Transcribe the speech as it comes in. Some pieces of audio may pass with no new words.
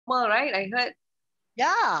normal, right? I heard.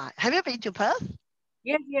 Yeah. Have you been to Perth?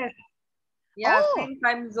 Yes, yes. Yeah, Oh, same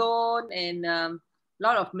time zone and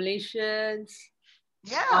lot of Malaysians.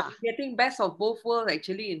 yeah. We're getting best of both worlds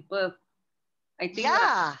actually in Perth. I think lah.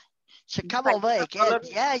 Yeah. Should Just come like over again.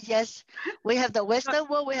 Singapore. Yeah, yes. We have the Western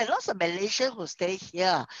world. We have lots of Malaysians who stay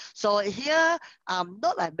here. So here,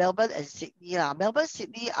 not like Melbourne and Sydney. Melbourne,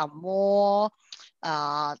 Sydney are more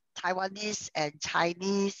Taiwanese and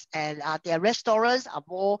Chinese, and their restaurants are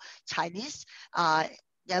more Chinese.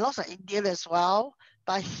 There are lots of Indian as well.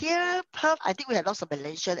 But here, Perth, I think we have lots of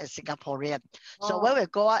Malaysian and Singaporean. So when Oh. we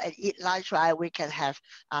go out and eat lunch, right, we can have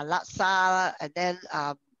laksa and then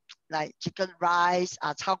like chicken rice,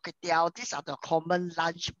 chao kway teow. These are the common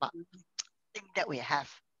lunch thing that we have.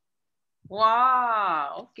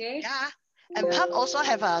 Wow. Okay. Yeah. And Perth also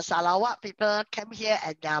have a Sarawak. People came here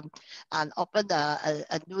and open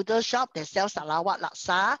a noodle shop. They sell Sarawak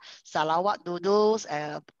laksa, Sarawak noodles,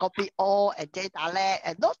 kopi o, and teh tarik,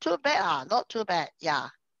 and not too bad. Not too bad. Yeah.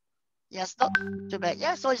 Yes, not too bad.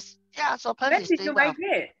 Yeah. So so Perth When is did doing you well.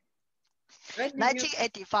 migrate? When did you?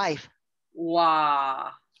 1985.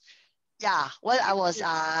 Wow. Yeah, when I was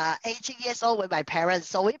 18 years old with my parents.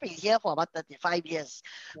 So we've been here for about 35 years.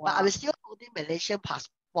 But I'm Wow. still holding Malaysian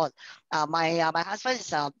passport. My husband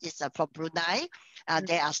is from Brunei.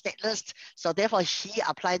 They are stateless. So therefore he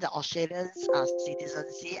applied the Australian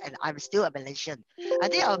citizenship, and I'm still a Malaysian. I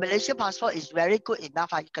think our Malaysian passport is very good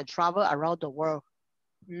enough. You can travel around the world.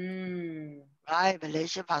 Right,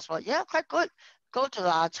 Malaysian passport. Yeah, quite good. Go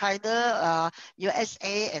to China,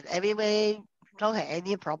 USA, and everywhere. Don't have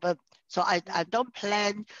any problem. So I don't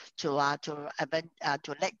plan to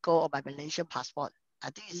let go of my Malaysian passport. I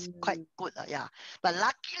think it's quite good. Yeah. But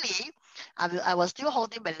luckily, I'm still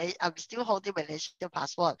holding Malaysian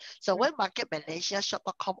passport. So when Market Malaysia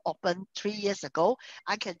shop.com opened 3 years ago,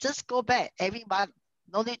 I can just go back every month.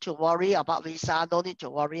 No need to worry about visa. No need to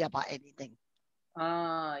worry about anything.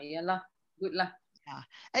 Yalah. Good lah. Yeah.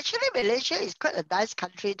 Actually, Malaysia is quite a nice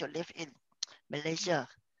country to live in. Malaysia.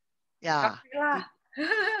 Yeah. Okay lah.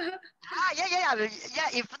 Yeah.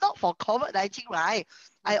 If not for COVID-19, right?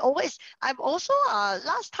 I'm also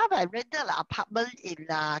last time I rented an apartment in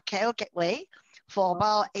KL Gateway for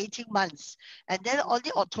about 18 months. And then only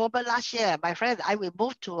October last year, my friend and I will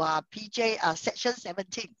move to PJ section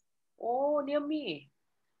 17. Oh, near me.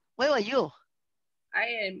 Where were you?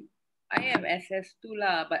 I am SS2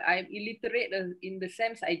 lah, but I'm illiterate in the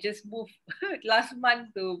sense I just moved last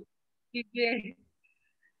month to PJ.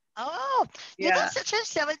 Oh, Yeah. section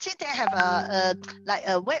 17, they have a like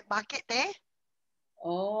a wet market there.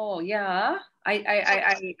 Oh, yeah.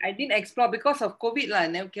 I didn't explore because of COVID lah.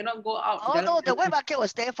 Never cannot go out. Oh no, the wet market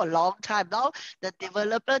was there for a long time. Now the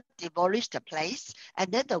developer demolished the place,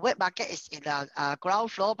 and then the wet market is in the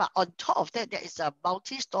ground floor. But on top of that, there is a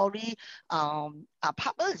multi-story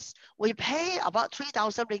apartments. We pay about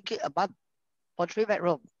 3,000 ringgit a month for 3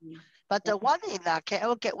 bedroom. But the one in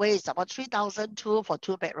KL Gateway is about 3,002 for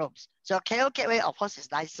 2 bedrooms. So KL Gateway, of course,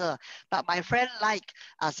 is nicer. But my friend like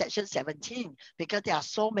section 17 because there are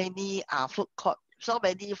so many food court, so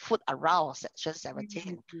many food around section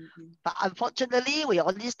 17. But unfortunately, we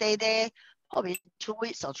only stay there probably 2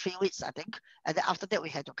 weeks or 3 weeks, I think. And then after that, we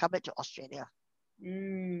had to come back to Australia.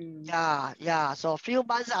 Yeah. So a few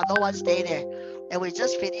months, no one stay there, and we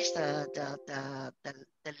just finished the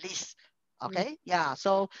list. Okay. Yeah.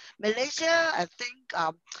 So Malaysia, I think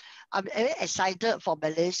I'm very excited for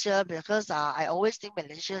Malaysia because I always think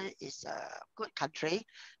Malaysia is a good country,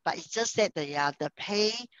 but it's just that the pay,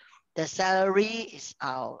 the salary is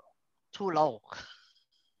too low.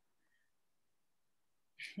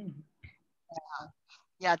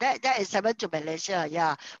 Yeah, that is happened to Malaysia.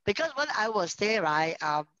 Yeah, because when I was there, right,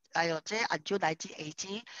 I was there until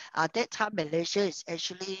 1980. That time Malaysia is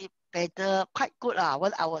actually better, quite good.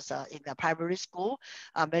 When I was in the primary school,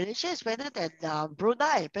 Malaysia is better than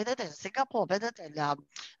Brunei, better than Singapore, better than a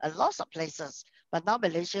lot of places. But now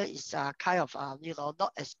Malaysia is kind of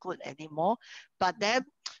not as good anymore. But then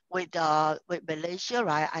with Malaysia,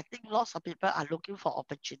 right, I think lots of people are looking for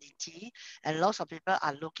opportunity, and lots of people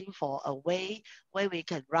are looking for a way where we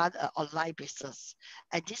can run an online business.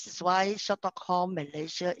 And this is why shop.com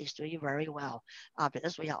Malaysia is doing very well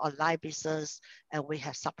because we are online business and we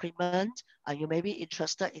have supplement. You may be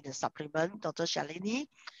interested in the supplement, Dr. Shalini.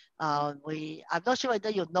 I'm not sure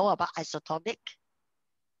whether you know about isotonic.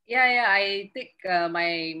 Yeah. I take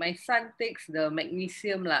my son takes the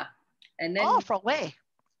magnesium lah, and then from where?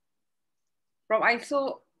 From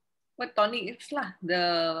ISO, what tonic is lah.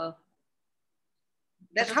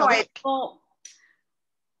 That's how I Isotonic. know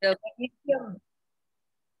the magnesium.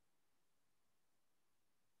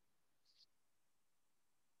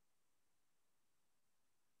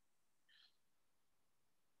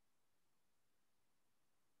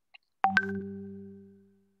 No,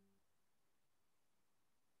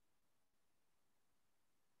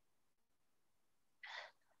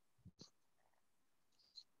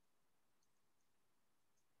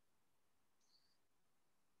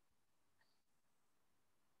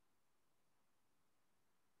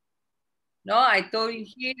 I told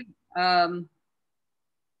him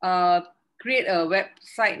uh, create a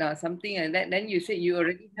website or something like that. Then you said you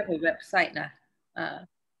already have a website now. Uh,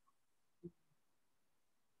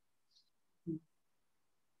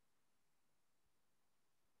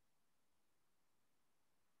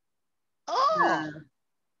 Oh, uh,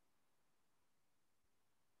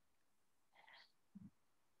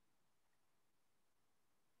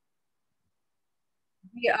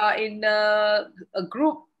 we are in a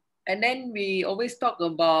group, and then we always talk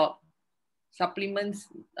about supplements.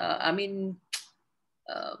 I mean,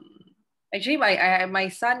 um, actually, my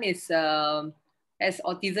son is has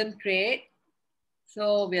autism trait,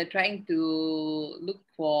 so we are trying to look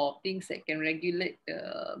for things that can regulate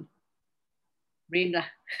the brain lah.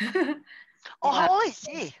 oh, Yeah, how old is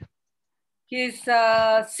he? he's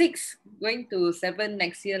 6, going to 7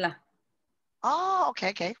 next year lah. Oh,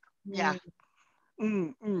 okay, okay. Yeah. Mm. Mm,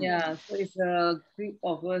 mm. Yeah, so it's a group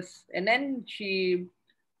of us. And then she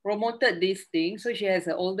promoted this thing. So she has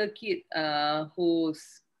an older kid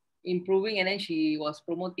who's improving, and then she was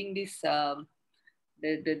promoting this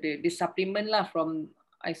this supplement lah from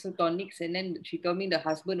isotonics. And then she told me the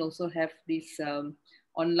husband also have this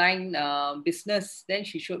online business. Then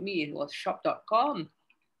she showed me it was shop.com.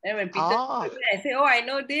 And when Peter Oh, showed me, I said, "Oh, I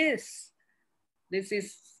know this. This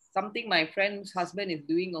is something my friend's husband is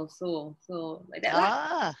doing also." So like that lah.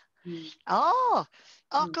 ah, Mm. oh,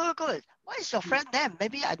 oh, Mm. good, good. What is your friend name?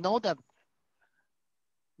 Maybe I know them.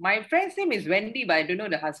 My friend's name is Wendy, but I don't know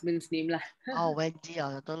the husband's name lah. Oh, Wendy,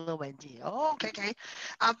 I don't know Wendy. Oh, okay, okay.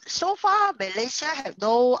 So far Malaysia have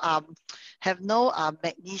no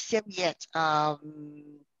magnesium yet. Oh,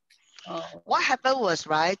 What happened was,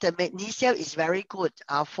 right, the magnesium is very good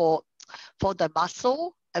for the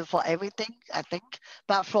muscle and for everything, I think.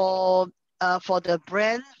 But for the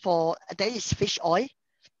brand, for there is fish oil.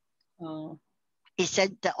 oh, It's at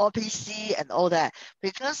the OPC and all that.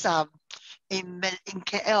 Because in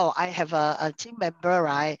KL, I have a team member,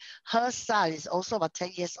 right? Her son is also about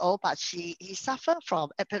 10 years old, but he suffered from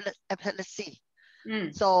epilepsy.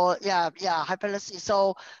 mm, So yeah, epilepsy.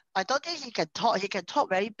 So I don't think he can talk. He can talk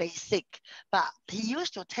very basic, but he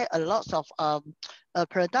used to take a lot of a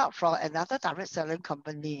product from another direct selling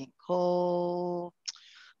company called,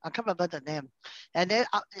 I can't remember the name. And then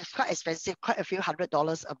it's quite expensive, quite a few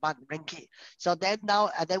 $100s a month, ringgit. So then now,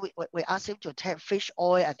 and then we asked him to take fish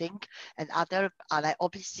oil, I think, and other like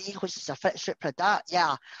OPC, which is a flagship product.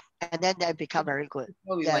 Yeah. And then they become very good.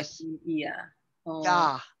 go with Yes. vitamin E. Yeah. Oh,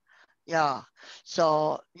 Yeah. Yeah.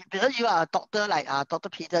 So because you are a doctor like Dr.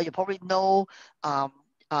 Peter, you probably know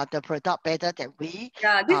the product better than we,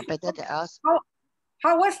 yeah. This better than us. how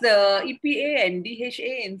how was the EPA and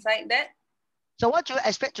DHA inside that? So what do you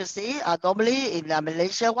expect to see? Normally in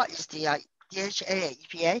Malaysia, what is the DHA and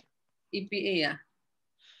EPA? EPA, yeah.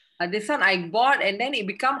 This one I bought, and then it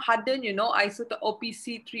become hardened. Isotope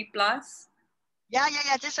OPC 3+. Yeah, yeah,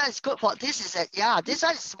 yeah. This one is good for this is a yeah. This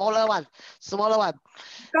one is smaller one, smaller one.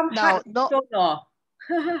 Become hard Now, like no, stone, oh.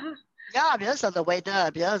 yeah, because of the weather,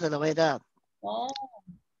 because of the weather. Oh.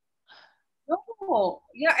 No,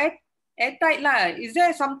 yeah, airtight lah. Is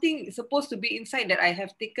there something supposed to be inside that I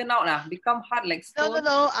have taken out lah? Become hard like No, no, stone.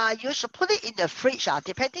 no. You should put it in the fridge.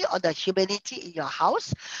 Depending on the humidity in your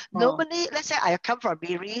house. Oh, Normally, let's say I come from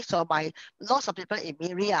Miri, so lots of people in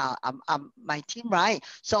Miri are my team, right?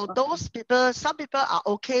 So okay. those people, some people are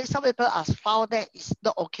okay, some people are found that it's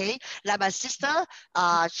not okay. Like my sister,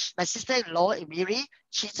 my sister-in-law in Miri,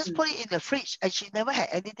 she just Mm. put it in the fridge and she never had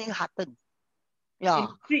anything happen. In Yeah.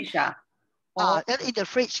 the fridge, ah. Oh, And in the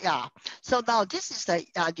fridge, yeah. So now this is the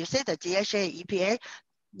you say the DHA EPA.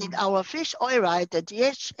 In mm. our fish oil, right, the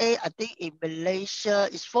DHA, I think in Malaysia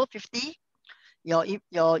is 450, your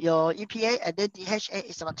EPA, and then DHA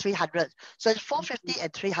is about 300. So it's 450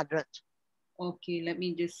 and 300. Okay, let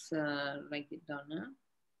me just write it down. Huh?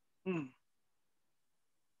 Mm.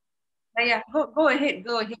 Yeah, go ahead,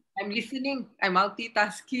 go ahead. I'm listening. I'm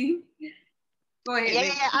multitasking. Go ahead, Yeah, yeah,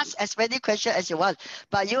 babe. yeah. Ask as many questions as you want.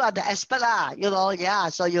 But you are the expert, yeah.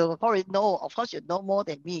 So you probably know, of course, you know more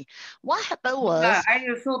than me. What happened Yeah, was, I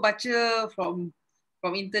also baca from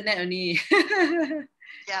internet only.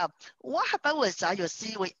 yeah, what happened was, you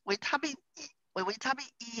see, we coming. with vitamin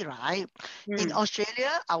E, right? In Mm.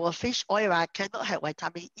 Australia, our fish oil, right, cannot have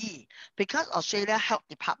vitamin E because Australia Health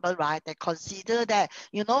Department, right, they consider that,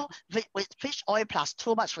 you know, with fish oil plus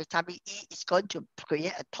too much vitamin E, it's going to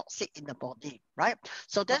create a toxic in the body, right?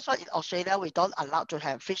 So that's why in Australia, we don't allow to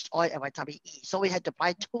have fish oil and vitamin E. So we had to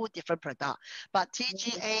buy two different products. But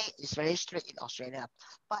TGA is very strict in Australia.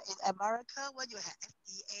 But in America, when you have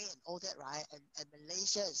FDA and all that, right, and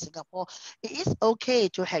Malaysia and Singapore, it is okay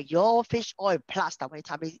to have your fish oil plus the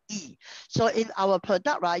vitamin E. So in our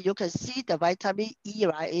product, right, you can see the vitamin E,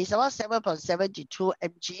 right, is about 7.72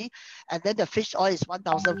 mg, and then the fish oil is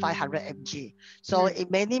 1,500 mg. So Mm. in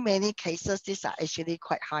many, many cases, these are actually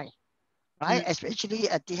quite high, right? Mm. Especially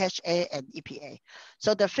DHA and EPA.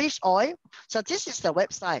 So the fish oil, so this is the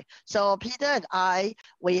website. So Peter and I,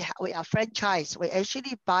 we are franchise. We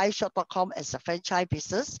actually buy shop.com as a franchise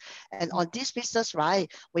business. And on this business,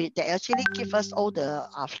 right, they actually give us all the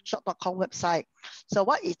shop.com website. So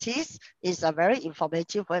what it is a very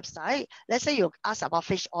informative website. Let's say you ask about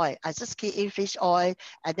fish oil. I just key in fish oil,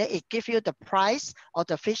 and then it gives you the price of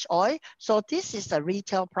the fish oil. So this is the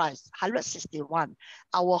retail price, 161.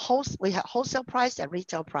 We have wholesale price and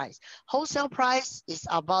retail price. Wholesale price is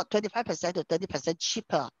about 25% to 30%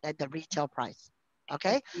 cheaper than the retail price.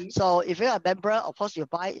 Okay, Okay. so if you're a member, of course you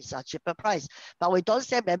buy is a cheaper price, but we don't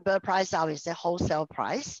say member price, we say wholesale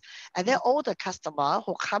price. And then all the customer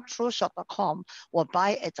who come through shop.com will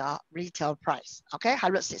buy at a retail price. Okay,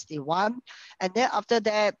 161. And then after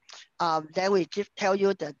that, then we tell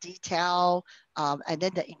you the detail, and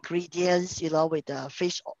then the ingredients, you know, with the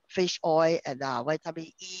fish oil and vitamin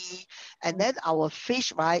E. And then our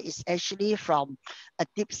fish, right, is actually from a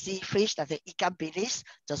deep sea fish, like the ikan bilis,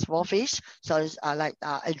 the small fish. So it's like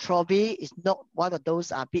anchovy is not one of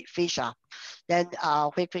those big fish. Then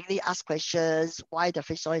we quickly ask questions, why the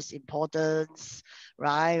fish oil is important,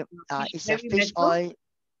 right? It's a Heavy fish metal? oil.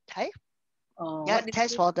 Okay. Yeah, What is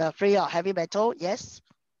test it? for the free or heavy metal, yes.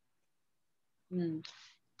 Mm.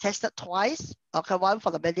 Tested twice. Okay, one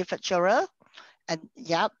for the manufacturer, and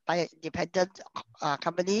yeah, by an independent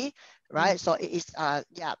company, Mm. right? So it is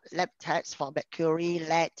yeah, lab tests for mercury,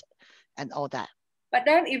 lead, and all that. But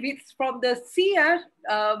then if it's from the sea,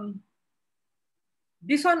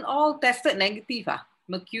 this one all tested negative,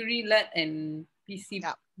 mercury, lead, and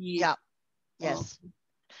Yeah, PCP. yeah, Oh. yes.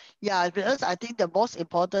 Yeah, because I think the most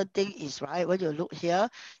important thing is, right, when you look here,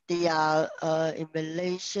 the in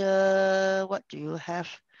Malaysia, what do you have?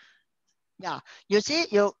 Yeah, you see,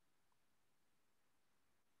 yeah,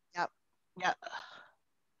 yeah,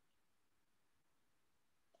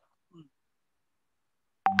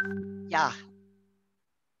 yeah,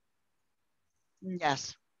 Mm.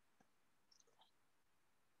 yes,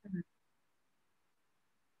 Mm.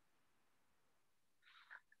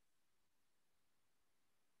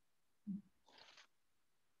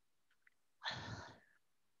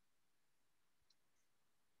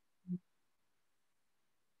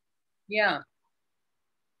 Yeah.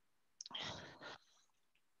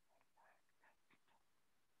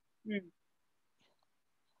 Mm.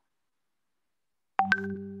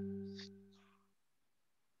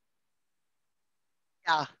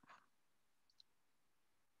 yeah.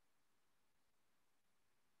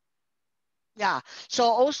 Yeah. So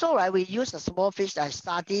also, right, we use a small fish like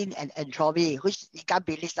sardine and anchovy, which ikan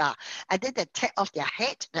bilis are. And then they take off their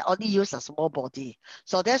head, they only use a small body.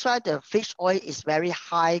 So that's why the fish oil is very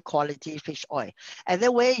high quality fish oil. And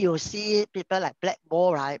then where you see people like black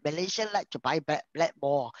mole, right? Malaysian like to buy black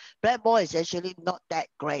mole. Black mole is actually not that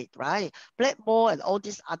great, right? Black mole and all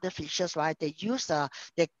these other fishes, right? They use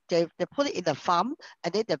they put it in the farm,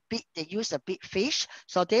 and then they use a big fish.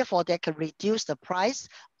 So therefore they can reduce the price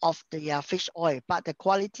of the fish oil, but the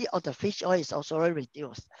quality of the fish oil is also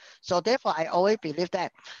reduced. So therefore, I always believe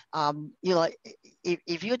that, you know,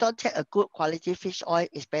 if you don't take a good quality fish oil,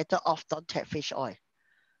 it's better off don't take fish oil, Mm.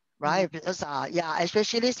 right? Because yeah,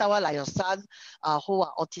 especially someone like your son, who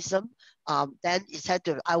are autism, then it's had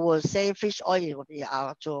to. I would say fish oil will be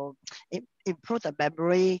to improve the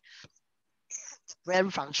memory, brain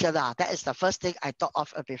function. That is the first thing I thought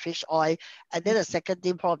of with fish oil, and then the second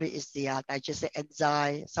thing probably is the digestive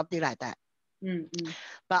enzyme, something like that. Mm. Mm.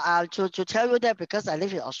 But to tell you that, because I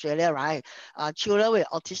live in Australia, right? Children with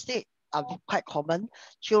autistic are quite common.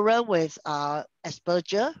 Children with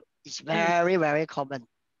Asperger is Mm. very, very common.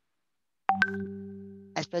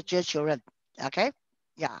 Asperger children, okay?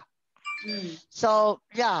 Yeah. Mm. So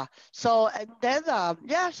yeah, so and then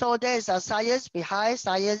yeah, so there's a science behind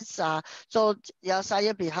science. So yeah,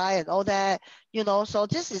 science behind and all that, you know. So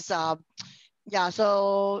this is yeah,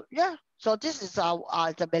 so yeah, so this is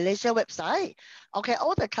the Malaysia website. Okay,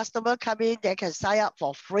 all the customer come in, they can sign up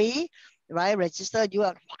for free, right? Register, you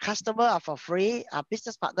are customer are for free. Our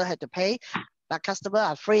business partner had to pay. But customer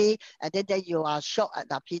are free, and then you are shop at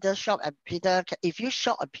the Peter shop, and Peter, if you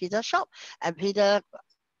shop at Peter shop, and Peter,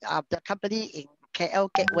 the company in KL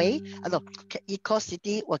Gateway, no, Eco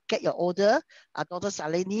City will get your order, Dr.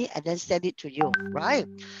 Salini, and then send it to you, right?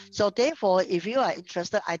 So therefore, if you are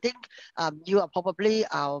interested, I think you are probably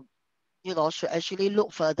should actually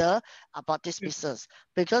look further about this business,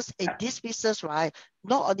 because in this business, right,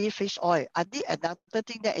 not only fish oil, I think another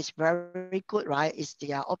thing that is very good, right, is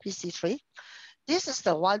the OPC3. This is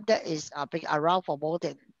the one that is been around for more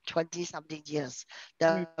than 20 something years.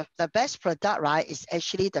 The best product, right, is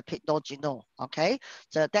actually the Pycnogenol. Okay,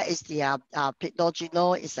 so that is the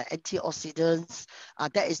Pycnogenol is the antioxidants.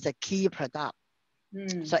 That is the key product.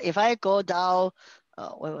 So if I go down,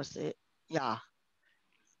 where was it? Yeah.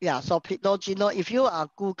 Yeah, so Pycnogenol, if you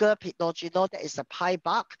Google Pycnogenol, that is a pie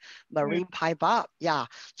bark, marine pie bark. Yeah,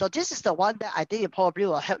 so this is the one that I think it probably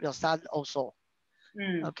will help your son also.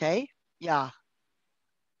 Okay, yeah.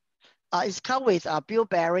 It's come with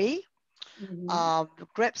bilberry,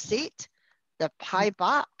 grape seed, the pie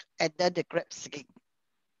bark, and then the grape skin.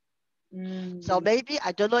 So maybe,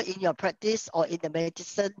 I don't know, in your practice or in the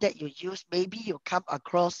medicine that you use, maybe you come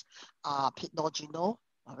across Pycnogenol.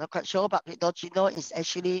 I'm not quite sure, but Pycnogenol is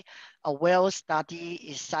actually a well-studied,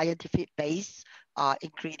 is scientific-based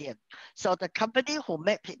ingredient. So the company who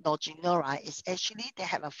make Pycnogenol, right, is actually, they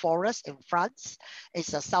have a forest in France.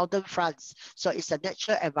 It's a southern France. So it's a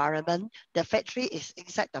natural environment. The factory is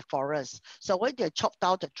inside the forest. So when they chop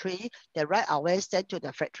down the tree, they right away send to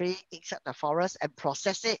the factory inside the forest and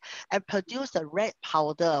process it and produce the red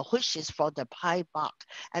powder, which is from the pine bark.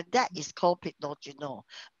 And that is called Pycnogenol.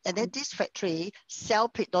 And then this factory sell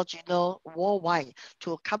Pycnogenol worldwide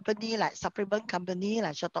to a company like supplement company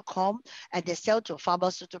like Shop.com, and they sell to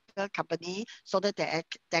pharmaceutical company so that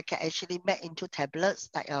they can actually make into tablets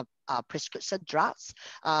like prescription drugs.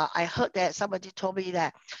 I heard that somebody told me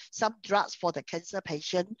that some drugs for the cancer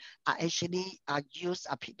patient are actually use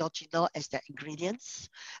Pycnogenol as the ingredients.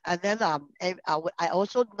 And then I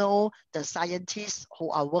also know the scientists who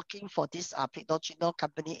are working for this Pycnogenol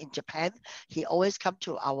company in Japan. He always come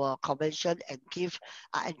to our convention and give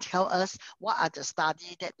and tell us what are the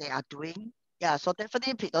studies that they are doing. Yeah, so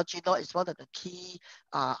definitely Pycnogenol is one of the key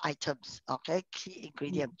items, okay, key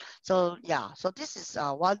ingredient. So yeah, so this is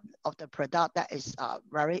one of the product that is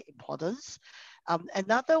very important.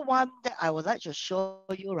 Another one that I would like to show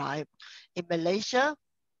you, right, in Malaysia,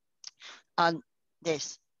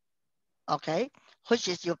 this, okay, which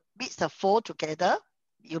is you mix the four together.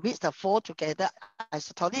 You mix the four together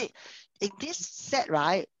isotonic. In this set,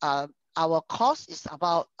 right, our cost is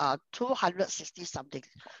about 260 something,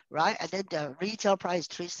 right? And then the retail price is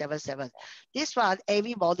 377. This one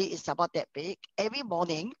every morning is about that big. Every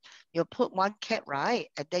morning you put one cap, right?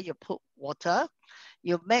 And then you put water.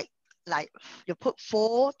 You make like, you put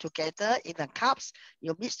four together in the cups,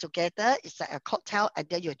 you mix together, it's like a cocktail, and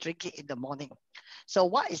then you drink it in the morning. So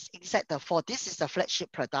what is inside the four? This is the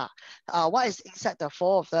flagship product. What is inside the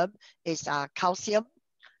four of them is calcium,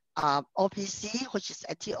 OPC, which is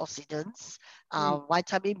antioxidants,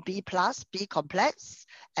 vitamin B plus, B complex,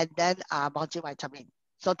 and then multivitamin.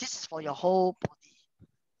 So this is for your whole body.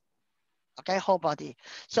 Okay, whole body.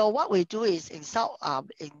 So what we do is in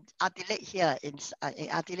Adelaide here, in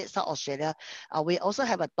Adelaide, South Australia, we also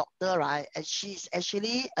have a doctor, right? And she's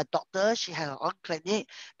actually a doctor. She has her own clinic,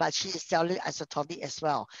 but she is selling isotonic as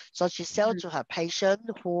well. So she sells to her patient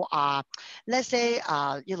who are, let's say,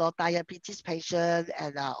 diabetes patient,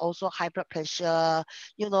 and also high blood pressure,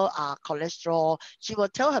 cholesterol. She will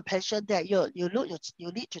tell her patient that you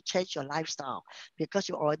need to change your lifestyle because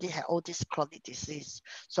you already have all this chronic disease.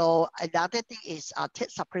 So another thing is take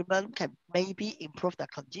supplement can maybe improve the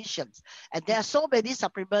conditions. And there are so many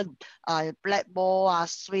supplements, Blackmore,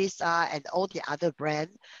 Swiss, and all the other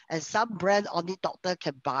brands. And some brand only doctor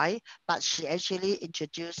can buy, but she actually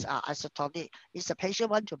introduced isotonic. If the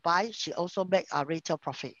patient want to buy, she also make a retail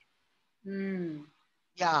profit.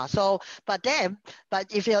 Yeah, so, but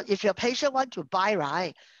if your patient want to buy,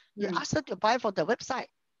 right, you ask them to buy from the website.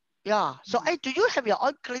 Yeah, so do you have your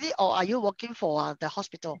own clinic, or are you working for the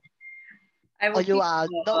hospital? Or you are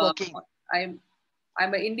not working? I'm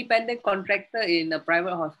an independent contractor in a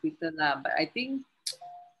private hospital but I think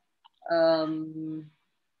don't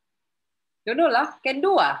know lah, can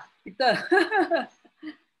do Peter.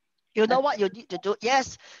 You know what you need to do?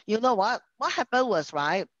 Yes, you know what happened was,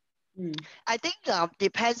 right, I think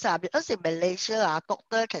depends because in Malaysia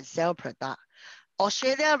doctor can sell product.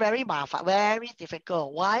 Australia very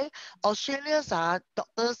difficult. Why? Australia's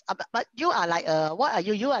doctors, but you are like what are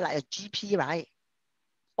you? You are like a GP, right?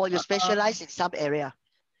 or you specialize in some area?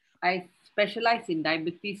 I specialize in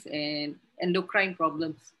diabetes and endocrine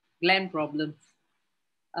problems, gland problems,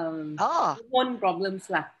 Oh, hormone problems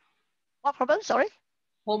lah. what problem? Sorry?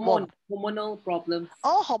 Hormonal problems.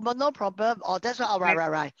 Oh, hormonal problem. Oh, that's right. Oh,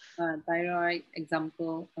 right. Thyroid,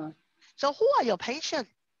 example. So who are your patients?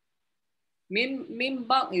 Main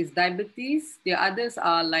bulk is diabetes. The others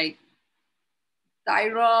are like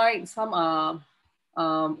thyroid. Some are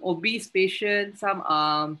obese patients. Some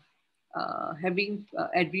are having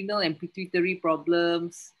adrenal and pituitary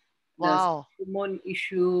problems. The Wow. hormone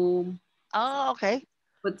issue. Oh, okay.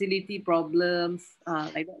 Fertility problems.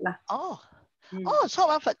 Like that lah. Oh. Mm. Oh, so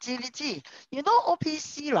about fertility. You know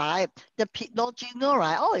OPC, right? The Pinot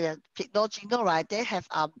right? Oh yeah, Pinot right? They have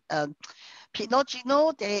Pinot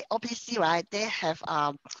they OPC, right? They have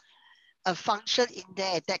a function in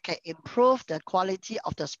there that can improve the quality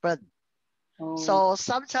of the sperm. Oh. So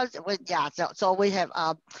sometimes so we have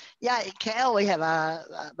in KL we have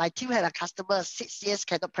my team had a customer 6 years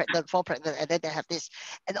cannot pregnant, 4 pregnant, and then they have this.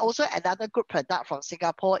 And also another good product from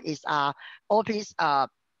Singapore is OPC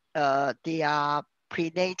the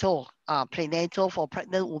prenatal for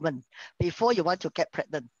pregnant women before you want to get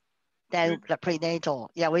pregnant. Then the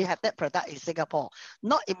prenatal. Yeah, we have that product in Singapore.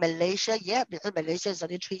 Not in Malaysia yet, because Malaysia is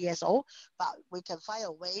only 3 years old, but we can find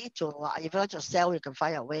a way to, if you want to sell, you can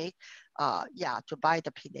find a way, to buy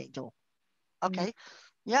the prenatal. Okay.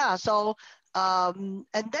 Yeah, so, and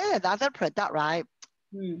then another product, right?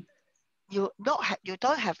 You don't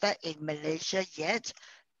have that in Malaysia yet,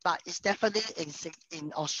 but it's definitely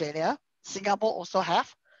in Australia. Singapore also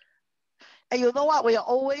have. And you know what? We are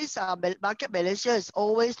always, Market Malaysia is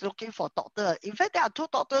always looking for doctor. In fact, there are 2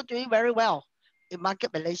 doctors doing very well in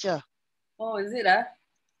Market Malaysia. Oh, is it? Yeah.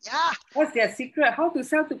 What's their secret? How to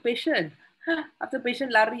sell to patient? After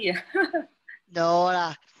patient lari. No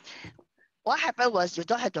lah. What happened was you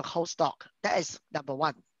don't have to hold stock. That is number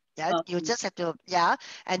one. Yeah, you just have to,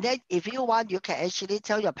 and then if you want, you can actually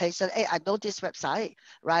tell your patient, hey, I know this website,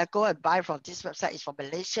 right? Go and buy from this website. It's from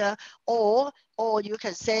Malaysia. Or you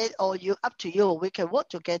can say, up to you. We can work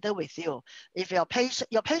together with you. If your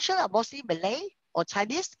patient are mostly Malay or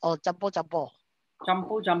Chinese or campur-campur?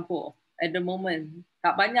 Campur-campur at the moment.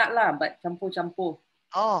 Tak banyak lah, but campur-campur.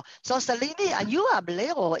 Oh, so Selini, are you a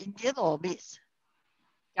Malay or Indian or mixed?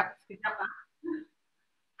 Sekejap.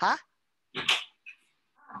 Huh?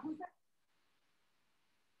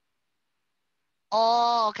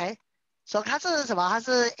 Oh, okay. So 他是什么？他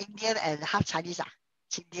是 Indian and half Chinese 啊？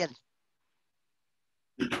青店。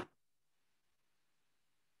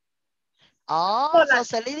Oh, so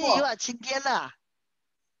Selini, you are 青店啦。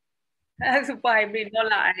Super hybrid, no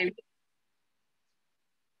lah.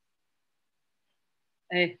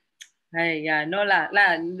 Yeah, no lah.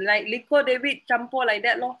 Like Liko David campur like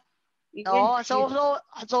that lor. Oh,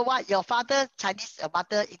 so what? Your father Chinese, your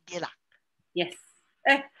mother Indian lah? Yes.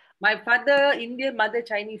 My father Indian, mother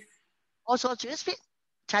Chinese. Also, do you speak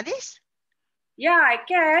Chinese? Yeah, I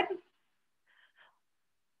can.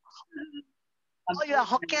 Oh, you are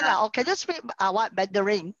Hokkien lah. Oh, can you speak what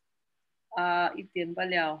Mandarin? 一点不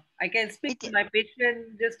了. I can speak to my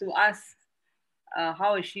patient just to ask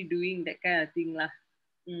how is she doing, that kind of thing 啦。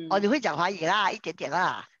哦，你会讲华语啦，一点点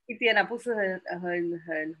啦。一点啦，不是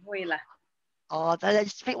很会啦。哦，大家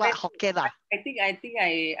speak what Hokkien 啦。I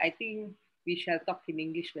think we shall talk in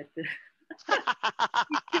English better.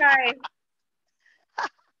 Try.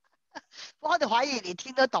 我的华语你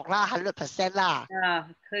听得懂啦，100% 啦。啊，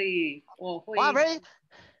可以，我会。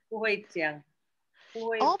不会讲。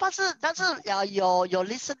哦，但是your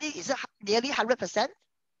listening is nearly 100%?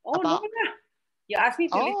 Oh, no lah. You ask me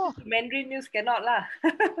to listen to Mandarin news, cannot lah.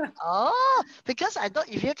 Oh, because I thought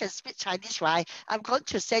if you can speak Chinese, right? I'm going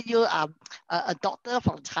to send you a doctor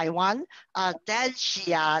from Taiwan. Then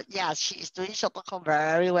she is doing short.com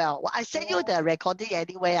very well. Well, I send you the recording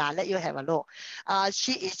anyway. I'll let you have a look.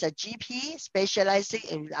 She is a GP specializing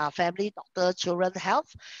in family doctor, children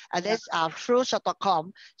health. And then through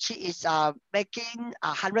short.com, she is making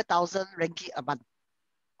 100,000 ringgit a month.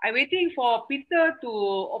 I'm waiting for Peter to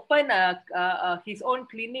open his own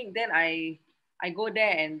clinic. Then I go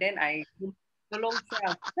there and then I tolong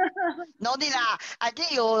sell. No need lah. I think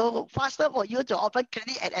you faster for you to open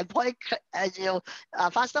clinic and employ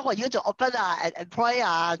faster for you to open and employ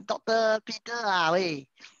Dr. Peter wait.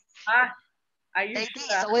 Are you sure?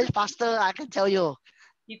 It's always faster. I can tell you.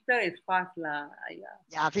 Peter is fast lah.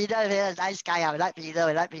 Yeah, Peter is a nice guy. We like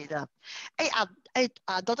Peter. Hey,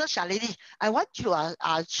 Dr. Shalini, I want to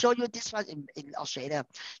show you this one in Australia.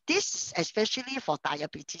 This is especially for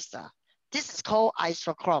diabetes. This is called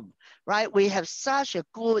isochrome, right? We have such a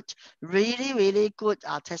good, really good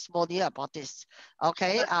testimonial about this.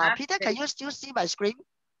 Okay, Peter, can you still see my screen?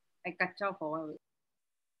 I kacau for a while.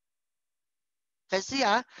 Can see,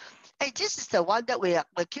 hey, this is the one that we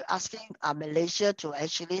keep asking Malaysia to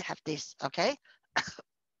actually have this, okay?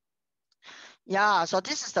 Yeah, so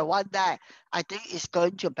this is the one that I think is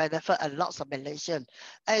going to benefit a lot of Malaysians.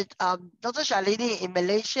 And Dr. Shalini, in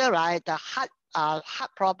Malaysia, right, the heart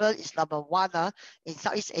problem is #1 in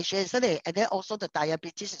Southeast Asia, isn't it? And then also the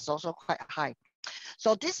diabetes is also quite high.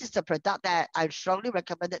 So this is the product that I strongly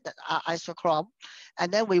recommended, that isochrome.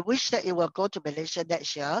 And then we wish that it will go to Malaysia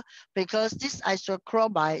next year, because this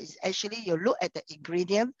isochrome, right, is actually, you look at the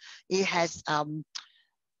ingredient, it has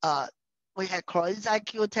we have coenzyme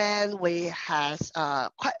Q10, we has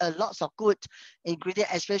quite a lot of good ingredient,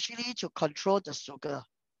 especially to control the sugar.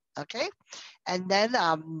 Okay, and then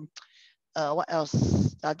what else?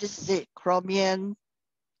 This is it, chromium,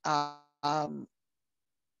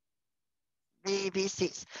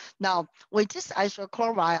 B6. Now with this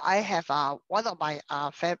isochrome, I have one of my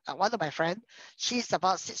friend. She's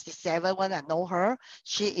about 67 when I know her.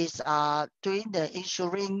 She is doing the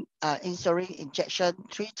insulin injection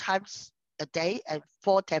 3 times a day and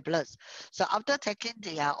 4 tablets. So after taking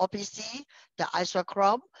the OPC, the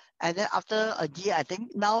isochrome, and then after a year, I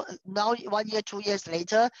think now 1 year, 2 years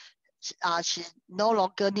later, she no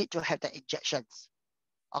longer need to have the injections.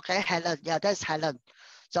 Okay, Helen. Yeah, that's Helen.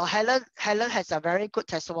 So Helen has a very good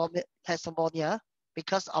testimonial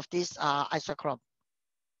because of this isochrome.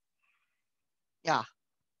 Yeah.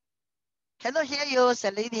 Cannot hear you,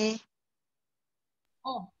 Selene.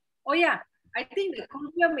 Oh yeah. I think the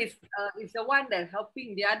chromium is the one that's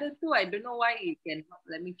helping. The other two, I don't know why it can help.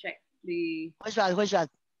 Let me check. Which one?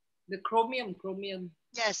 The chromium.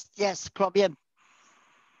 Yes, chromium.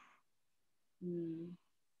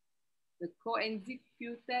 The coenzyme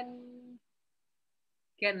Q10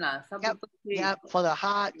 can lah. Some people say. Yeah, for the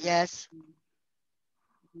heart, yes.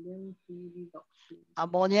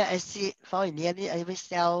 Ammonia acid found in nearly every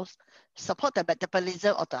cell, support the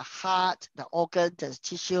metabolism of the heart, the organ, the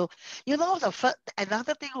tissue. You know,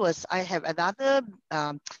 another thing was, I have another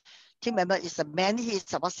team member is a man.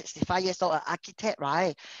 He's about 65 years old, an architect,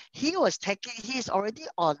 right? He is already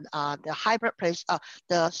on the high blood pressure,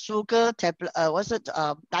 the sugar tablet,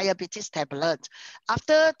 diabetes tablet.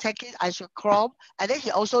 After taking isochrome, and then he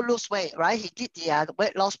also lose weight, right? He did the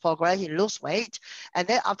weight loss program, he lose weight. And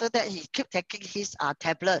then after that, he kept taking his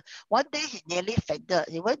tablet. One day he nearly fainted.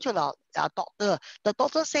 He went to the doctor. The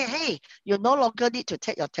doctor said, hey, you no longer need to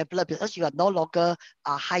take your tablet because you are no longer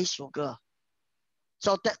high sugar.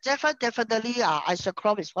 So definitely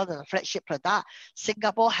isochrome is one of the flagship products.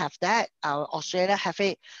 Singapore have that, Australia have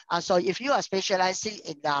it. So if you are specializing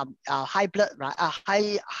in high blood, right,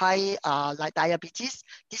 high like diabetes,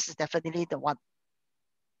 this is definitely the one.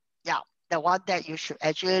 Yeah, the one that you should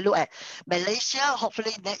actually look at. Malaysia,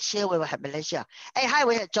 hopefully next year we will have Malaysia. Hey, hi,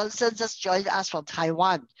 we have Johnson just joined us from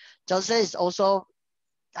Taiwan. Johnson is also,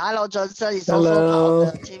 hello, Johnson is also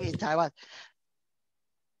part of the team in Taiwan.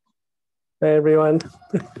 Hey everyone.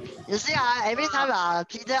 You see, every time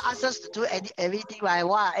Peter asks us to do everything, right?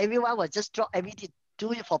 Wow, everyone will just drop everything,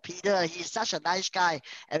 do it for Peter. He's such a nice guy,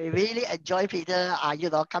 and we really enjoy Peter,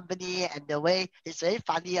 company, and the way he's very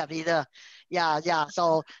funny, Peter. Yeah.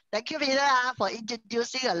 So thank you, Peter, for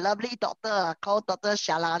introducing a lovely doctor called Dr.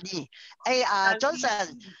 Shalani. Hey,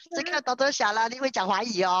 Johnson, 这个 Dr. Shalani 会讲华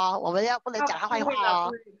语哦，我们不能讲他坏话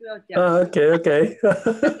哦。Okay.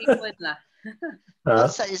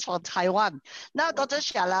 Johnson is from Taiwan. Now, Dr.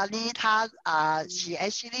 Shalani, she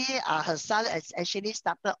actually, her son has actually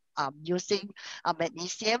started using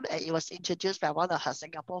magnesium, and it was introduced by one of her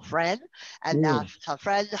Singapore friends. And her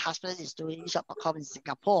friend's husband is doing shop.com in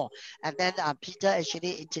Singapore. And then Peter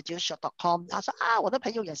actually introduced shop.com. 他说我的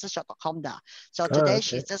朋友也是 shop.com 的. So today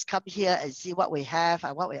she just come here and see what we have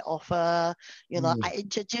and what we offer. You know, I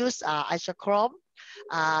introduced isochrome.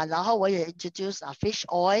 然后我也 introduce fish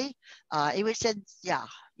oil, 因为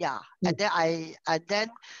and then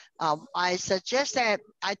I suggest that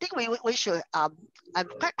I think we should I'm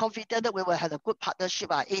quite confident that we will have a good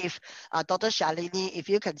partnership if Dr. Shalini, if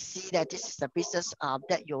you can see that this is a business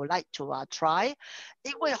that you would like to try.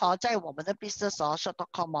 因为在我们的 business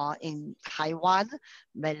shop.com in Taiwan,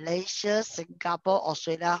 Malaysia, Singapore,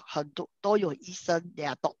 Australia 很多都有医生, there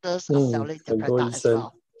are doctors selling the product as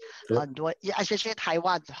well. 很多 especially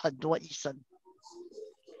Taiwan 很多医生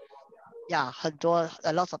很多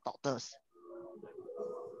a lot of doctors.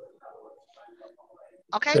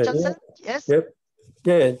 Okay, Johnson, yes.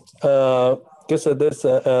 Yeah, 就是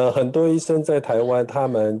很多医生在台湾，他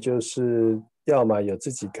们就是要么有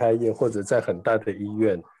自己开业，或者在很大的医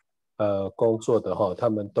院工作的话，他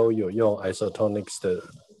们都有用 isotonics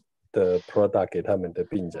的 product 给他们的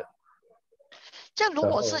病人。这样如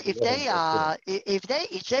果是 if they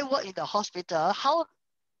work in the hospital how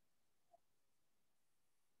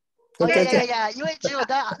yeah 因为只有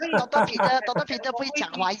的 Dr Peter 不会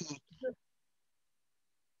讲华语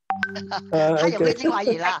他也会讲华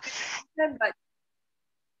语啦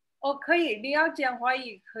可以，你要讲华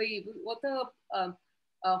语可以，我的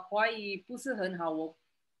华语不是很好，我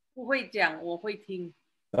不会讲，我会听。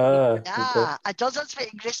Johnson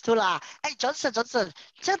speak English too 啦。Johnson，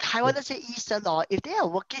 像台湾那些医生哦 ，if they are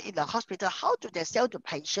working in the hospital, how do they sell to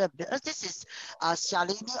patient? Because this is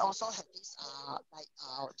Shalini also have this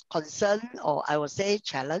concern or I would say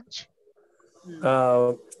challenge.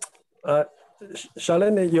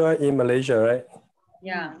 Shalini, you are in Malaysia, right?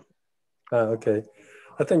 Yeah. Okay.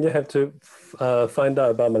 I think you have to find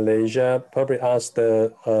out about Malaysia. Probably ask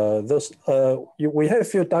we have a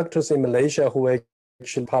few doctors in Malaysia who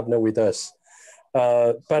actually partner with us.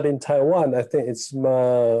 But in Taiwan, I think it's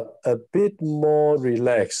a bit more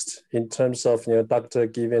relaxed in terms of doctor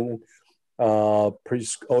giving or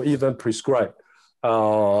even prescribe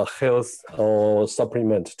health or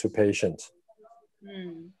supplement to patients.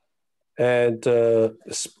 And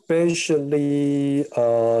especially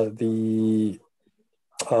the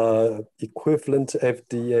equivalent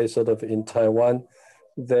FDA sort of in Taiwan,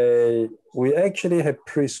 we actually have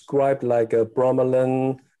prescribed like a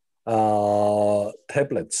bromelain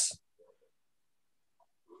tablets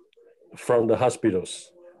from the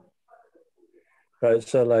hospitals. Right,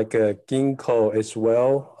 so like ginkgo as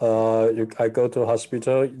well. I go to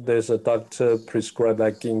hospital, there's a doctor prescribed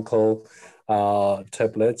like ginkgo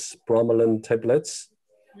tablets, bromelain tablets.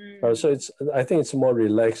 So I think it's more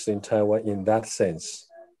relaxed in Taiwan in that sense.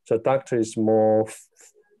 So doctor is more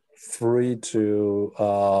free to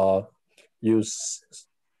use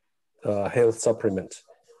health supplement.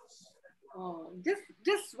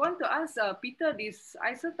 Just want to ask Peter, is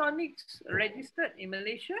isotonics registered in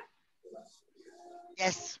Malaysia?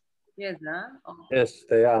 Yes. Yes, Yes,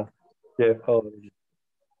 they are. Yeah. Okay.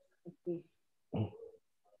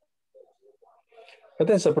 But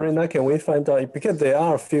then Sabrina, can we find out, because there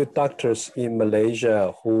are a few doctors in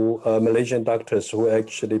Malaysia Malaysian doctors who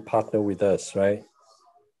actually partner with us, right?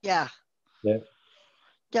 Yeah. Yeah.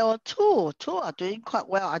 There were two are doing quite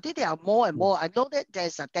well. I think there are more and more. I know that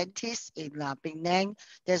there's a dentist in Penang.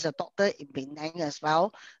 There's a doctor in Penang as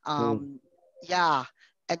well. Yeah.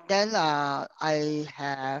 And then I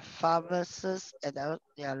have pharmacists and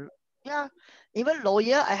even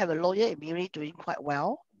lawyer. I have a lawyer in Miri doing quite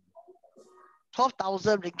well.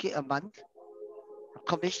 12,000 ringgit a month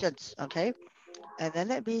commissions. Okay. And then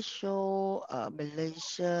let me show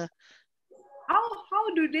Malaysia.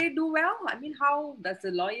 How do they do well? I mean, how does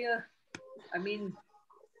a lawyer?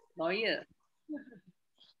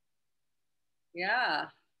 Yeah.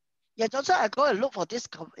 Yeah, Johnson, I go and look for this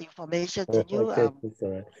information. Can you? Okay, that's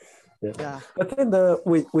all right. Yeah. I think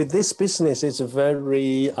with this business, it's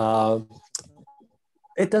very.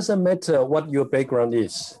 It doesn't matter what your background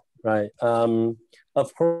is, right?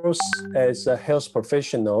 Of course, as a health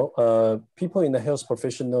professional, people in the health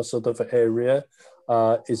professional sort of area,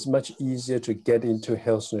 it's much easier to get into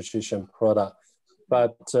health nutrition product.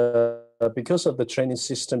 But because of the training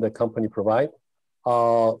system the company provide,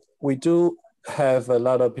 we do have a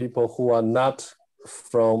lot of people who are not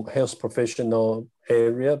from health professional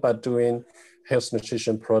area, but doing health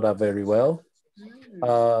nutrition product very well.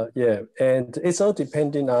 Yeah, and it's all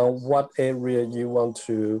depending on what area you want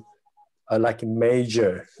to like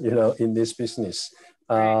major, in this business.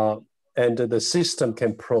 And the system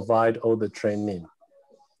can provide all the training.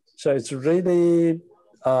 So it's really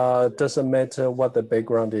doesn't matter what the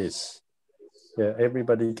background is. Yeah,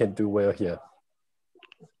 everybody can do well here.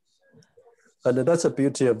 And that's the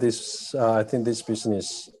beauty of this, I think this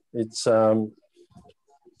business. It's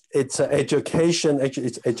education, actually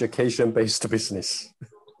it's education-based business.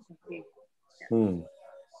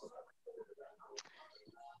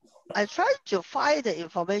 I tried to find the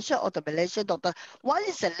information of the Malaysian doctor. One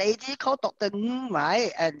is a lady called Dr. Ng,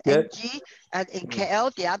 right? And NG, and in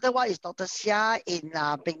KL, the other one is Dr. ShaL in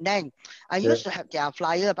Penang. I used to have their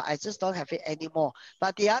flyer, but I just don't have it anymore.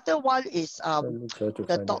 But the other one is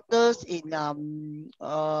the doctors in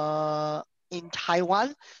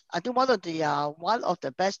Taiwan. I think one of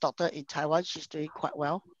the best doctor in Taiwan. She's doing quite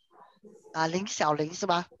well. Lin Xiaoling 是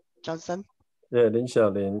吧 Johnson? Yeah, Lin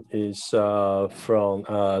Xiaoling is from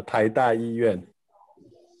台大医院。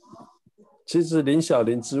其实林小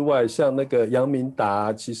玲之外，像那个杨明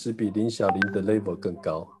达，其实比林小玲的 level 更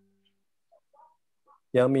高。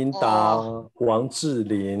Yang Mingda, Wang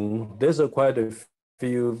Zhilin. There's quite a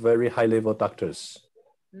few very high-level doctors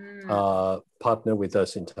partner with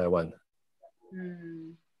us in Taiwan.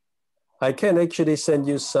 I can actually send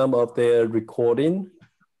you some of their recording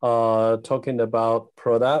talking about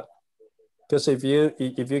product. Because if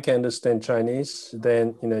you can understand Chinese,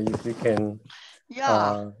 then you can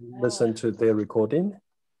listen to their recording.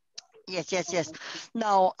 Yes.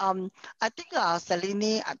 Now, I think,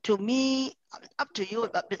 Salini, to me, up to you.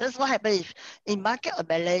 But because what happens if in market of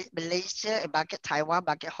Malaysia, in market Taiwan,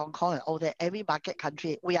 market Hong Kong, and all that, every market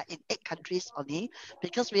country, we are in 8 countries only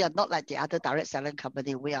because we are not like the other direct selling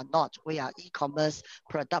company. We are not. We are e-commerce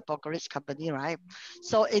product brokerage company, right?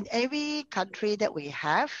 So in every country that we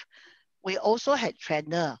have, we also had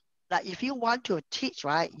trainer. Like if you want to teach,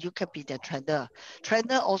 right, you can be the trainer.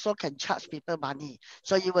 Trainer also can charge people money.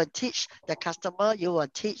 So you will teach the customer, you will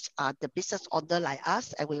teach the business owner like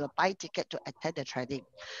us, and we will buy ticket to attend the training.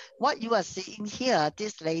 What you are seeing here,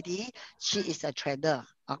 this lady, she is a trainer.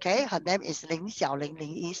 Okay, her name is Lin Xiaoling Lin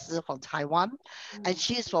Yisi from Taiwan, and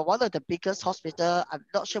she is from one of the biggest hospital. I'm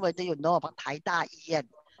not sure whether you know about 台大医院。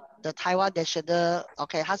The Taiwan National,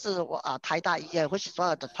 okay, 它是台大医院 which is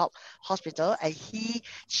one of the top hospital, and she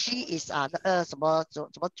is 什么组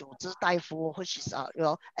织大夫 which is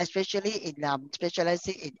especially in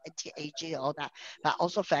specializing in anti-aging and all that, but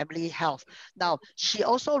also family health. Now she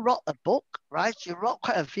also wrote a book, right? She wrote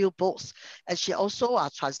quite a few books, and she also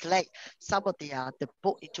translate some of the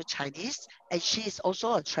book into Chinese, and she is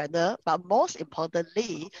also a trainer. But most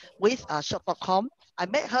importantly, with shop.com, I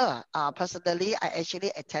met her personally. I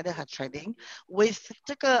actually attended her training. With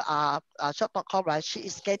这个shop.com, right? She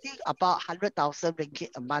is getting about 100,000 ringgit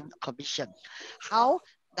a month commission. How?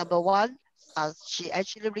 Number one, she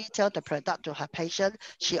actually retail the product to her patient.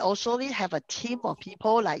 She also have a team of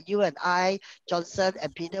people like you and I, Johnson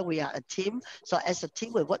and Peter. We are a team. So as a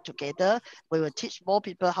team, we work together. We will teach more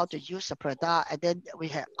people how to use the product. And then we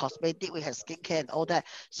have cosmetic, we have skincare and all that.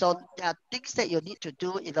 So there are things that you need to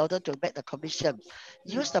do in order to make the commission.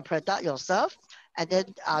 Use the product yourself, and then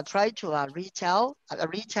try to retail,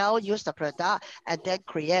 use the product, and then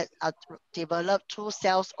develop 2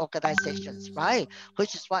 sales organizations, right?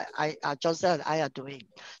 Which is what Johnson and I are doing.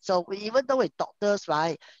 So even though with doctors,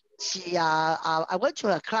 right, she I went to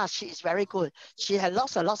her class. She is very good. She had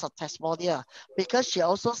lots and lots of testimonial, because she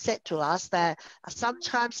also said to us that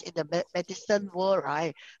sometimes in the medicine world,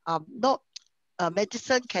 right,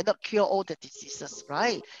 medicine cannot cure all the diseases,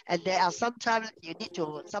 right? And there are sometimes you need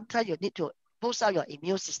to boost up your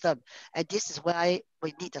immune system, and this is why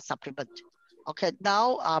we need a supplement. Okay,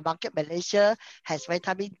 now market Malaysia has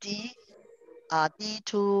vitamin D,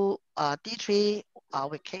 D2, D3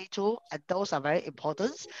 with K2, and those are very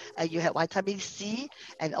important. And you have vitamin C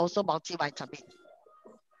and also multivitamin.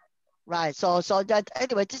 Right. So that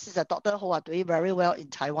anyway, this is a doctor who are doing very well in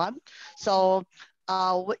Taiwan. So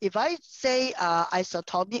if I say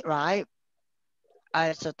isotonic, right?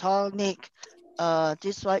 Isotonic.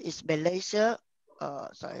 This one is Malaysia.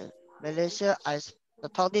 Malaysia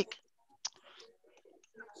isotonic.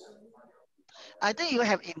 I think you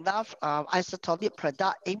have enough isotonic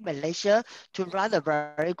product in Malaysia to run a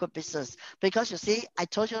very good business, because you see, I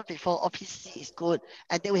told you before, OPC is good,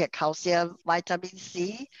 and then we have calcium, vitamin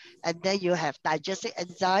C, and then you have digestive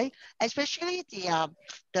enzyme, especially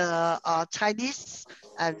the Chinese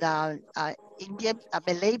and Indian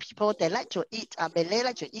Malay people. They like to eat Malay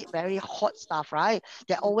like to eat very hot stuff, right?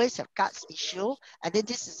 They always have guts issue, and then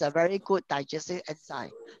this is a very good digestive enzyme.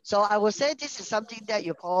 So I would say this is something that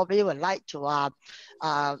you probably would like to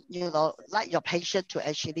like your patient to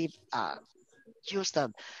actually use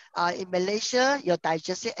them. In Malaysia, your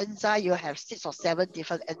digestive enzyme, you have 6 or 7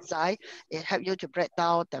 different enzymes. It helps you to break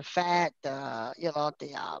down the fat, the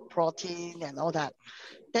protein and all that.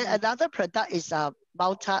 Then another product is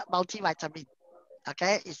multivitamin.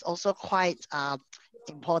 Okay, it's also quite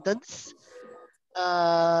important.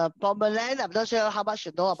 Bomberland, I'm not sure how much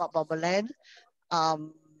you know about Bomberland.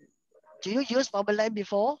 Do you use Bomberland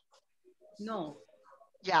before? No.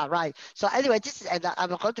 Yeah, right. So anyway, this is, and I'm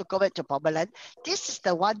going to go back to Bomberland. This is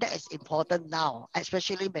the one that is important now,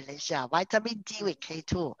 especially Malaysia. Vitamin D with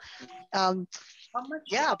K2. How much?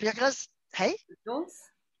 Yeah, because hey. Dose?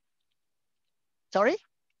 Sorry.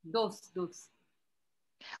 Dose.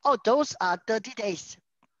 Oh, those are 30 days.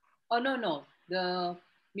 Oh no, the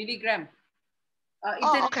milligram.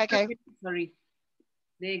 Oh, okay. Sorry,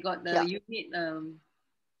 they got the unit.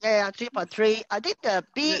 Yeah, 3.3. I think the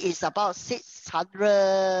B is about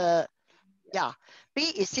 600. Yeah, B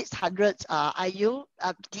is 600 IU.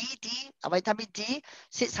 Vitamin D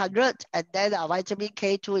 600, and then vitamin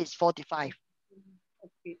K2 is 45.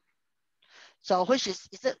 Okay. So which is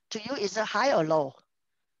it to you, is it high or low?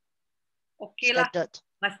 Okay lah. Standard.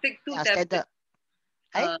 Must take 2 Yeah, tablets. standard.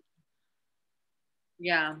 Hey?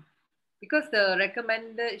 Yeah. Because the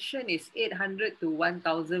recommendation is 800 to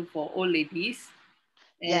 1,000 for old ladies.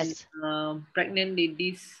 And Yes. pregnant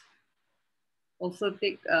ladies also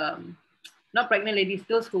take, not pregnant ladies,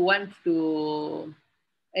 those who want to,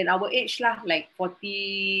 at our age lah, like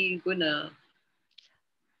 40, gonna,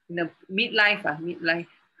 midlife.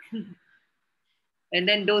 And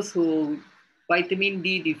then those who vitamin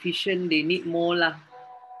D deficient, they need more lah.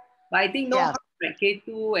 But I think no Yeah. harm, like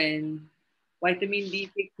K2 and vitamin D,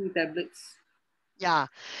 take 2 tablets. Yeah.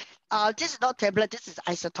 This is not tablet, this is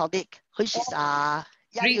isotonic, which is yeah,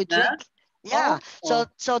 drink, you drink. Yeah. Oh.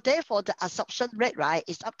 So therefore the absorption rate, right,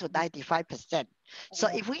 is up to 95%. So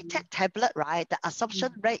if we take tablet, right, the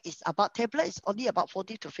absorption rate is about, tablet is only about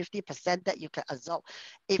 40 to 50% that you can absorb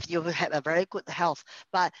if you have a very good health.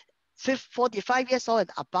 But 45 years old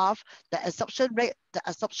and above, the absorption rate, the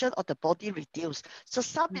absorption of the body reduce. So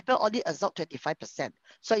some people only absorb 25%.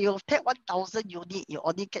 So you take 1,000 unit, you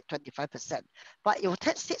only get 25%. But you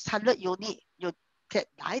take 600 unit, you get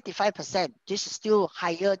 95%. This is still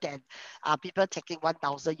higher than people taking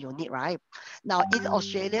 1,000 unit, right? Now in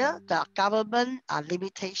Australia, the government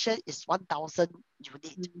limitation is 1,000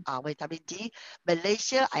 unit vitamin D.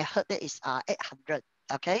 Malaysia, I heard that is 800.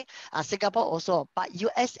 Okay, Singapore also, but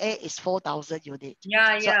USA is 4,000 units.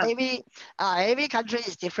 Yeah, so every country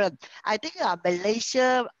is different. I think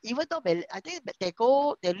Malaysia, even though I think they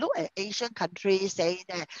look at Asian countries saying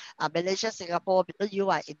that Malaysia, Singapore, because you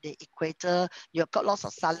are in the equator, you've got lots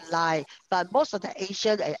of sunlight, but most of the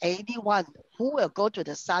Asian and anyone who will go to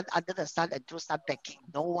the sun, under the sun, and do sunbaking,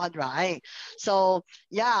 no one, right? So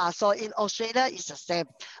yeah, so in Australia it's the same.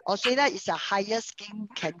 Australia is the highest skin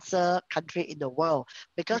cancer country in the world,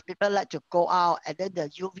 because people like to go out, and then the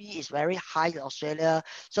UV is very high in Australia.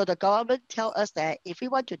 So the government tell us that if we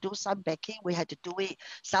want to do sunbaking, we have to do it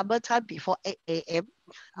summertime before 8 a.m.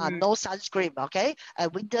 No sunscreen, okay?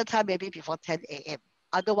 And winter time maybe before 10 a.m.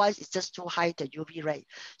 Otherwise, it's just too high, the UV rate.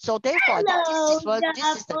 So therefore, this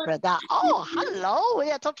is the product. Oh, hello.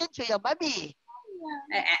 We are talking to your mommy.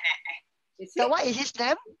 So what is his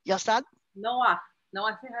name? Your son? Noah.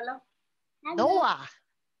 Noah, say hello. Noah.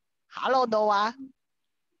 Hello, Noah.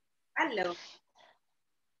 Hello.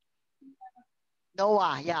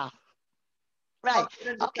 Noah, yeah. Right.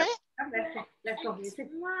 Okay. Let's go. You say,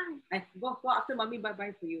 go after mommy.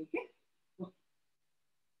 Bye for you. Okay.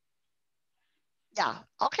 Yeah.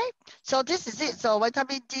 Okay. So this is it. So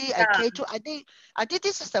vitamin D and K2. I think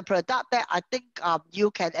this is the product that I think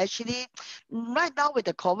you can actually, right now with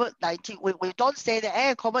the COVID-19, we don't say that,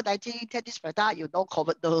 hey, COVID-19, take this product, you know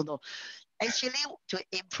COVID. No. Actually, to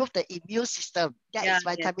improve the immune system, that is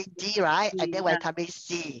vitamin D, right? And then vitamin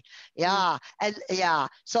C. Yeah. And yeah.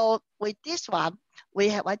 So with this one, we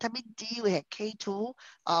have vitamin D, we have K2.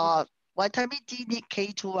 Vitamin D need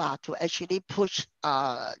K2 to actually push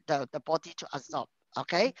the body to absorb.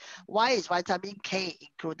 Okay. Why is vitamin K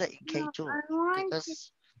included in K2?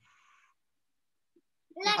 Because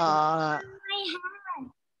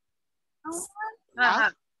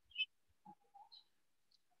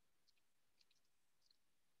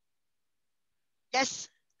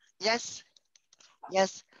Yes.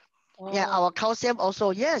 Oh. Yeah, our calcium also,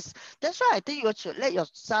 yes. That's why I think you should let your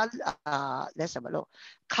son, let's have a look.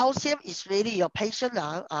 Calcium is really your patient,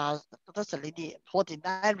 Dr. Salini,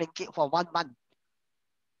 49 ringgit for 1 month.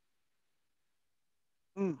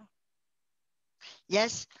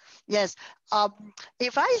 Yes.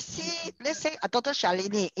 If I see, let's say, Dr.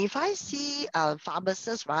 Shalini, if I see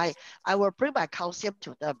pharmacists, right, I will bring my calcium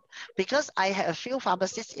to them, because I have a few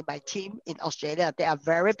pharmacists in my team in Australia. They are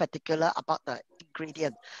very particular about the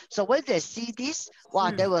ingredient. So when they see this,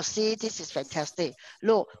 they will see this is fantastic.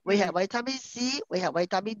 Look, we have vitamin C, we have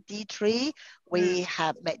vitamin D3, we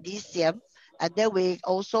have magnesium, and then we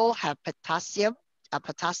also have potassium, and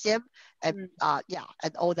and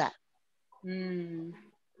all that.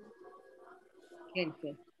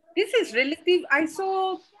 This is relative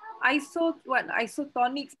isotonic.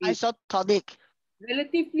 Isotonic.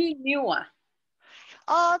 Relatively new.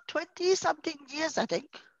 20 something years, I think.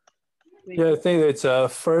 Yeah, I think it's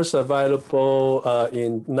first available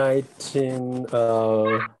in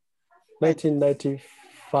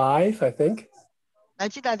 1995, I think.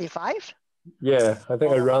 1995? Yeah, I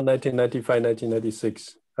think around 1995,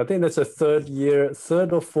 1996. I think that's a third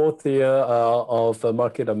or fourth year of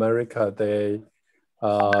Market America. They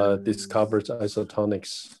discovered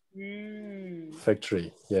Isotonics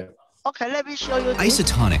factory. Yeah. Okay, let me show you this.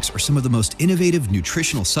 Isotonics are some of the most innovative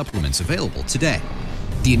nutritional supplements available today.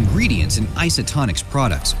 The ingredients in Isotonics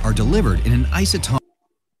products are delivered in an isotonic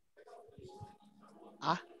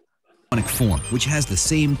form, which has the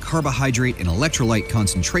same carbohydrate and electrolyte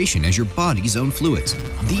concentration as your body's own fluids.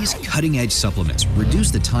 These cutting-edge supplements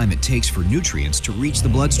reduce the time it takes for nutrients to reach the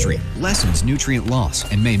bloodstream, lessens nutrient loss,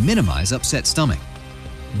 and may minimize upset stomach.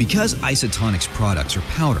 Because Isotonics products are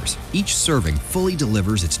powders, each serving fully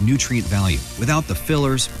delivers its nutrient value without the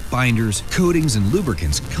fillers, binders, coatings, and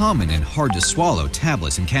lubricants common in hard-to-swallow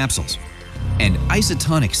tablets and capsules. And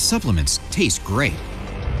Isotonics supplements taste great.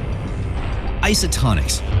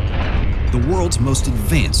 Isotonics, the world's most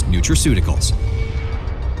advanced nutraceuticals.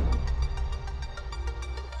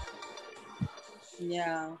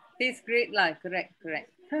 Yeah, tastes great lah. Correct.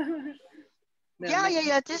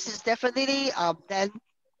 Yeah. This is definitely then.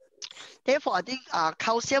 Therefore, I think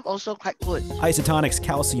calcium also quite good. Isotonics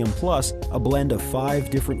Calcium Plus, a blend of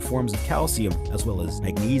 5 different forms of calcium, as well as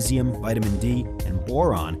magnesium, vitamin D, and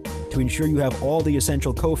boron, to ensure you have all the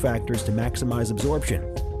essential cofactors to maximize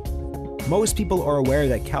absorption. Most people are aware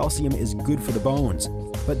that calcium is good for the bones,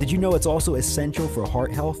 but did you know it's also essential for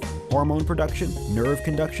heart health, hormone production, nerve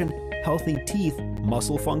conduction, healthy teeth,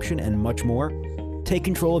 muscle function, and much more? Take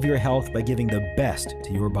control of your health by giving the best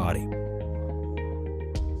to your body.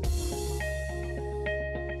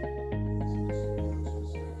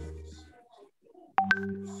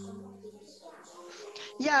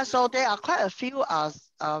 Yeah, so there are quite a few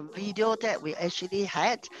video that we actually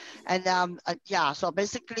had, and yeah, so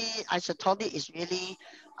basically isotonic is really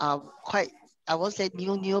quite, I won't say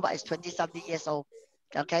new, but it's 20-something years old.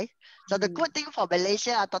 Okay, so the good thing for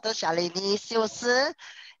Malaysia, Dr. Shalini, 就是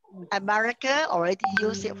America already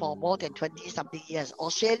use it for more than 20-something years.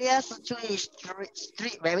 Australia is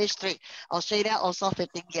very strict. Australia also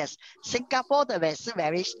 15 years. Singapore, the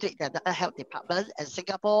very strict, the health department, and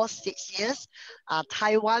Singapore 6 years.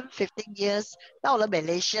 Taiwan 15 years. Now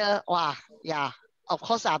Malaysia, wow, yeah, of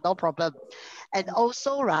course, no problem. And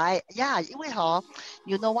also, right, yeah, 因为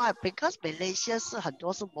you know what? Because Malaysia 是很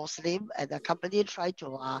多是 Muslim, and the company try to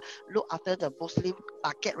look after the Muslim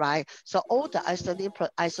market, right? So all the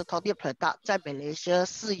isotonic product 在 Malaysia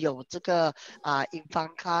是有这个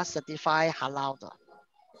Infanca certified halal 的。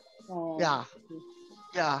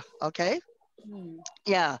Yeah, okay.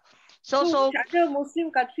 Yeah. So which other Muslim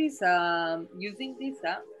countries are using this?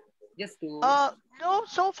 Just to no,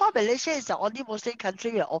 so far Malaysia is the only Muslim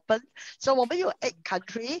country we open. So 我们有 8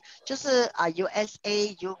 country, 就是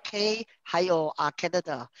USA, UK, 还有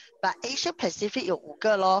Canada. But Asia Pacific 有5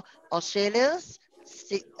个咯 Australia,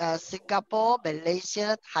 Singapore,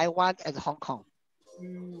 Malaysia, Taiwan, and Hong Kong.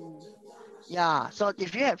 Yeah, so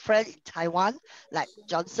if you have friends in Taiwan, like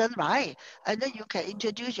Johnson, right? And then you can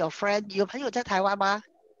introduce your friend. 你有朋友在台湾吗？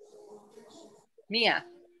 Me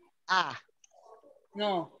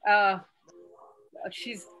No,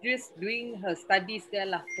 she's just doing her studies there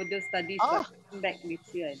lah, further studies. Back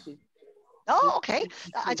next year, I think. Oh, okay.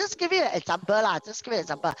 I just give you an example lah. Just give you an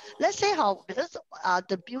example. Let's say because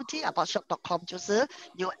the beauty about shop.com 就是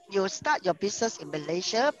you start your business in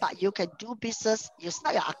Malaysia, but you can do business. You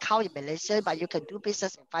start your account in Malaysia, but you can do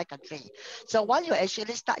business in 5 countries. So once you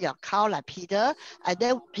actually start your account like Peter, and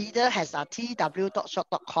then Peter has a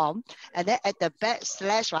tw.shop.com, and then at the back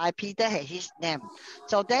 / right, Peter has his name.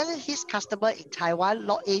 So then his customer in Taiwan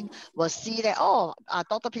log in will see that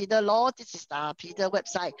Dr. Peter Law, this is the Peter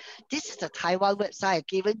website. This is the Taiwan website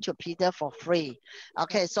given to Peter for free.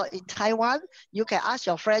 Okay, so in Taiwan, you can ask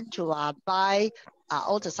your friend to buy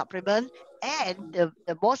all the supplement. And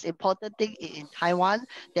the most important thing in Taiwan,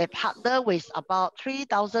 they partner with about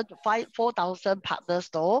 3,000 to 4,000 partner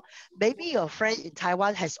store. Maybe your friend in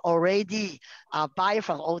Taiwan has already buy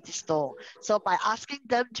from all this store. So by asking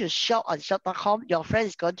them to shop on shop.com, your friend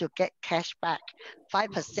is going to get cash back.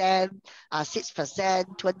 5%,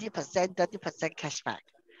 6%, 20%, 30% cash back.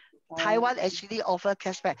 Taiwan actually offer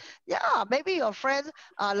cashback. Yeah, maybe your friend,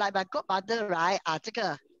 like my godmother, right? 这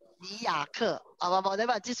个尼亚克,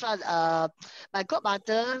 whatever, this one, my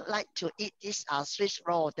godmother like to eat this Swiss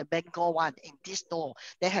roll, the mango one in this store.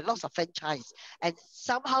 They have lots of franchise, and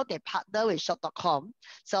somehow they partner with shop.com.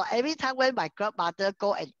 So every time when my grandmother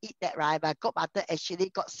go and eat that, right, my godmother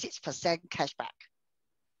actually got 6% cashback.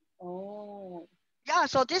 Oh. Yeah,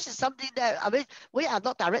 so this is something that, I mean, we are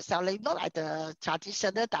not direct selling, not like the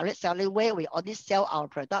traditional direct selling where we only sell our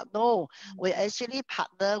product. No, we actually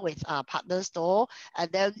partner with our partner store.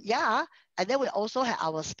 And then, yeah, and then we also have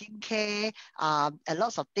our skincare, and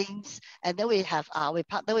lots of things. And then we have, we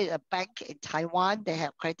partner with a bank in Taiwan. They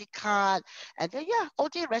have credit card. And then, yeah, all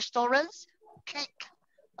the restaurants, cake.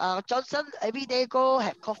 Johnson every day go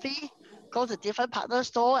have coffee, go to different partner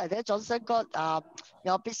store, and then Johnson got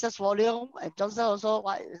your business volume, and Johnson also,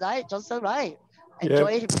 right? Johnson, right?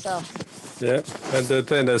 Enjoy himself. Yeah, and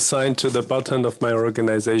then assigned to the bottom of my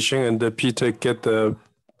organization, and Peter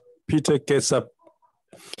gets a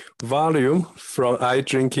volume from I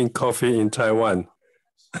drinking coffee in Taiwan.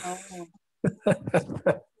 Oh.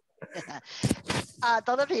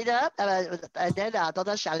 Dr. Peter, and then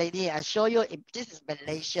Dr. Shalini, I show you, this is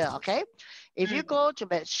Malaysia, okay? If you go to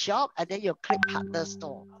my shop and then you click partner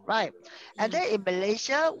store, right? And then in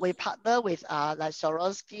Malaysia, we partner with like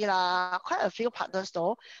Swarovski, quite a few partner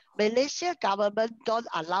store. Malaysia government don't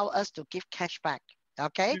allow us to give cashback,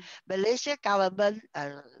 okay? Malaysia government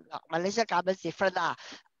is different.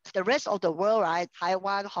 The rest of the world, right?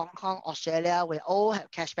 Taiwan, Hong Kong, Australia, we all have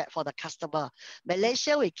cashback for the customer.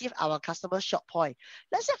 Malaysia, we give our customer short point.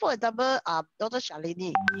 Let's say, for example, Dr.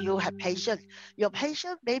 Shalini, you have patient. Your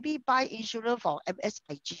patient maybe buy insurance from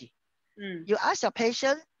MSIG. You ask your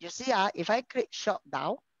patient, you see, if I click shop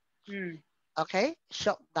now, okay,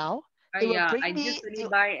 shop now, it will bring I me. just only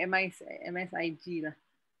buy MSIG lah.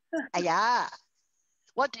 Yeah.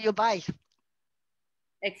 What do you buy?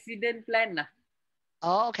 Accident plan lah.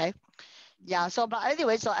 Oh, okay. Yeah, so but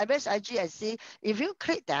anyway, so MSIG and see, if you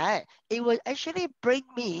click that, it will actually bring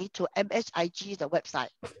me to MSIG, the website.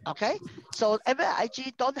 Okay, so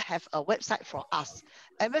MSIG don't have a website for us.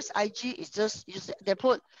 MSIG is just, they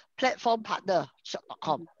put platform partner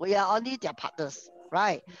shop.com. We are only their partners,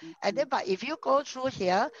 right? And then, but if you go through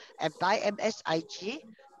here and buy MSIG,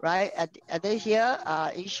 right, and then here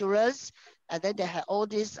insurance, and then they have all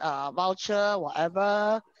this voucher,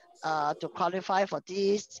 whatever, to qualify for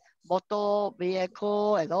this motor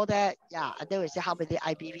vehicle and all that. Yeah, and then we say how many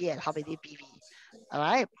IBV and how many BV. All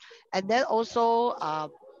right. And then also,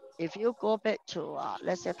 if you go back to,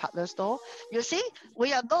 let's say, partner store, you see,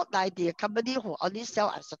 we are not like the company who only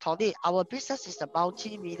sell isotonic. Our business is a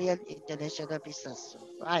multi-million international business,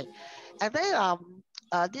 right? And then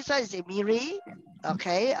this one is Emiri.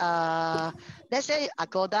 Okay, let's say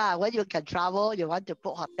Agoda, when you can travel, you want to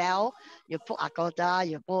book hotel, you book Agoda,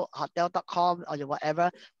 you book hotel.com or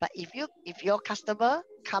whatever. But if your customer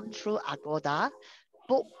come through Agoda,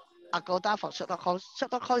 book Agoda from shop.com,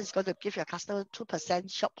 shop.com is going to give your customer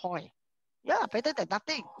 2% shop point. Yeah, better than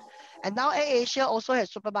nothing. And now AirAsia also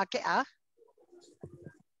has supermarket.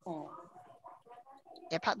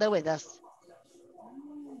 They partner with us.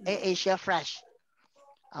 AirAsia Fresh.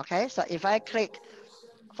 Okay, so if I click,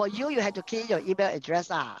 for you, you have to key in your email address.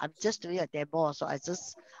 I'm just doing a demo, so I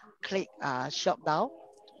just click shop now.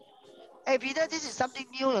 Hey, Peter, this is something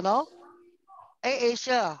new, you know.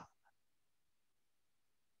 AirAsia.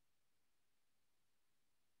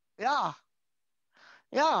 Yeah.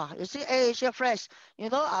 Yeah, you see AirAsia Fresh. You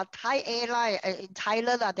know, Thai airline in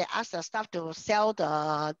Thailand, they ask the staff to sell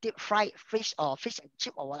the deep fried fish or fish and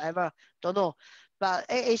chip or whatever. Don't know. But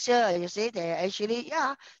AirAsia, you see, they actually,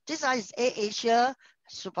 yeah, this one is AirAsia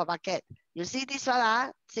supermarket. You see this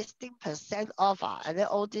one, 16% off, and then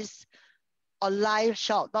all this online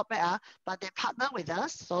shop, not bad, but they partner with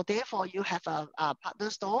us. So therefore, you have a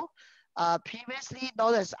partner store. Previously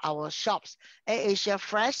known as our shops, AirAsia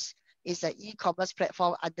Fresh is an e-commerce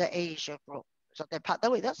platform under AirAsia Group. So they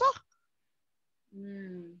partner with us.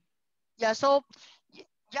 Yeah, so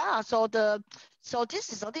yeah, so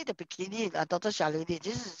this is only the beginning, Dr. Shalini.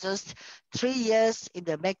 This is just 3 years in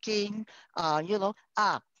the making. You know,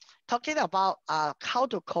 talking about how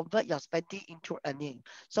to convert your spending into earning.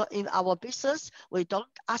 So in our business, we don't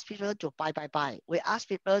ask people to buy. We ask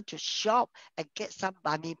people to shop and get some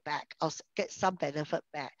money back or get some benefit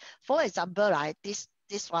back. For example, right, this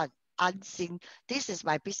one, Unseen. This is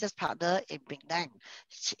my business partner in Penang.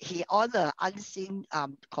 He owned an Unseen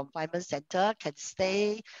confinement center, can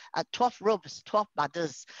stay at 12 rooms, 12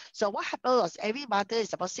 mothers. So what happened was every mother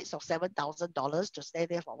is about $6,000 or $7,000 to stay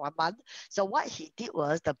there for 1 month. So what he did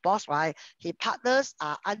was, the boss, right, he partners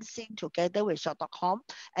Unseen together with shop.com,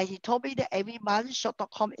 and he told me that every month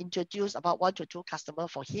shop.com introduced about 1 to 2 customers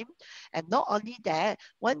for him. And not only that,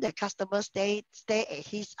 when the customers stay at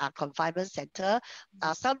his confinement center,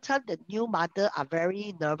 sometimes the new mother are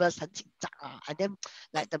very nervous, 很紧张, and then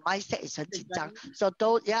like the mindset is 很紧张. So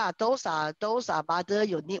those are mother,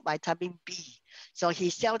 you need vitamin B. So he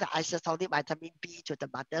sell the isotonic vitamin B to the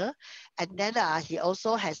mother. And then he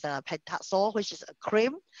also has a Pentaxol, which is a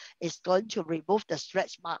cream. It's going to remove the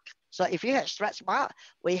stretch mark. So if you have stretch mark,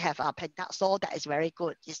 we have a Pentaxol that is very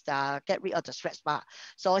good. It's get rid of the stretch mark.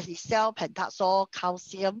 So he sell Pentaxol,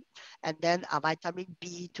 calcium, and then vitamin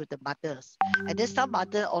B to the mothers. And then some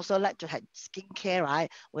mother also like to have skincare, right?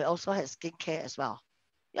 We also have skincare as well.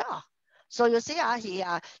 Yeah. So you see,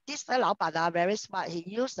 this 老板very smart. He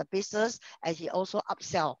used the business and he also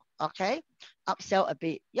upsell. okay, upsell a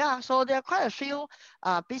bit. Yeah, so there are quite a few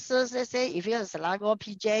business. Let's say if you're a Selangor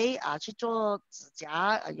PJ 去做指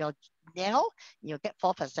甲 your nail, you get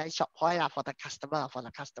 4% shop point for the customer.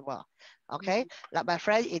 Okay, like my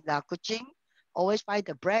friend in Kuching always buy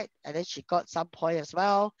the bread and then she got some point as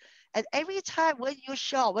well. And every time when you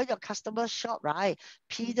shop, when your customer shop, right,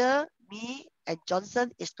 Peter, me, and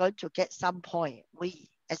Johnson is going to get some point. We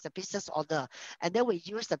as the business owner, and then we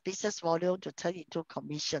use the business volume to turn into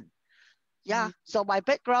commission. Yeah, so my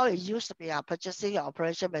background is used to be a purchasing and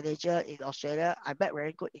operation manager in Australia. I made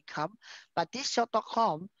very good income, but this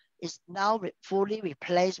shop.com is now fully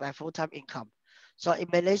replaced my full-time income. So in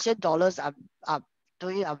Malaysian dollars, I'm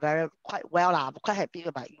doing quite well. I'm quite happy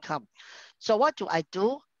with my income. So what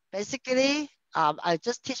do? Basically, I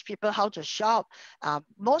just teach people how to shop.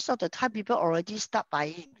 Most of the time, people already start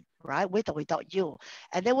buying, right, with or without you.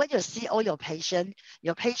 And then when you see all your patient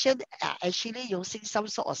are actually using some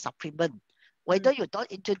sort of supplement. Whether you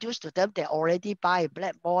don't introduce to them, they already buy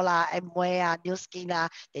Black Ball, Amway, New Skin,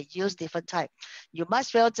 they use different type. You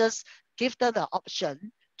must well just give them the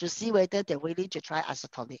option to see whether they're willing to try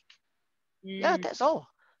isotonic. Yeah, that's all.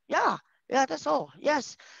 Yeah, that's all.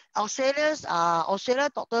 Yes, Australian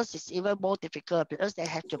doctors is even more difficult because they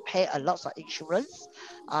have to pay a lot of insurance.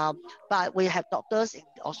 But we have doctors in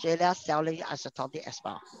Australia selling isotonic as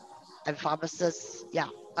well, and pharmacists. Yeah.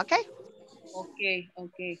 Okay.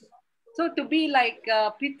 Okay. So to be like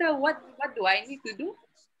Peter, what do I need to do?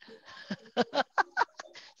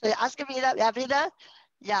 So you're asking me that, yeah, Peter?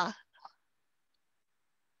 Yeah.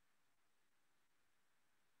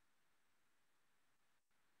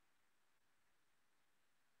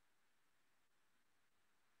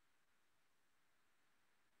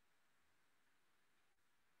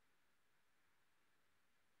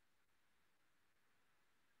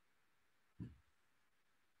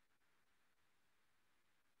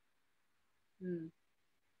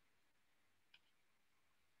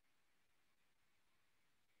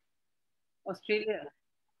 Australia.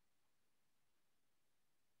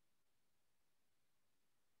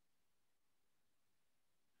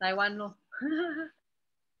 Taiwan no.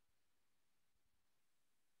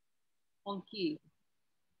 Honky.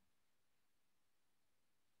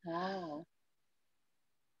 Oh.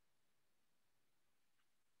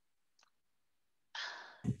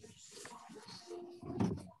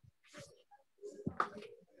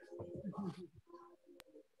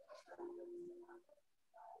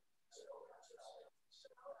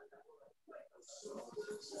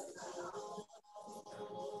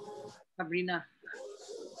 Sabrina.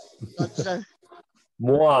 Johnson.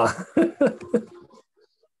 Moi.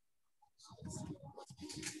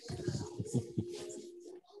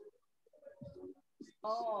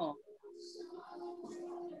 Oh.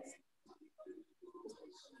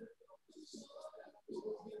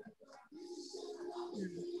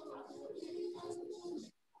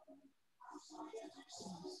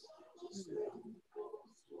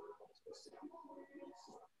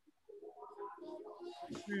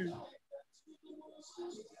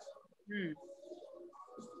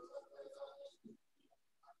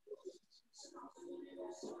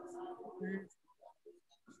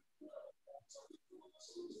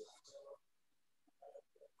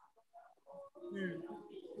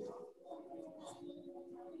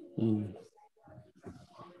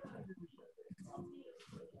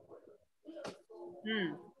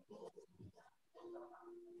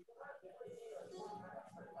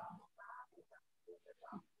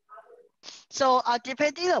 So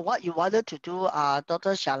depending on what you wanted to do,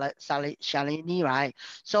 Dr. Shalini, right?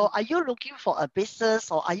 So are you looking for a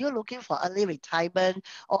business, or are you looking for early retirement,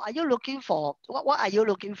 or are you looking for, what are you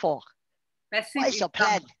looking for? Passive what is your income.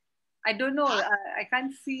 plan? I don't know. I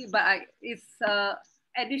can't see, but it's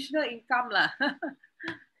additional income lah.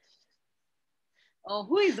 Oh,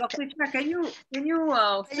 who is Dr. ShaL? Can you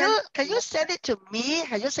can you send it to me?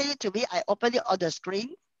 Can you send it to me? I open it on the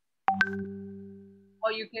screen.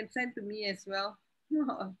 Or you can send to me as well.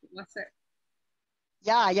 What's that?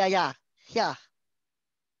 Yeah.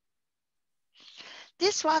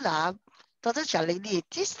 This one, Dr. Shalini,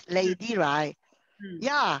 this lady, right?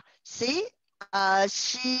 Yeah, see,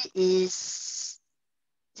 she is,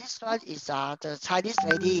 this one is the Chinese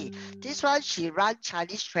lady. This one, she run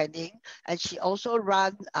Chinese training, and she also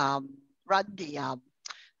run the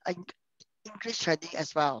English training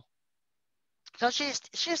as well. So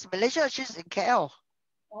she's Malaysia. She's in KL.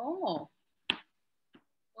 Oh,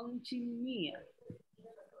 Ong Chini.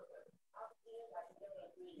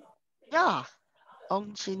 Yeah,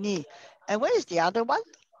 Ong Chini. And where is the other one,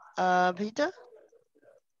 Peter?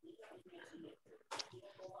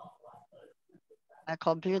 My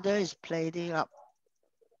computer is playing up.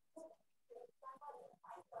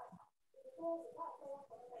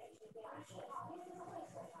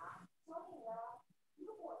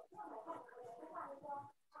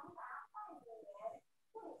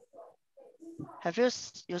 Have you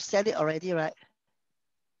said it already, right?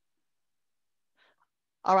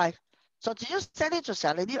 All right. So did you send it to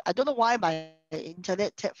Shalini? I don't know why my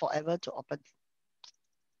internet take forever to open.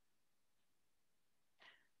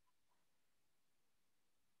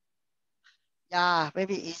 Yeah,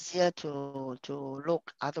 maybe easier to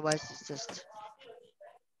look. Otherwise, it's just.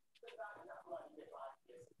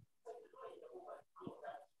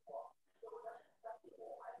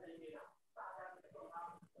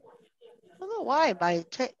 I don't know why it might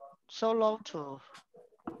take so long to.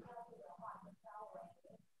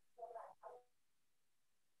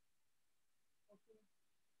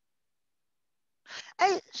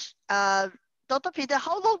 Hey, Dr. Peter,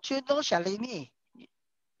 how long do you know Shalini?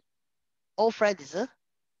 Old friend, is it?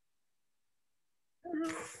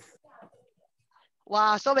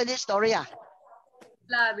 Wow, so many stories.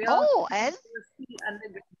 Oh, and?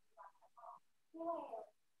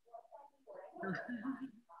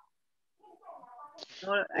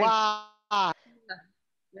 Wow.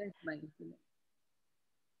 Where's my internet?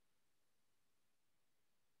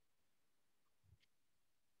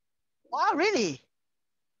 Wow, really?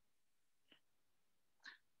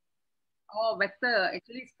 Oh, better.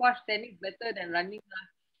 Actually, squash tennis better than running.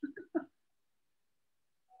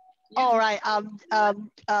 All right.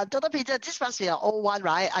 Dr. Peter, this must be an old one,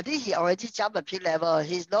 right? I think he already jumped the P level.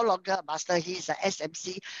 He's no longer a master. He's a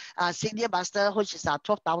SMC, senior master, which is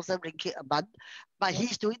 12,000 ringgit a month. But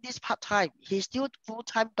he's doing this part time. He's still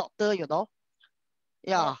full-time doctor, you know.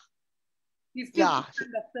 Yeah. He's still Yeah.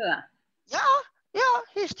 full-time doctor. Yeah,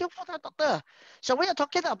 he's still full-time doctor. So we are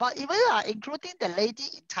talking about even including the lady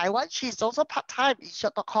in Taiwan, she's also part-time in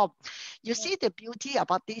short.com. You see the beauty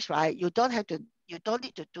about this, right? You don't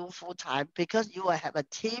need to do full-time because you will have a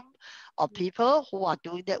team of people who are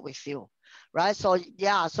doing that with you. Right. So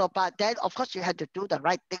yeah, but then of course you have to do the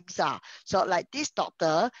right things. So like this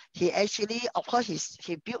doctor, he actually, of course,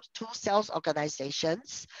 he built 2 sales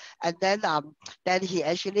organizations, and then he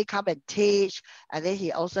actually come and teach, and then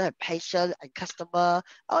he also have patient and customer.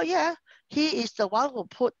 Oh yeah, he is the one who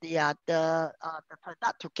put the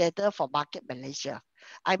product together for Market Malaysia.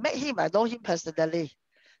 I met him. I know him personally.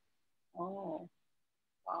 Oh,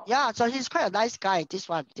 wow. Yeah, so he's quite a nice guy. This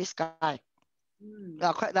guy.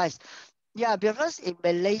 Yeah, quite nice. Yeah, because in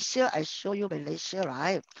Malaysia, I show you Malaysia,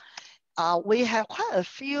 right? We have quite a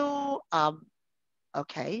few.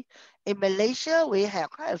 Okay, in Malaysia, we have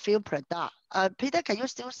quite a few products. Peter, can you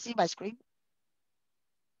still see my screen?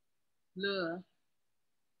 Blur.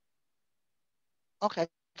 Okay,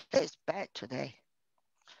 it's bad today.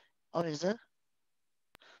 Oh, is it?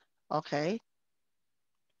 Okay.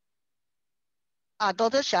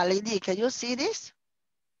 Dr. Shalini, can you see this?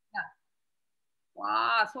 Yeah.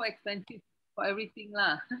 Wow, so expensive for everything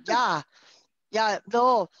lah. Yeah,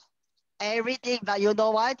 no, everything. But you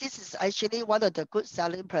know what? This is actually one of the good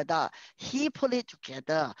selling product. He put it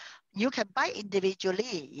together. You can buy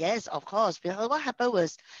individually. Yes, of course. Because what happened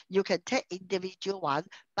was you can take individual one,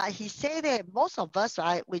 but he said that most of us,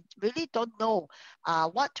 right, we really don't know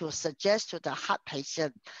what to suggest to the heart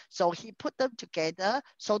patient. So he put them together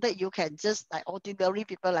so that you can just, like ordinary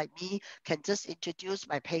people like me, can just introduce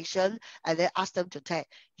my patient and then ask them to take.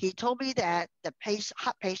 He told me that the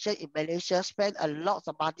heart patient in Malaysia spend a lot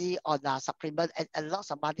of money on supplement and a lot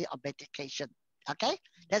of money on medication. Okay,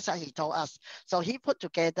 that's what he told us. So he put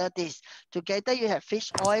together this. Together you have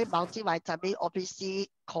fish oil, multivitamin, OPC,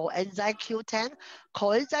 coenzyme Q10.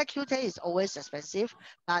 Coenzyme Q10 is always expensive,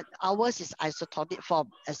 but ours is isotonic form.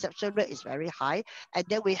 Acceptance rate is very high. And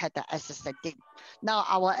then we have the ascending. Now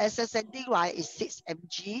our ascending, right, is 6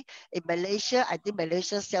 mg. In Malaysia, I think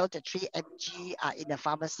Malaysia sell the 3 mg in the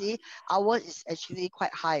pharmacy. Ours is actually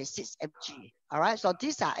quite high, 6 mg. All right, so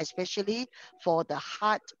these are especially for the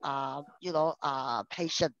heart,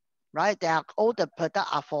 patient, right? They are all the product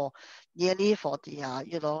are for nearly for the,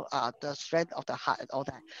 the strength of the heart and all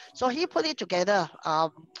that. So he put it together.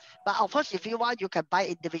 But of course, if you want, you can buy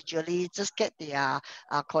individually. Just get the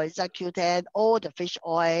coenzyme Q10, all the fish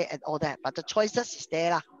oil and all that. But the choices is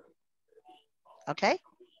there, lah. Okay.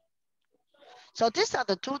 So these are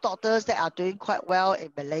the 2 doctors that are doing quite well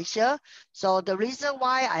in Malaysia. So the reason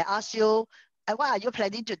why I asked you, and what are you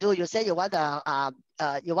planning to do? You say you want to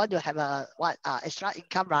have a extra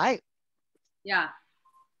income, right? Yeah.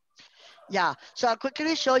 Yeah, so I'll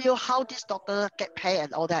quickly show you how this doctor get paid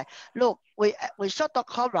and all that. Look, with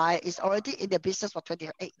Short.com, right, is already in the business for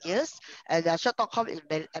 28 years. And Short.com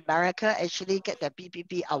in America actually get the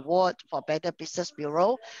BBB award for Better Business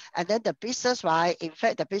Bureau. And then the business, right, in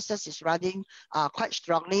fact, the business is running quite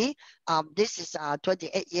strongly. This is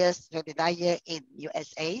 28 years, 29 years in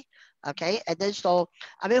USA. Okay, and then so,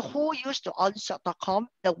 I mean, who used to own shop.com?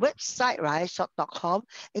 The website, right, shop.com,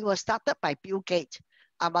 it was started by Bill Gates,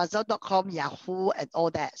 Amazon.com, Yahoo, and all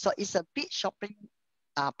that. So it's a big shopping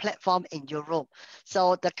platform in Europe.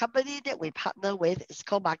 So the company that we partner with is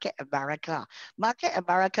called Market America. Market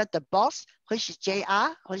America, the boss, which is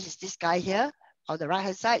JR, which is this guy here, on the right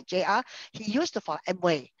hand side, JR, he used to for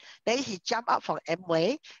Amway. Then he jumped up from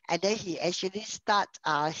Amway, and then he actually start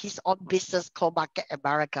his own business called Market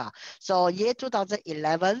America. So year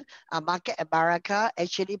 2011, Market America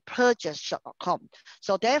actually purchased shop.com.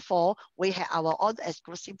 So therefore, we have our own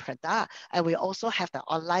exclusive product, and we also have the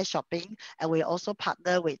online shopping, and we also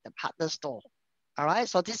partner with the partner store. All right,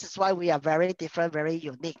 so this is why we are very different, very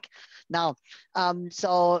unique. Now,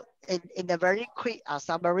 so in a very quick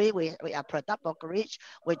summary, we are product brokerage.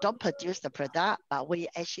 We don't produce the product, but we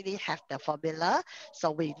actually have the formula.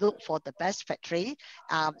 So we look for the best factory,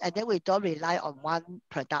 and then we don't rely on one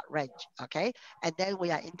product range, okay? And then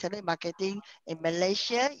we are internet marketing. In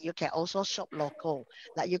Malaysia, you can also shop local.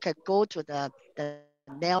 Like you can go to the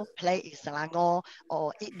nail play in Selangor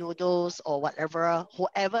or eat noodles or whatever,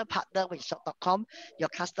 whoever partner with shop.com, your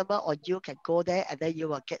customer or you can go there and then you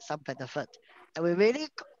will get some benefit. And we're really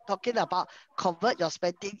talking about convert your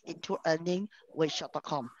spending into earning with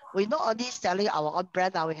shop.com. We're not only selling our own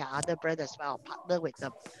brand, now we have other brands as well, partner with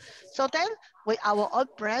them. So then with our own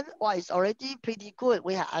brand, well, it's already pretty good.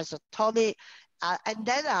 We have isotonic, and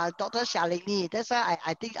then Dr. Shalini, that's why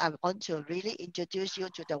I think I want to really introduce you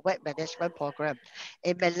to the weight management program.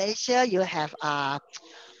 In Malaysia, you have a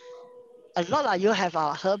lot. You have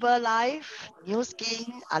Herbalife, New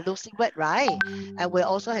Skin, losing weight, right? And we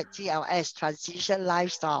also have TLS, Transition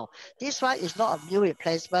Lifestyle. This one is not a meal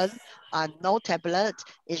replacement, no tablet.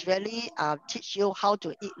 It's really teach you how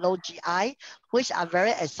to eat low GI, which I'm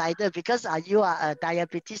very excited because you are a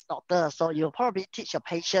diabetes doctor. So you probably teach your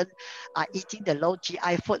patient eating the low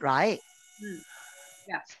GI food, right?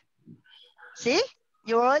 Yeah. See,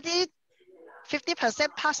 you already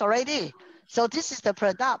 50% pass already. So this is the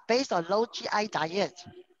product based on low GI diet.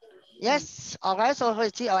 Yes, all right, so for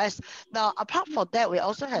TLS. Now, apart from that, we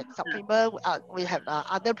also have supplement, we have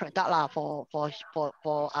other product for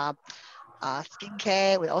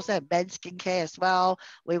skincare. We also have men's skincare as well.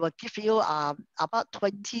 We will give you about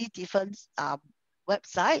 20 different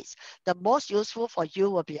websites. The most useful for you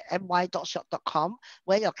will be my.shop.com,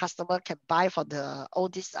 where your customer can buy from all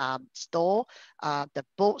these store, the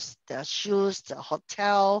books, the shoes, the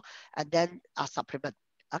hotel, and then supplement.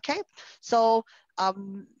 Okay, so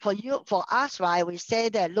for us, right, we say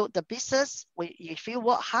that look, the business, if you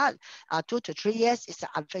work hard, 2 to 3 years is an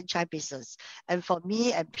unfranchised business. And for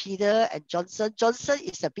me and Peter and Johnson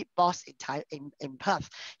is a big boss in Perth.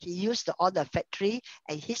 He used to own a factory,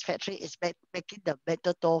 and his factory is making the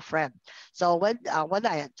metal door frame. So when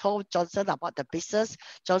I told Johnson about the business,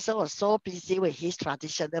 Johnson was so busy with his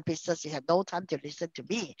traditional business, he had no time to listen to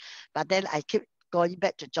me. But then I keep going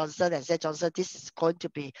back to Johnson and said, Johnson, this is going to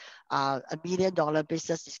be $1 million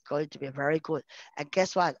business. Is going to be very good. And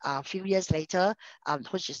guess what? A few years later,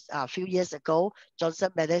 which is a few years ago,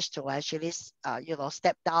 Johnson managed to actually,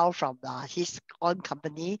 step down from his own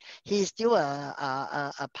company. He is still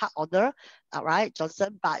a part owner, right,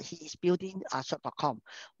 Johnson, but he is building shop.com.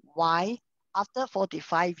 Why? After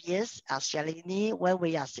 45 years, Shalini, when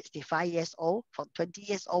we are 65 years old, from 20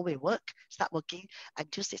 years old, we start working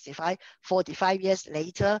until 65, 45 years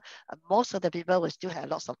later, most of the people will still have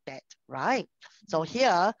lots of debt, right? So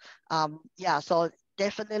here, so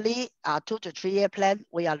definitely 2 to 3 year plan,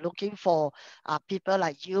 we are looking for people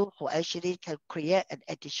like you who actually can create an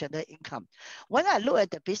additional income. When I look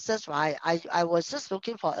at the business, right, I was just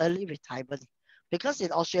looking for early retirement. Because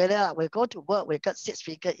in Australia, we go to work, we got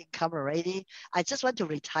 6-figure income already. I just want to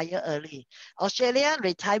retire early. Australia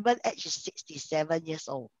retirement age is 67 years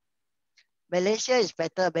old. Malaysia is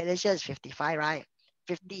better. Malaysia is 55, right?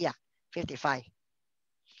 50, 55.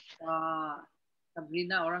 Wah,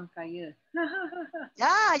 Sabrina orang kaya.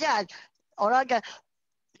 Yeah. Orang kaya.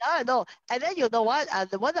 No. And then you know what?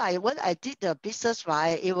 When I did the business,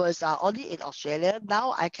 right, it was only in Australia.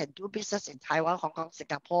 Now I can do business in Taiwan, Hong Kong,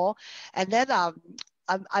 Singapore. And then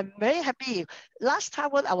I'm very happy. Last time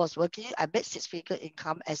when I was working, I made 6-figure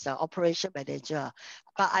income as an operation manager.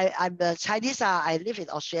 But I'm the Chinese. I live in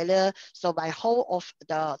Australia, so my whole of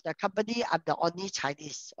the company, I'm the only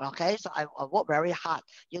Chinese. Okay, so I work very hard.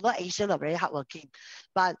 You know, Asians are very hardworking,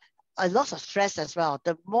 but a lot of stress as well.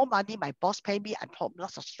 The more money my boss pay me, I put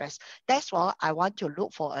lots of stress. That's why I want to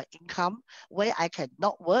look for an income where I can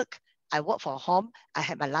not work I work from home. I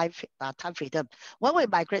had my life time freedom. When we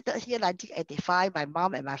migrated here in 1985, my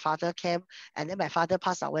mom and my father came, and then my father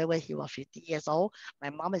passed away when he was 50 years old. My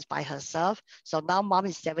mom is by herself. So now mom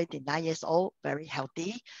is 79 years old, very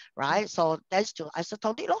healthy, right? So thanks to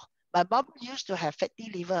isotonic, my mom used to have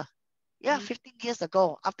fatty liver. Yeah, 15 years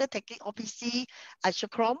ago. After taking OPC,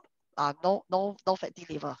 isochrome, no fatty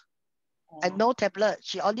liver. And no tablet.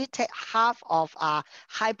 She only take half of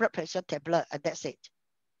high blood pressure tablet, and that's it.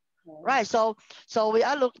 Right. So we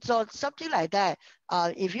are so something like that.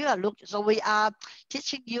 If you are so we are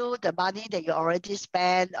teaching you the money that you already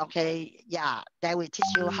spent. Okay. Yeah. Then we teach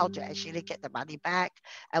you how to actually get the money back,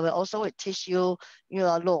 and we also will teach you,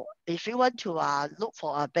 look, if you want to look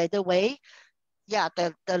for a better way. Yeah,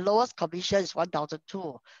 the lowest commission is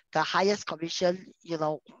 1,002. The highest commission,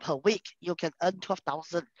 per week, you can earn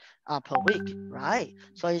 12,000 per week, right?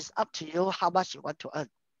 So it's up to you how much you want to earn.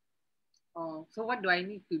 Oh, so what do I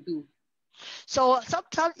need to do? So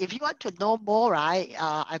sometimes if you want to know more, right,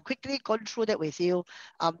 I quickly gone through that with you.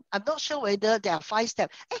 I'm not sure whether there are 5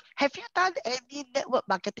 steps. Hey, have you done any network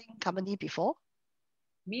marketing company before?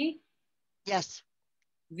 Me? Yes.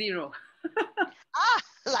 0.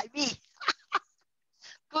 Like me.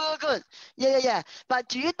 Good. Yeah. But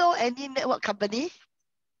do you know any network company?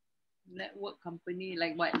 Network company,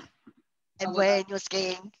 like what? Amway, New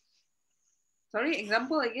Skin. Sorry,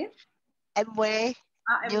 example again? Amway,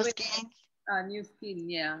 New Amway, Skin. New Skin,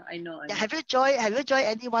 yeah, I know. Yeah, have you joined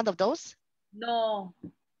any one of those? No.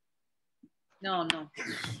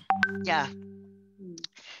 Yeah.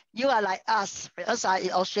 You are like us. Because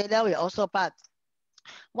in Australia, we also, but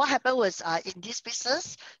what happened was in this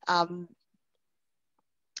business,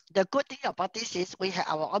 the good thing about this is we have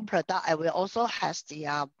our own product, and we also has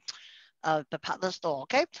the partner store.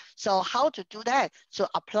 Okay, so how to do that? So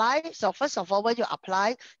apply. So first of all, when you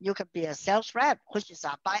apply, you can be a sales rep, which is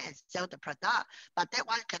buy and sell the product, but that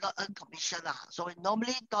one cannot earn commission. So we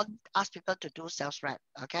normally don't ask people to do sales rep.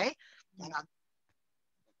 Okay.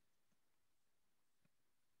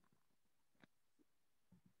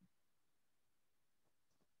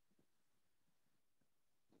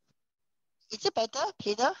 Is it better,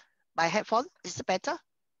 Peter? My headphone, is it better?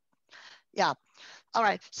 Yeah. All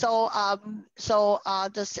right. So and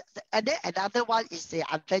then another one is the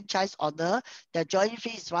unfranchised owner. The joint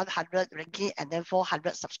fee is 100 ringgit and then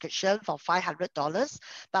 400 subscription for $500.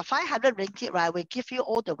 But 500 ringgit, right? We give you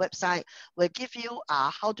all the website. We give you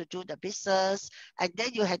how to do the business, and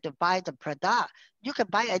then you have to buy the product. You can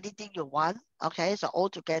buy anything you want. Okay. So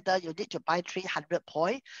altogether, you need to buy 300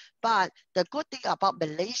 points. But the good thing about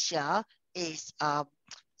Malaysia is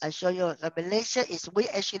I show you the Malaysia is we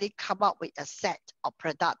actually come up with a set of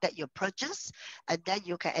product that you purchase, and then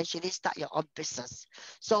you can actually start your own business.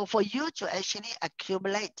 So for you to actually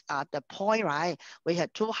accumulate the point, right? We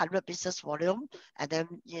have 200 business volume, and then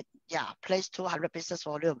place 200 business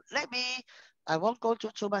volume. I won't go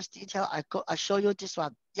to too much detail. I show you this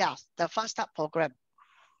one. Yeah, the Fast Start program.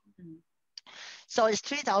 So it's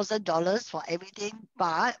 $3,000 for everything,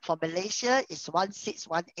 but for Malaysia, it's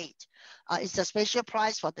 1,618. It's a special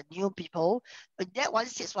price for the new people. But that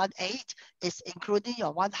 1,618 is including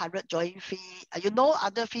your 100 join fee.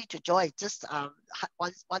 Other fee to join, just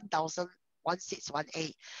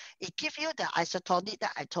 1,618. It gives you the isotonic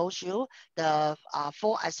that I told you, the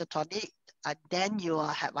 4 isotonic. And then you will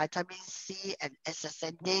have vitamin C and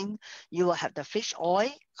ascending. You will have the fish oil.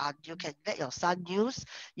 You can let your son use.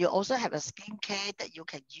 You also have a skincare that you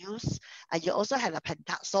can use. And you also have a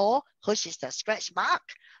Pentaxol, which is the scratch mark.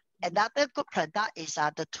 Another good product is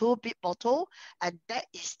the 2 big bottle, and that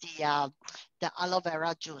is the aloe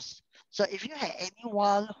vera juice. So if you have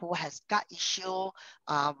anyone who has gut issue,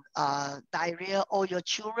 diarrhea, or your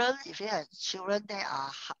children, if you have children that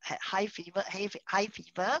are high fever,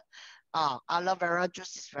 aloe vera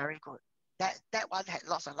juice is very good. That one had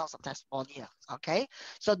lots and lots of testimonial. Okay,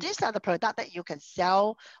 so these are the products that you can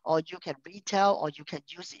sell, or you can retail, or you can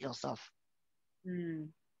use it yourself.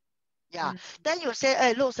 Yeah. Then you say,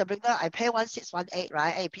 hey, look, Sabrina, I pay 1,618,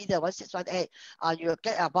 right? Hey, Peter, 1,618. You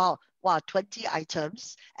get about 20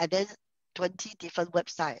 items, and then 20 different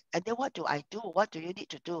websites. And then what do I do? What do you need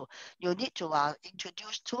to do? You need to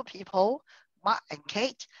introduce 2 people, Mark and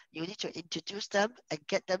Kate. You need to introduce them and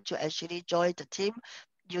get them to actually join the team.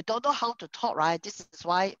 You don't know how to talk, right? This is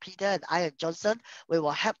why Peter and I and Johnson, we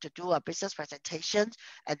will help to do a business presentation,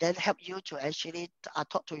 and then help you to actually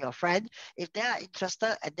talk to your friend if they are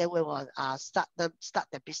interested, and then we will start the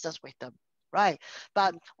business with them, right?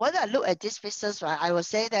 But when I look at this business, right, I will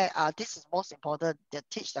say that this is most important. They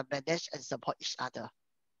teach them, manage, and support each other.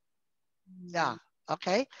 Yeah.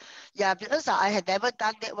 Okay. Yeah, because I had never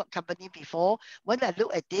done network company before. When I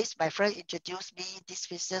look at this, my friend introduced me this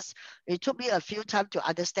business. It took me a few times to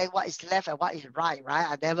understand what is left and what is right, right?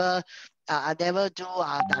 I never do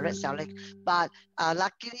direct selling, but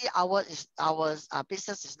luckily our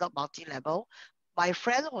business is not multi-level. My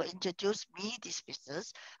friend who introduced me this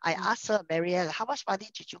business, I asked her, Marianne, how much money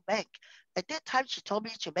did you make? At that time, she told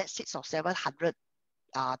me she made 600,000 or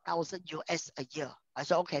 700,000 US a year. I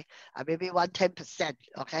said, okay, maybe 110%,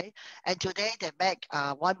 okay? And today they make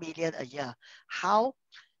 1 million a year. How?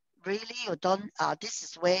 Really, you don't, this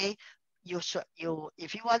is where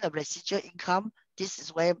if you want a residual income, this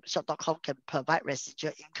is where shop.com can provide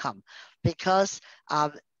residual income, because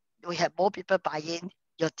we have more people buying,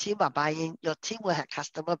 your team are buying, your team will have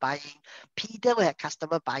customer buying, Peter will have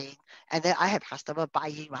customer buying, and then I have customer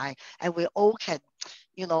buying, right? And we all can,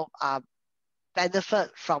 you know,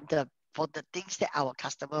 benefit from the things that our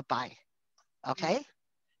customer buy. Okay.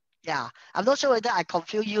 Yeah, I'm not sure whether I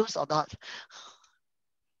confuse you or not.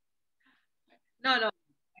 No, no,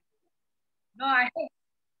 no. I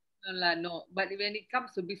no lah, no. But when it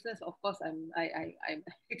comes to business, of course, I'm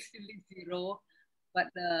extremely zero. But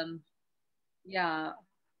yeah.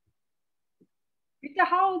 Peter,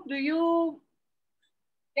 how do you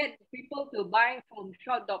get people to buy from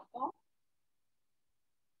shop.com?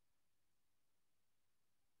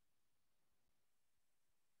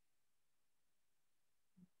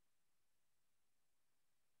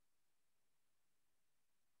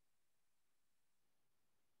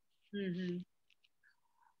 Mm-hmm.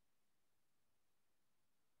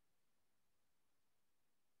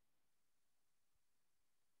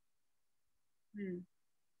 Mm.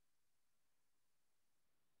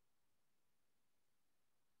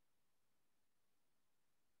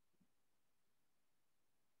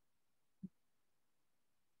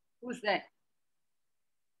 Who's that?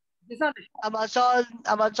 This on the shop.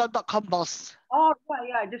 Amazon.com boss. Oh, right,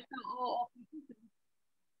 yeah, just now. Oh,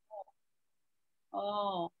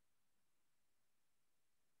 oh.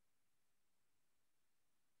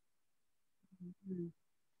 Mm,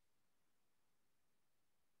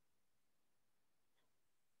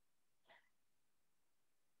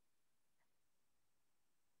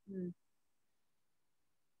 mm,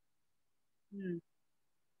 mm,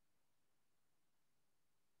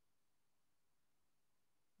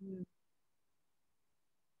 mm.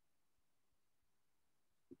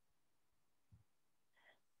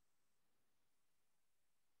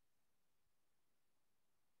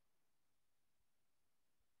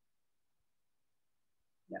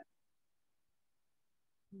 Yeah.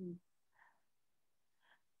 Mm,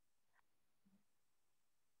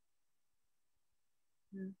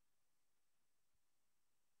 mm.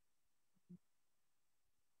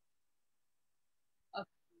 Okay.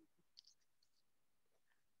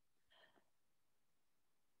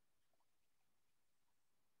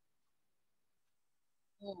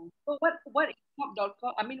 Oh. So what in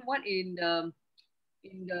shop.com? I mean, what in the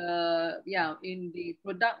yeah in the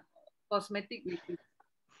product cosmetic which is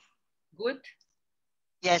good?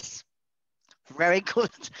 Yes, very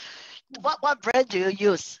good. What brand do you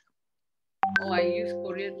use? Oh, I use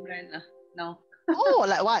Korean brand now. Oh,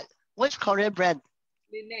 like what? Which Korean brand?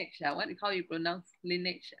 Lineage. What how you pronounce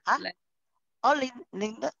lineage? Huh? Like Oh,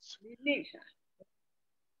 Lineage. lineage.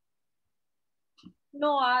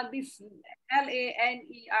 No, this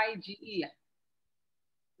Laneige.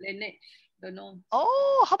 Lineage. Don't know.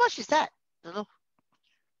 Oh, how much is that? Don't know.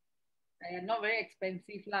 Not very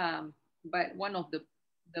expensive lah, but one of the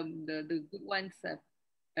good ones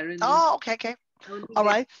apparently. Oh, okay, okay. Only All get,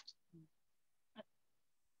 right.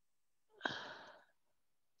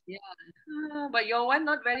 yeah. But your one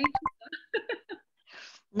not very cheap.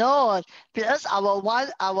 No, because our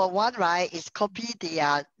one right is copy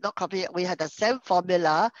the not copy. We had the same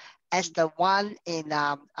formula as the one in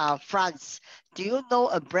France. Do you know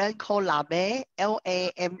a brand called Lamer?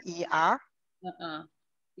 Lamer? Uh-uh.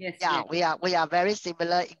 Yes, Yeah, yes. we are very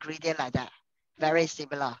similar ingredient like that. Very Oh.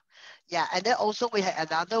 similar. Yeah, and then also we had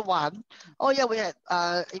another one. Oh yeah, we had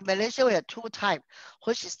in Malaysia we had two type,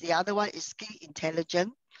 which is the other one is Skin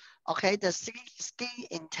Intelligence. Okay, the skin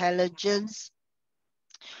intelligence,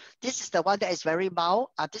 this is the one that is very mild.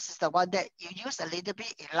 This is the one that you use a little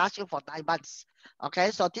bit, it lasts you for 9 months.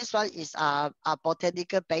 Okay, so this one is a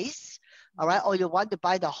botanical base. All right, or you want to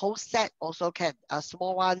buy the whole set also can. A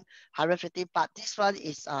small one, 150, but this one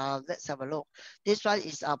is, let's have a look. This one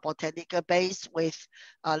is a botanical base with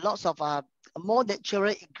lots of more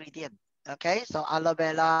natural ingredient. Okay, so aloe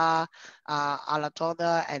vera,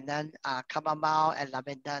 allantoin, and then chamomile and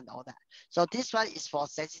lavender and all that. So this one is for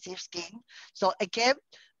sensitive skin. So again,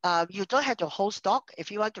 You don't have to hold stock.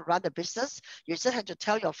 If you want to run the business, you just have to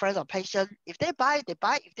tell your friends or patient, if they buy, they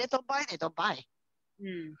buy. If they don't buy, they don't buy.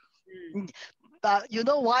 But you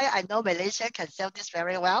know why I know Malaysia can sell this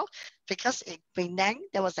very well? Because in Penang,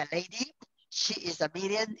 there was a lady. She is a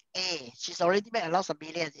millionaire. She's already made a lot of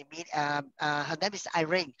millions. Her name is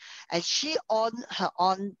Irene, and she owns her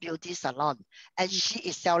own beauty salon, and she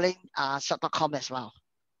is selling shop.com as well.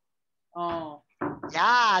 Oh.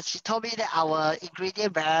 Yeah, she told me that our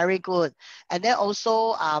ingredient very good. And then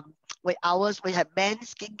also with ours, we have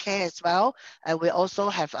men's skincare as well. And we also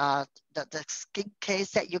have the skincare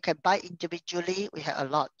set you can buy individually. We have a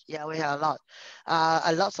lot. Yeah, we have a lot.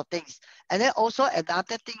 A lots of things. And then also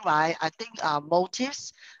another thing, right? I think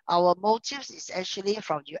motives. Our motives is actually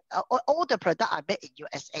from all the products are made in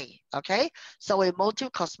USA. Okay. So with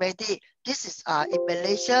Motive Cosmetic, this is in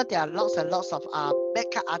Malaysia, there are lots and lots of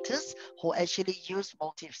makeup artists who actually use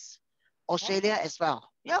motives. Australia as well.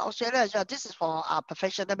 Yeah, Australia as well. This is for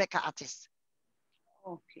professional makeup artists.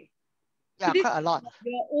 Okay. Yeah, so quite a lot.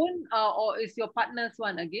 Your own or is your partner's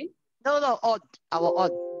one again? No, on our own.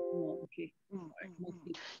 Oh, okay.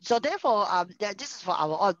 So therefore, this is for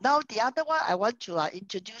our own. Now the other one I want to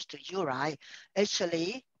introduce to you, right?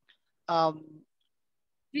 Actually, TLS.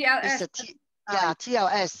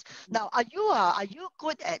 TLS. Now, are you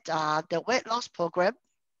good at the weight loss program?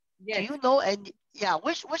 Yes. Do you know any? Yeah,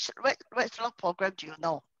 which weight loss program do you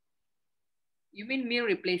know? You mean meal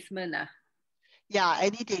replacement? Yeah,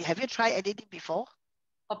 anything. Have you tried anything before?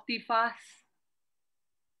 Optifast.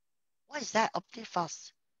 What is that,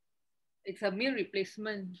 Optifast? It's a meal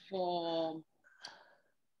replacement for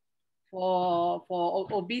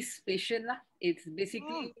obese patient lah. It's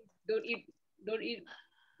basically don't eat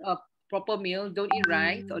a proper meal, don't eat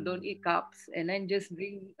rice or don't eat carbs, and then just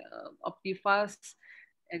drink Optifast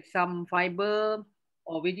and some fiber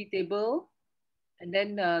or vegetable, and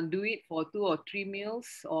then do it for 2 or 3 meals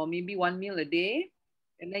or maybe 1 meal a day,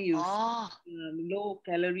 and then you low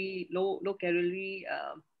calorie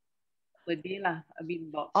per day lah. I mean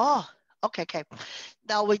about. Okay.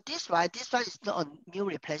 Now with this, right, this one is not a meal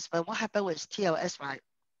replacement. What happened with TLS, right?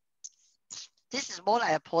 This is more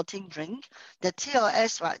like a protein drink. The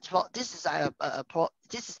TLS, right? Well, this is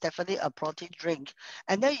this is definitely a protein drink.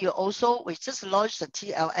 And then we just launched the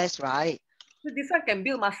TLS, right? So this one can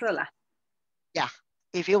build muscle, lah. Yeah,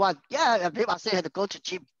 if you want. Yeah, build muscle, you have to go to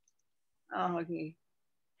gym. Oh, okay.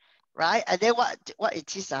 Right, and then what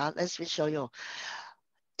it is? Let me show you.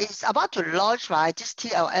 It's about to launch, right? This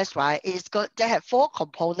TLS, right? They have 4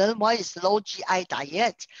 components. One is low GI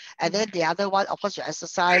diet, and then the other one, of course, your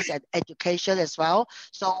exercise and education as well.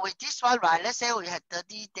 So with this one, right? Let's say we had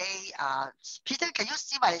 30-day. Peter, can you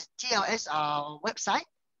see my TLS website?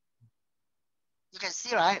 You can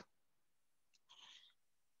see, right?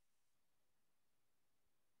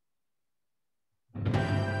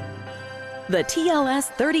 The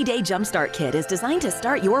TLS 30-Day Jumpstart Kit is designed to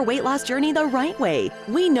start your weight loss journey the right way.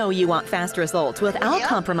 We know you want fast results without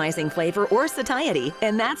compromising flavor or satiety,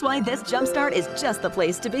 and that's why this Jumpstart is just the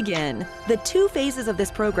place to begin. The 2 phases of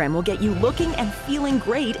this program will get you looking and feeling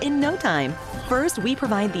great in no time. First, we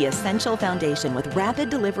provide the essential foundation with rapid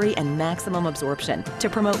delivery and maximum absorption to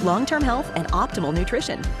promote long-term health and optimal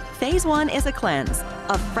nutrition. Phase 1 is a cleanse,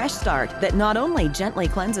 a fresh start that not only gently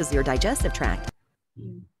cleanses your digestive tract,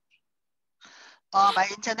 my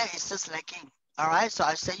internet is just lagging. All right, so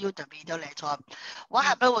I'll send you the video later on. What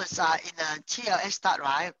happened was in the TLS start,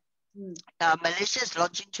 right? Malaysia is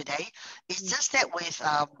launching today. It's just that with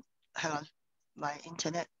hang on, my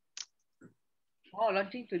internet. Oh,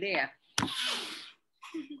 launching today,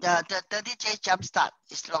 The 30-day jumpstart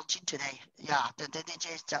is launching today. Yeah, the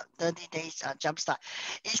 30 days jumpstart.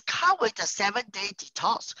 It's come with a 7-day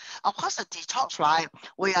detox. Of course, the detox, right?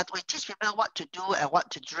 We teach people what to do and what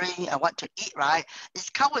to drink and what to eat, right? It's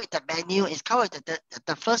come with the menu. It's come with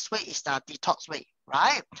the first week is the detox week,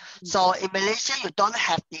 right? So in Malaysia, you don't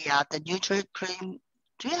have the Nutri cream.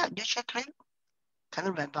 Do you have Nutri cream? Can't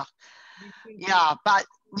remember. But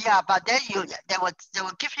then they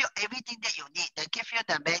will give you everything that you need. They give you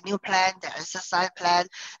the menu plan, the exercise plan,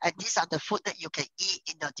 and these are the food that you can eat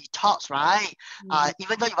in the detox, right?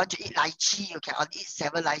 Even though you want to eat lychee, you can only eat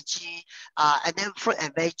 7 lychee. And then fruit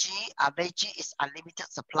and veggie. Veggie is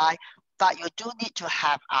unlimited supply, but you do need to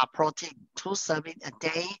have protein, 2 servings a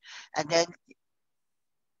day. And then,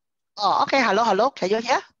 okay, hello, can you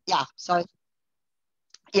hear? Yeah, sorry.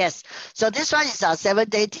 Yes. So this one is a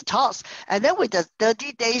 7-day detox. And then with the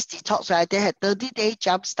 30 days detox, right, they had 30-day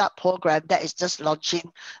jumpstart program that is just launching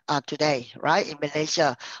today, right, in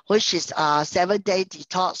Malaysia, which is a 7-day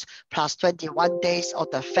detox plus 21 days of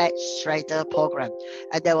the fat shredder program.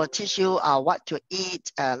 And they will teach you what to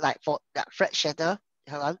eat, like for that fat shredder.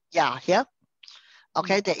 Hold on. Yeah, here.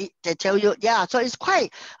 Okay, they tell you, yeah, so it's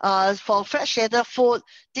quite, for fat shredder food,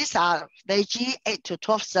 these are veggie, 8 to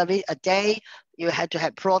 12 serving a day. You have to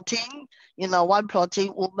have protein. You know, one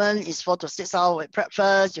protein woman is 4 to 6 hours with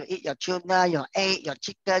breakfast. You eat your tuna, your egg, your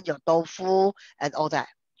chicken, your tofu, and all that.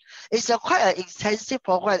 It's a quite an intensive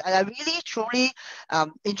program, and I'm really truly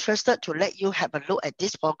interested to let you have a look at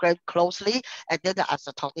this program closely, and then the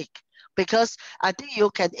isotonic. Because I think you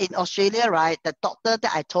can, in Australia, right, the doctor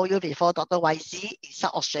that I told you before, Dr. YC in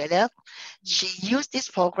South Australia, she used this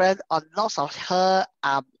program on lots of her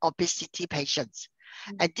obesity patients.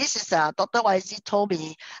 And this is Dr. YZ told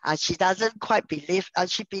me she doesn't quite believe,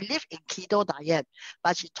 she believes in keto diet,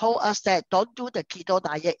 but she told us that don't do the keto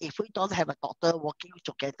diet if we don't have a doctor working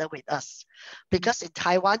together with us. Because in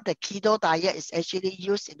Taiwan, the keto diet is actually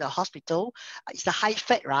used in the hospital. It's a high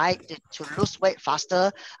fat, right, to lose weight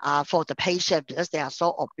faster for the patient because they are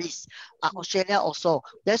so obese. Australia also.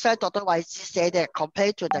 That's why Dr. YZ said that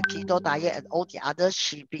compared to the keto diet and all the others,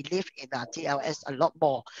 she believes in TLS a lot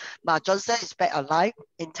more. But Johnson is back alive.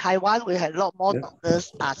 In Taiwan, we have a lot more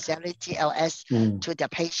doctors selling TLS to their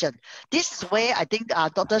patient. This is where I think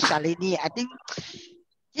Dr. Shalini, I think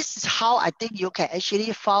this is how I think you can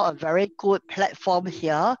actually find a very good platform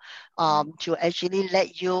here to actually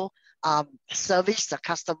let you service the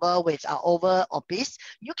customer with over obese.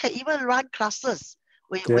 You can even run classes.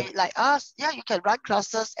 We like us, yeah, you can run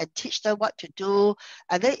classes and teach them what to do.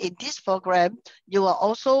 And then in this program, you will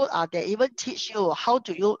also they even teach you how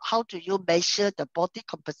do you measure the body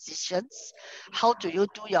compositions, how do you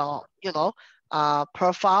do your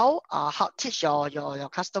profile, how teach your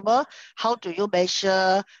customer, how do you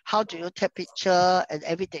measure, how do you take picture and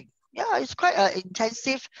everything. Yeah, it's quite an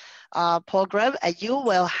intensive program, and you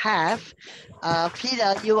will have,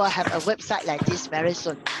 Peter, you will have a website like this very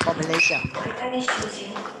soon for Malaysia.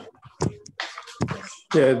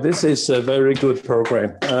 Yeah, this is a very good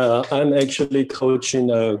program. I'm actually coaching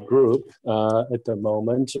a group at the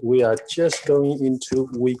moment. We are just going into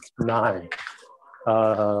week 9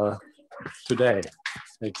 today,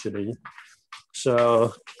 actually.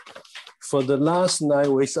 So for the last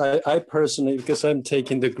 9 weeks, I personally, because I'm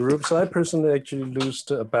taking the group, so I personally actually lost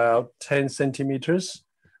about 10 centimeters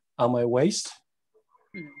on my waist.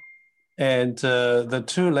 And the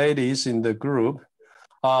 2 ladies in the group,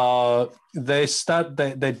 they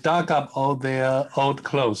dug up all their old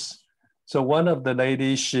clothes. So one of the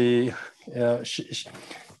ladies, she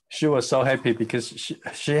was so happy because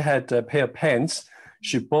she had a pair of pants.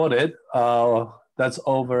 She bought it. That's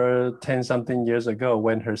over 10 something years ago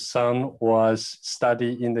when her son was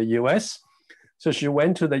studying in the US. So she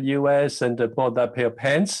went to the US and bought that pair of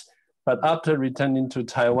pants. But after returning to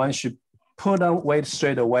Taiwan, she put on weight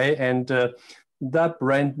straight away, and that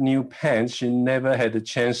brand new pants she never had a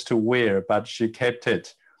chance to wear, but she kept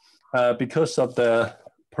it because of the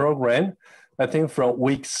program. I think from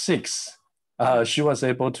week 6, she was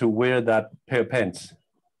able to wear that pair of pants.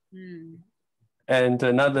 And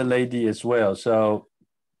another lady as well. So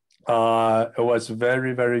it was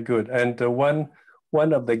very, very good. And one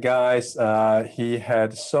of the guys, he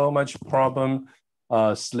had so much problem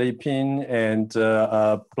sleeping and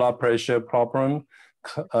blood pressure problem,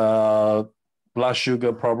 blood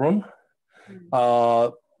sugar problem.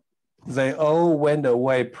 They all went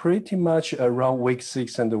away pretty much around week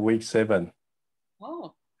 6 and week 7.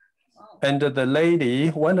 Oh. Wow. And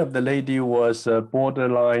one of the lady was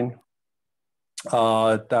borderline.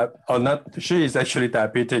 She is actually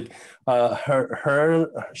diabetic.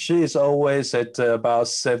 She is always at about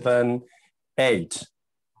 7, 8.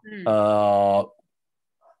 So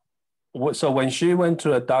when she went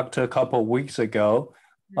to a doctor a couple of weeks ago,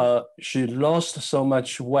 she lost so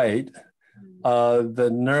much weight. The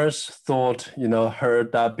nurse thought, her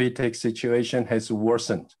diabetic situation has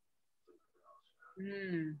worsened.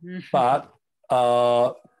 But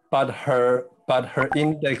her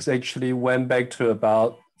index actually went back to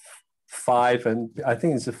about 5, and I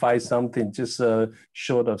think it's 5 something, just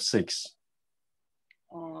short of 6.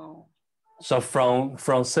 Oh. So from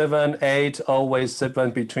 7, 8, always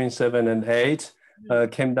 7, between 7 and 8,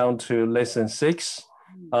 came down to less than 6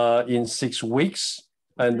 in 6 weeks,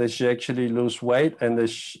 and she actually lose weight, and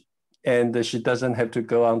she doesn't have to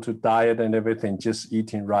go on to diet and everything, just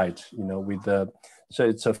eating right, so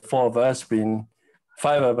it's 4 of us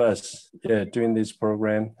 5 of us doing this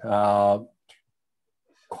program.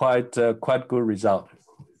 quite good result.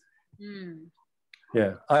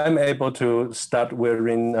 Yeah, I'm able to start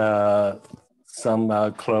wearing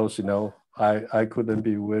some clothes, you know, I couldn't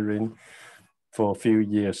be wearing for a few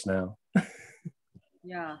years now.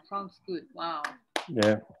 Yeah, sounds good. Wow.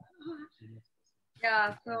 Yeah.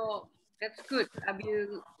 Yeah, so that's good. I will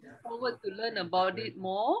look forward to learn about it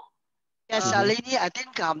more. Yes, Shalini, I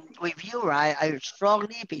think with you, right, I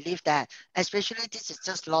strongly believe that, especially this is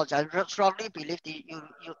just launch, I strongly believe that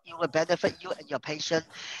you will benefit you and your patient,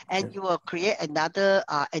 and you will create another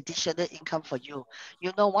additional income for you.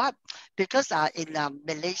 You know what? Because in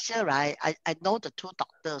Malaysia, right, I know the two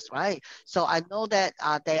doctors, right? So I know that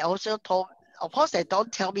they also told, of course, they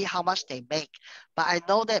don't tell me how much they make, but I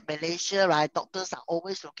know that Malaysia, right, doctors are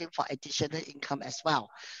always looking for additional income as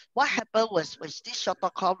well. What happened was with this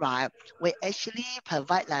shop.com, right, we actually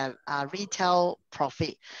provide like retail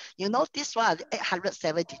profit. You know, this one,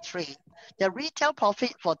 873. The retail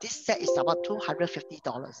profit for this set is about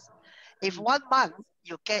 $250. If 1 month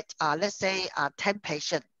you get, let's say, 10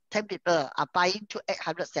 patients, 10 people are buying to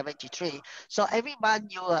 873. So every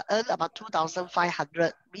month you will earn about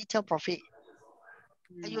 2,500 retail profit.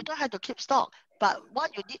 And you don't have to keep stock. But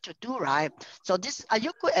what you need to do, right? So this, are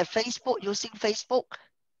you good at Facebook, using Facebook?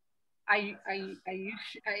 I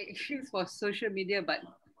use for social media, but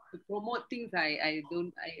to promote things, I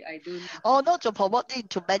don't. Oh, no, to promote it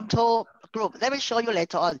to mentor group. Let me show you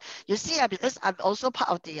later on. You see, because I'm also part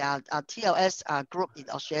of the TLS group in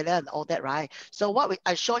Australia and all that, right? So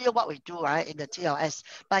I show you what we do, right, in the TLS.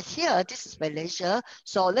 But here, this is Malaysia.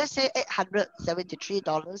 So let's say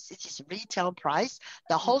 $873. It is retail price.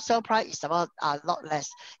 The wholesale price is about a lot less.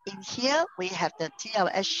 In here, we have the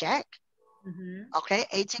TLS Shack. Okay,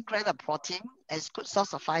 18 grams of protein, it's good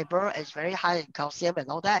source of fiber, it's very high in calcium and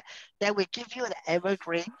all that. Then we give you the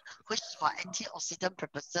evergreen, which is for antioxidant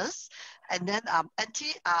purposes. And then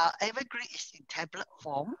evergreen is in tablet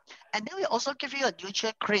form. And then we also give you a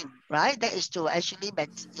nutrient cream, right? That is to actually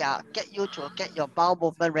get you to get your bowel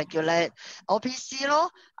movement regulate. OPC 咯,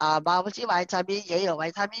 multivitamin 也有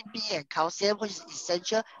vitamin B and calcium, which is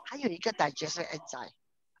essential. 还有一个 digestion enzyme.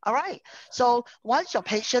 All right. So once your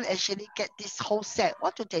patient actually get this whole set,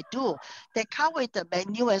 what do? They come with the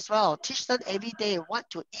menu as well. Teach them every day what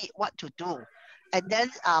to eat, what to do. And then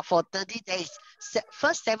for 30 days,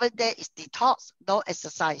 first 7 days is detox, no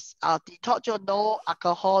exercise. Detox, no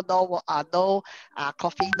alcohol, no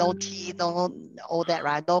coffee, no tea, no all that,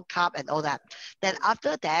 right? No carb and all that. Then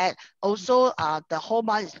after that, also the whole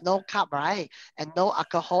month is no carb, right? And no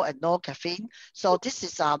alcohol and no caffeine. So this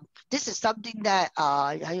is something that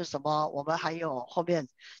还有什么？我们还有后面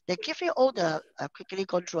they give you all the quickly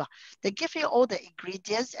go through. They give you all the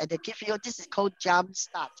ingredients and they give you, this is called Jump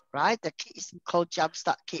Start, right? The kit is called Jump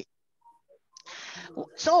Start kit.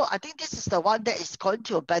 So I think this is the one that is going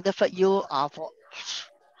to benefit you for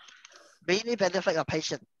really benefit your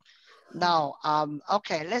patient. Now,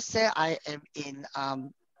 okay, let's say I am in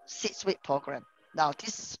 6-week program. Now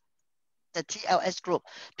this is the TLS group.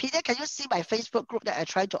 Peter, can you see my Facebook group that I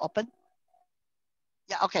tried to open?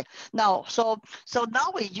 Yeah, okay. Now, so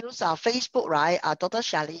now we use Facebook, right? Dr.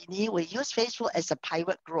 Shalini, we use Facebook as a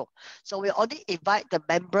private group. So we only invite the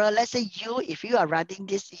member. Let's say if you are running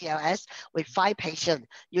this ELS with 5 patients,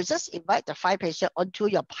 you just invite the 5 patients onto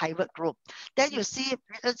your private group. Then you see,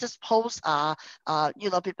 let's just post,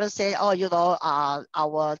 people say, oh,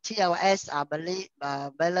 our TLS,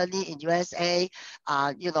 Melanie in USA,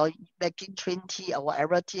 making 20 or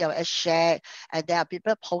whatever TLS share, and there are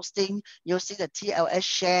people posting using the TLS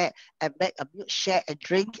share and make a milkshake and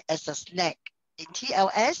drink as a snack. In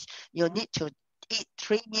TLS, you need to eat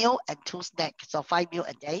 3 meals and 2 snacks, so 5 meals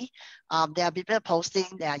a day. There are people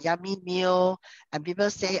posting their yummy meal, and people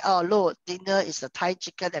say, oh, look, dinner is a Thai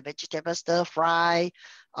chicken and vegetable stir fry.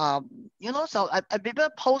 So people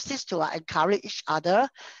post this to encourage each other,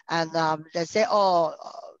 and they say, oh,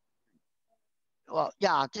 well,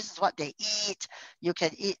 yeah, this is what they eat. You can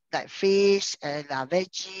eat like fish and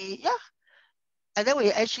veggie, yeah. And then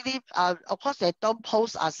we actually, of course, they don't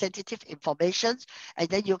post sensitive information, and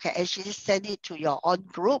then you can actually send it to your own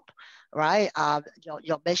group, right?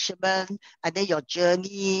 Your measurement, and then your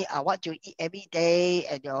journey, what you eat every day,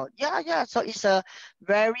 and So it's a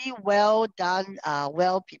very well done,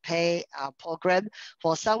 well prepared program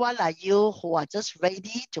for someone like you who are just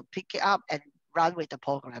ready to pick it up and run with the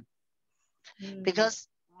program. Because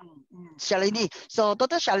Shalini, so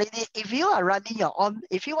Dr. Shalini, if you are running your own,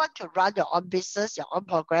 if you want to run your own business, your own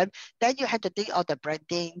program, then you have to think of the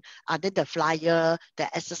branding, then the flyer,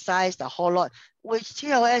 the exercise, the whole lot, which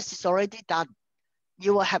TLS is already done.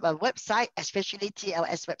 you will have a website, especially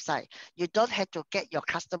TLS website. You don't have to get your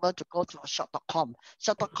customer to go to shop.com.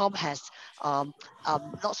 Shop.com has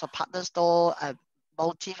lots of partner store,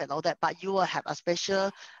 motif and all that, but you will have a special,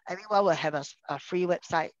 everyone will have a free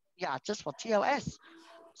website, yeah, just for TLS.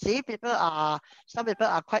 See, some people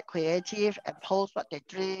are quite creative and post what they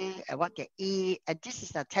drink and what they eat. And this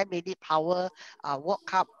is a 10-minute power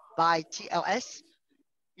workup by TLS.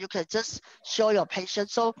 You can just show your patient.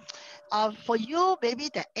 So for you, maybe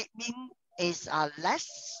the admin is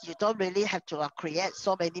less. You don't really have to create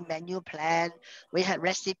so many menu plan. We have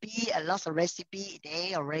recipe, a lot of recipe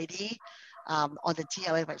there already on the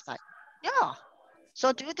TLS website. Yeah.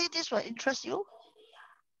 So do you think this will interest you?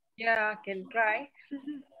 Yeah, can try.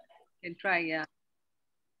 Can try, yeah.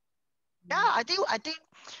 Yeah, I think,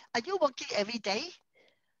 are you working every day?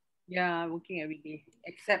 Yeah, working every day,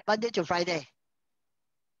 except Monday to Friday?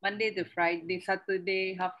 Monday to Friday,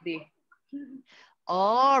 Saturday, half day.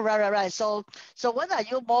 Oh, right. So when are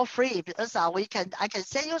you more free? Because I can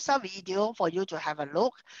send you some video for you to have a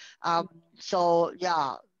look. So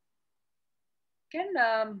yeah. Can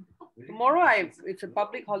tomorrow it's a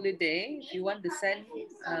public holiday. If you want to send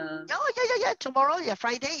Yeah. Tomorrow, yeah,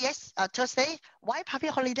 Friday, yes. Thursday. Why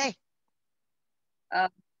public holiday? uh,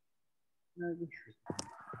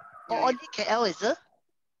 Or only KL, is it?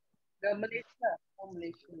 the Malaysia.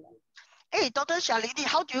 Hey, Dr. Shalini,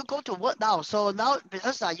 how do you go to work now? So now,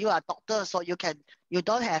 because you are a doctor, so you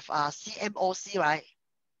don't have CMOC, right?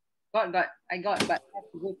 I got, but I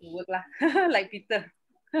have to go to work lah, like Peter.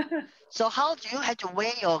 So how do you have to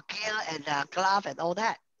wear your gear and glove and all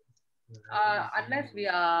that? Unless we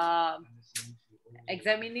are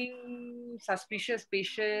examining suspicious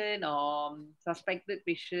patient or suspected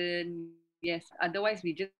patient, yes. Otherwise,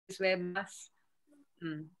 we just wear masks.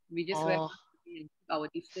 We just wear masks and keep our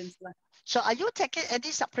distance lah. So are you taking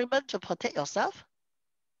any supplement to protect yourself?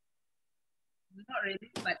 Not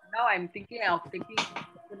really, but now I'm thinking of taking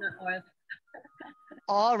coconut oil.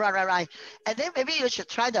 Oh, right. And then maybe you should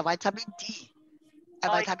try the vitamin D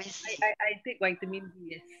and vitamin C. I take vitamin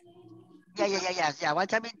D, yes. Yeah.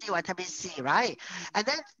 Vitamin D, vitamin C, right? And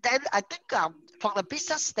then I think from the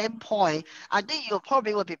business standpoint, I think you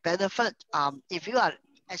probably will be benefit if you are,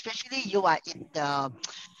 especially you are in the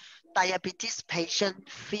diabetes patient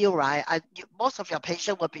field, right? Most of your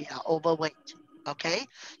patient will be overweight. Okay,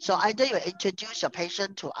 so either you introduce your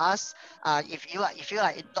patient to us, if you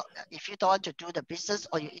don't want to do the business,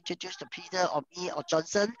 or you introduce to Peter or me or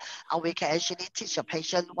Johnson, we can actually teach your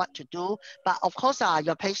patient what to do. But of course,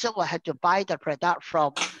 your patient will have to buy the product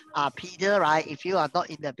from Peter, right? If you are not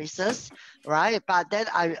in the business, right? But then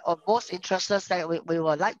I'm most interested that we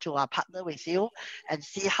would like to partner with you and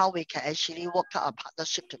see how we can actually work out a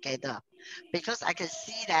partnership together. Because I can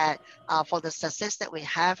see that for the success that we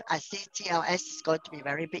have, I see TLS is going to be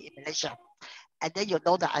very big in Malaysia. And then you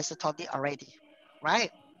know the isotonic already,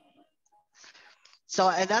 right? So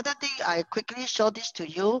another thing, I quickly show this to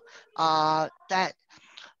you, that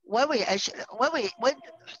when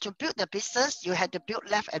to build the business, you had to build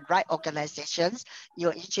left and right organizations.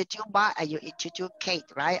 You introduce Mark and you introduce Kate,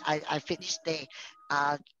 right? I finished there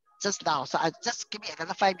just now. So I just give me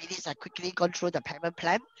another 5 minutes. I quickly go through the payment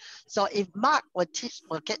plan. So if Mark will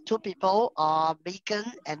get 2 people, Megan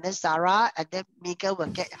and then Sarah, and then Megan will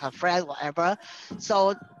get her friend, whatever.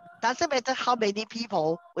 So doesn't matter how many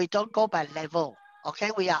people, we don't go by level.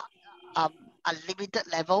 Okay, we are unlimited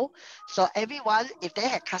level. So everyone, if they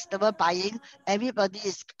have customer buying, everybody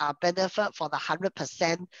is benefit for the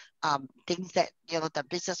 100% things that, the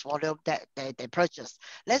business volume that they purchase.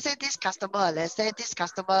 Let's say this customer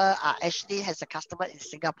actually has a customer in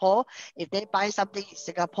Singapore. If they buy something in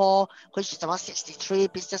Singapore, which is about 63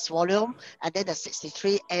 business volume, and then the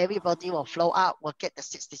 63, everybody will flow out, will get the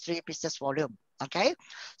 63 business volume. Okay,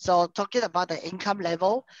 so talking about the income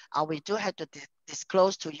level, we do have to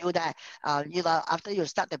disclose to you that after you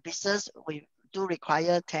start the business, we do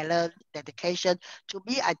require talent, dedication. To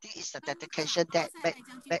me, I think it's the dedication that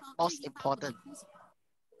make most important.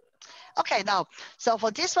 Okay, now, so for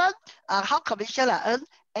this one, how commission are earned?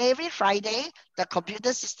 Every Friday, the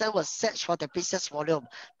computer system will search for the business volume.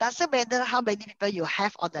 Doesn't matter how many people you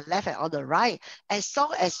have on the left and on the right. As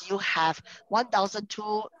long as you have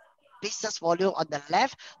 1,002 business volume on the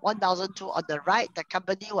left, 1,002 on the right, the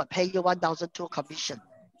company will pay you 1,002 commission.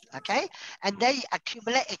 Okay, and then you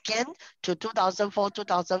accumulate again to 2004 to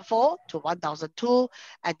 1,002,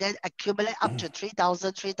 and then accumulate up to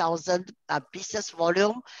 3,000 business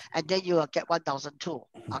volume, and then you will get 1,002.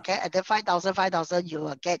 Okay, and then 5,000 you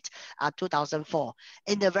will get 2,004.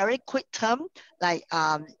 In the very quick term, like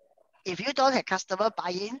If you don't have customer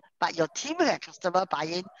buy-in, but your team have customer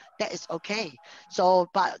buy-in, that is okay. So,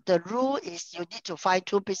 but the rule is you need to find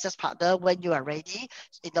 2 business partner when you are ready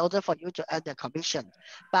in order for you to earn the commission.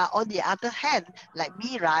 But on the other hand, like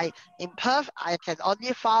me, right, in Perth, I can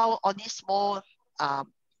only found only small,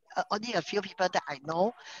 only a few people that I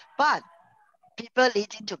know, but people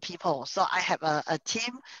leading to people. So I have a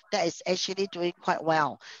team that is actually doing quite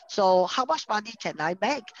well. So how much money can I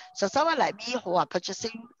make? So someone like me who are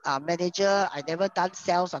purchasing manager, I never done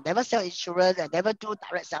sales, I never sell insurance, I never do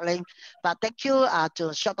direct selling. But thank you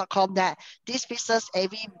to ShaL.com that this business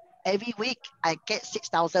every week I get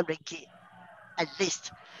 6,000 ringgit at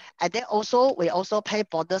least. And then also we also pay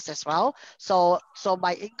bonus as well. So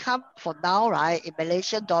my income for now, right, in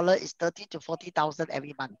Malaysian dollar is 30 to 40,000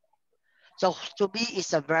 every month. So to me,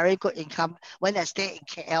 it's a very good income when I stay in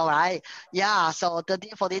KL, right? Yeah, so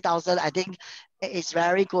 30, 40,000, I think it's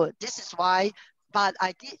very good. This is why, but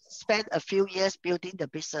I did spend a few years building the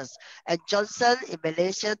business. And Johnson, in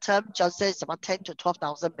Malaysia term, Johnson is about 10 to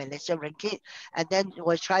 12,000 Malaysian ringgit. And then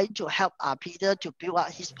we're trying to help Peter to build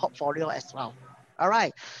up his portfolio as well. All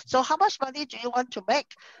right. So how much money do you want to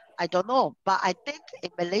make? I don't know, but I think in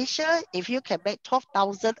Malaysia, if you can make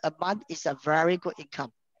 12,000 a month, is a very good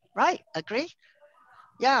income. Right? Agree?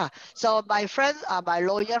 Yeah. So my friend, my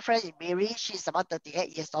lawyer friend in Miri, she's about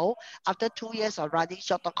 38 years old. After 2 years of running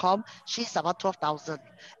ShaL.com, she's about 12,000.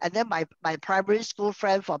 And then my primary school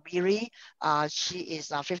friend from Miri, she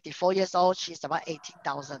is 54 years old. She's about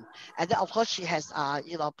 18,000. And then of course she has,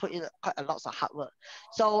 put in quite a lot of hard work.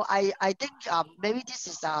 So I think maybe this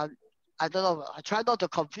is I don't know. I try not to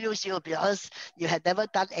confuse you because you had never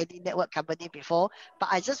done any network company before. But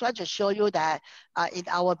I just want to show you that in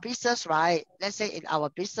our business, right? Let's say in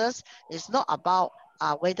our business, it's not about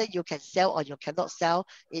whether you can sell or you cannot sell.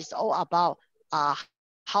 It's all about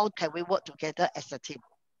how can we work together as a team.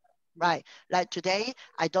 Right. Like today,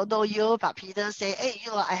 I don't know you, but Peter say, hey,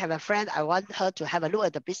 I have a friend. I want her to have a look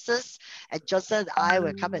at the business. And Johnson and I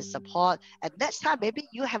will come and support. And next time, maybe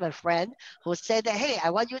you have a friend who said that, hey, I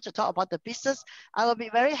want you to talk about the business. I will be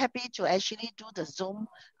very happy to actually do the Zoom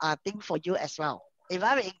thing for you as well. If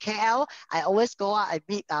I'm in KL, I always go out and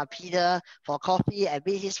meet Peter for coffee and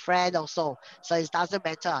meet his friend also. So it doesn't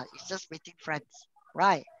matter. It's just meeting friends.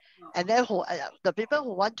 Right. And then the people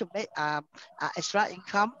who want to make extra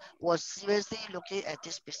income was seriously looking at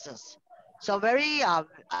this business. So very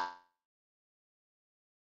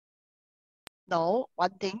no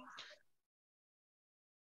one thing.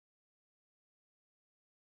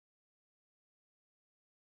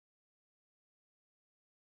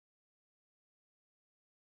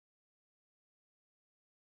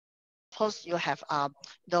 Of course, you have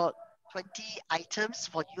the 20 items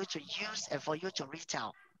for you to use and for you to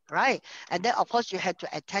retail. Right. And then, of course, you have to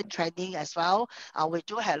attend training as well. We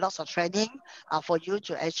do have lots of training for you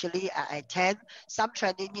to actually attend. Some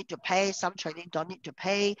training need to pay, some training don't need to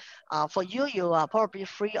pay. For you, you are probably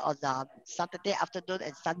free on Saturday afternoon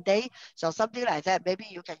and Sunday. So something like that, maybe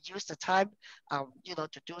you can use the time,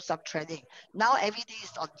 to do some training. Now everything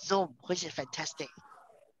is on Zoom, which is fantastic.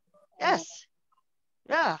 Yes.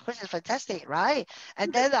 Yeah, which is fantastic, right?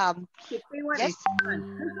 And then, To pay one yes. is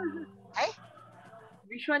one. Hey?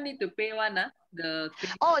 Which one need to pay one? The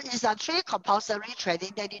Oh, it's a 3 compulsory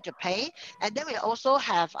training they need to pay. And then we also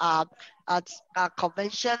have a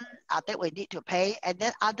convention that we need to pay. And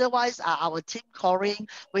then otherwise, our team calling,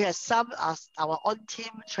 we have some our own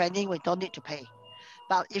team training we don't need to pay.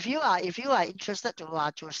 But if you are interested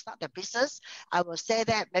to start the business, I will say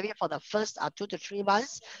that maybe for the first 2 to 3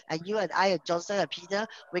 months, and you and I and Johnson and Peter,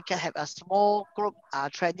 we can have a small group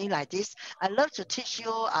training like this. I love to teach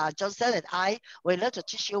you, Johnson and we love to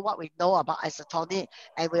teach you what we know about isotonic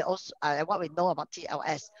and we also what we know about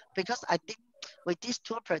TLS, because I think with these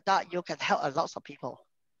 2 products, you can help a lot of people.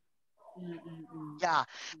 Yeah,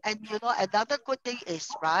 and another good thing is,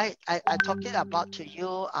 right, I'm talking about to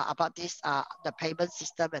you about this the payment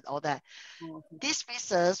system and all that. This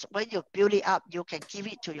business, when you build it up, you can give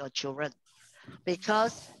it to your children,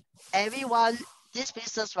 because everyone, this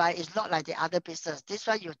business, right, is not like the other business. This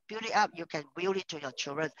one, you build it up, you can build it to your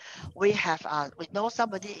children. We know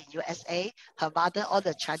somebody in USA, her mother owned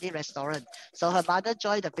a Chinese restaurant. So her mother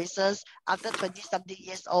joined the business. After 20-something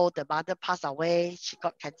years old, the mother passed away. She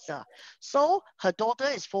got cancer. So her daughter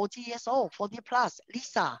is 40 years old, 40 plus,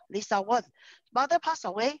 Lisa Wen. Mother passed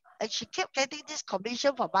away, and she kept getting this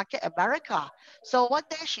commission from Market America. So one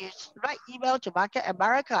day she write email to Market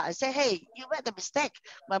America and say, hey, you made a mistake.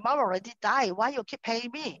 My mom already died. Why you keep paying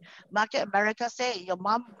me? Market America say, your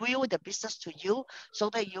mom will the business to you so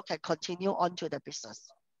that you can continue on to the business.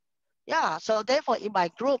 Yeah, so therefore in my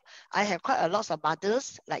group, I have quite a lot of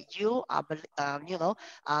mothers like you, you know,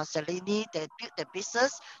 Selene, they build the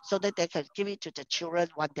business so that they can give it to the children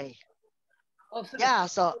one day. Oh, so Yeah, the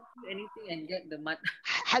so do anything and get the money.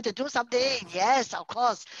 have to do something. Yes, of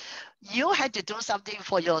course. You had to do something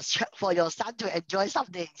for your son to enjoy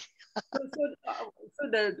something. So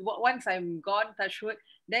the once I'm gone, touch wood,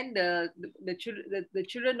 then the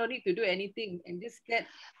children don't need to do anything and just get.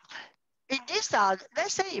 In this,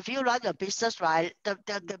 let's say if you run a business, right,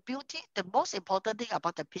 the beauty, the most important thing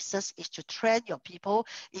about the business is to train your people,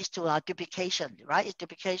 is to duplication, right? It's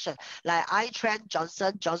duplication. Like I train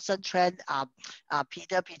Johnson, Johnson train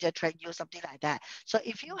Peter, Peter train you, something like that. So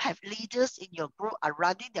if you have leaders in your group are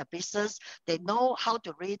running their business, they know how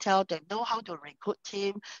to retail, they know how to recruit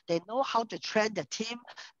team, they know how to train the team,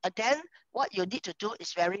 and then what you need to do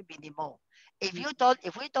is very minimal. If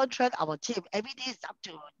we don't train our team, every day is up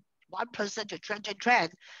to one person to train,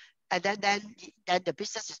 and then the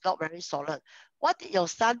business is not very solid. What your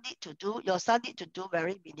son need to do? Your son need to do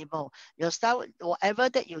very minimal. Your son, whatever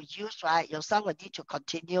that you use, right? Your son will need to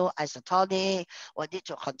continue as a tonic, or need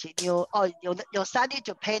to continue, or your son need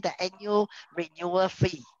to pay the annual renewal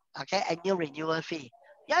fee. Okay, annual renewal fee.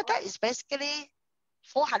 Yeah, that is basically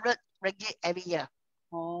 400 ringgit every year.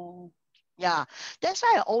 Oh. Yeah, that's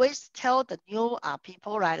why I always tell the new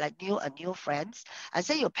people, right, like new friends, I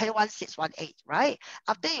say you pay 1618, right?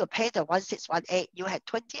 After you pay the 1618, you have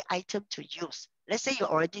 20 items to use. Let's say you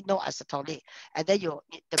already know acetonic, and then you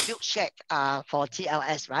the milkshake for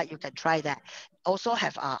TLS, right? You can try that. Also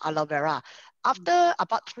have aloe vera. After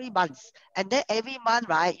about 3 months, and then every month,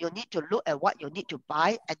 right, you need to look at what you need to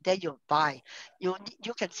buy, and then you buy. You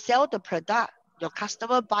can sell the product. Your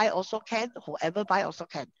customer buy also can, whoever buy also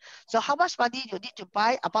can. So how much money you need to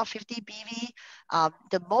buy? About 50 BV.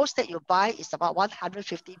 The most that you buy is about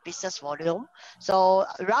 150 business volume. So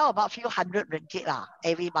around about few hundred ringgit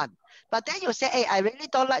every month. But then you say, hey, I really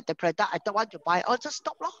don't like the product. I don't want to buy. Oh, just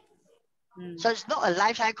stop. So it's not a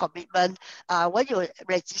lifetime commitment. When you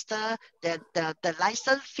register the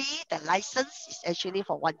license fee, the license is actually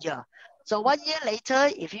for 1 year. So 1 year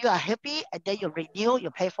later, if you are happy and then you renew,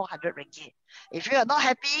 you pay 400 ringgit. If you are not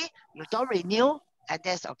happy, you don't renew, and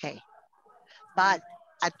that's okay. But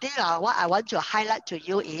I think what I want to highlight to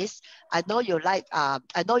you is, I know you like,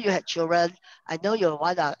 I know you have children, I know you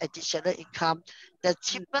want additional income. The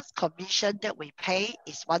cheapest commission that we pay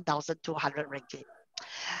is 1,200 ringgit.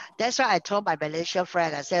 That's why I told my Malaysian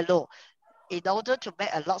friend, I said, look, in order to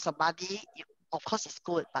make a lot of money, of course it's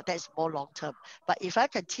good, but that's more long term. But if I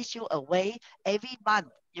can teach you a way, every month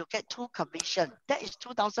you get 2 commission, that is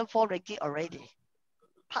 2,400 ringgit already.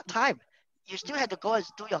 Part-time. You still have to go and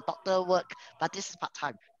do your doctor work, but this is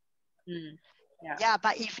part-time. Yeah,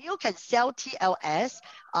 but if you can sell TLS,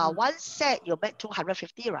 one set you make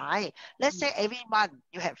 250, right? Let's say every month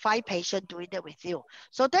you have 5 patients doing that with you.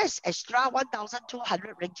 So that's extra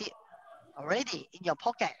 1,200 ringgit already in your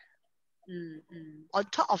pocket. On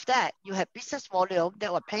top of that, you have business volume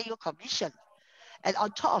that will pay you commission. And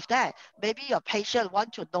on top of that, maybe your patient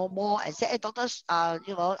want to know more and say, hey, Dr.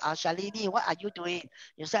 Shalini, what are you doing?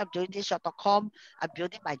 You say, I'm doing this shop.com, I'm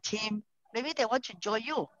building my team. Maybe they want to join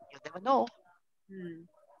you. You never know.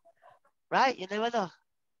 Right? You never know.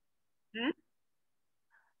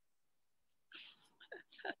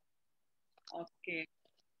 Okay.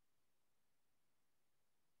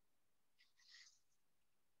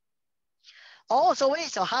 Oh, so where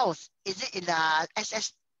is your house? Is it in the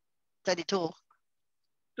SS32?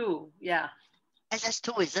 2, yeah.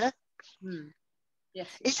 SS2, is it? Yes.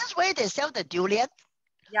 Is this where they sell the durian?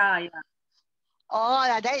 Yeah. Oh,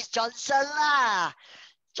 yeah, that is Johnson lah.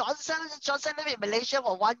 Johnson lived in Malaysia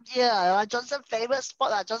for 1 year. Johnson favorite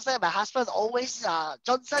spot. Johnson, my husband always,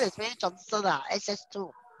 Johnson is very Johnson, SS2.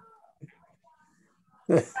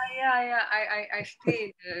 Yeah. I stay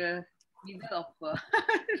in the middle of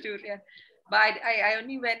Durian. But I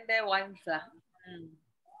only went there once.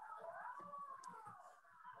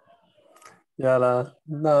 Yeah,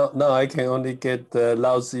 now I can only get the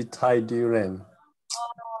lousy Thai durian.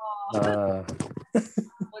 Poor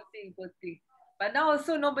thing. But now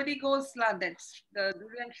also nobody goes lah. That's the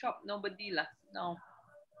durian shop. Nobody lah now.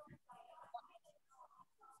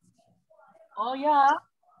 Oh yeah.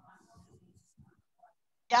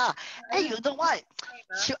 Yeah. Hey, you know what?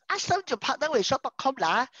 You ask them to partner with shop.com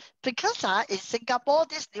lah. Because in Singapore,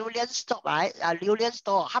 this durian store, right? Durian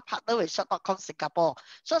store, partner with shop.com Singapore.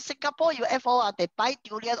 So Singapore UFO, they buy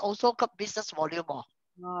durian also got business volume.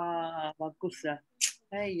 Bagus lah.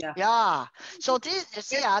 Yeah. So this, you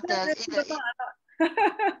see, go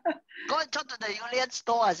and talk to the durian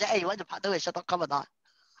store and say, hey, you want to partner with shop.com or not?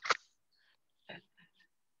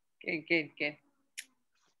 Can.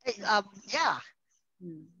 Hey, yeah.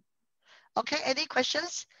 Hmm. Okay, any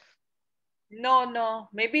questions? No.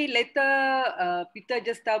 Maybe later, Peter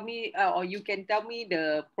just tell me, or you can tell me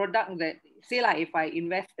the product that, say like if I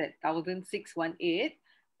invest at 1,618,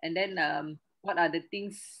 and then what are the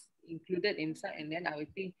things included inside, and then I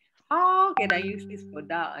will think, how can I use this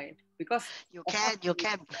product? Because You of course, can, you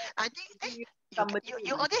can. I think somebody,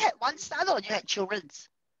 you only had one son or you had children?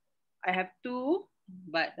 I have two,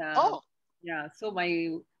 but Oh, yeah, so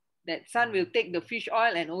that son will take the fish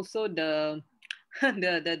oil and also the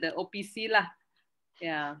the OPC lah.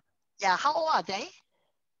 Yeah. yeah. How old are they?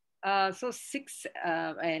 So 6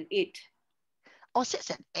 and 8. Oh, 6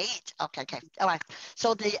 and 8. Okay. All right.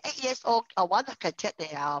 So the 8 years old, one can take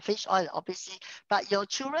the fish oil, obviously. But your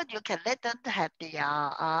children, you can let them have the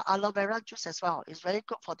aloe vera juice as well. It's very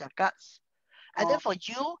good for their guts. And then Oh, for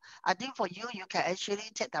you, I think for you, you can actually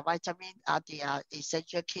take the vitamin, the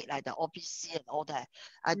essential kit like the OPC and all that.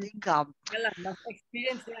 I think yeah lah, must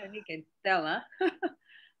experience lah, only can tell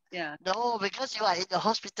Yeah. no, because you are in the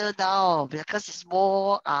hospital now, because it's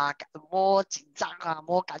more 紧张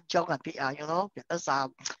more 緊張 a bit you know, because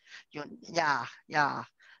yeah.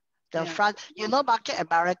 The Yeah. front, Market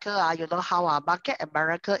America, you know how Market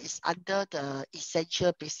America is under the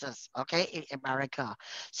essential business, okay, in America.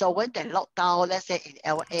 So when they lock down, let's say in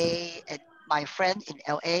LA, and my friend in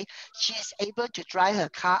LA, she's able to drive her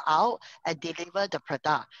car out and deliver the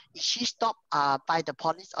product. If she stopped by the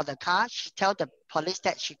police on the car, she tell the police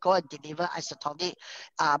that she go and deliver isotonic.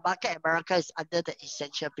 Market America is under the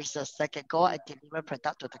essential business. They can go and deliver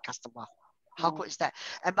product to the customer. How Oh. good is that?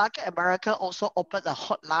 And Market America also opened a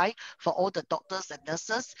hotline for all the doctors and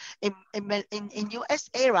nurses. In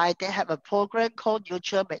USA, right, they have a program called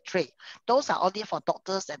Mutual Matrix. Those are only for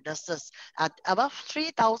doctors and nurses. About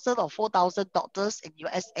 3,000 or 4,000 doctors in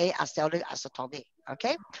USA are selling isotonic.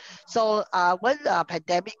 Okay, so when the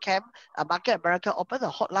pandemic came, Market America opened a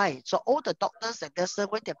hotline. So all the doctors and nurses,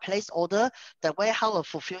 when they place order, the warehouse will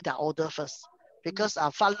fulfill their order first. Because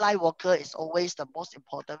frontline worker is always the most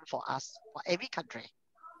important for us, for every country.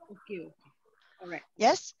 Okay. All right.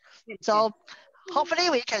 Yes. Yes. So hopefully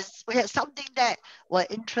we have something that will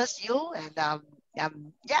interest you, and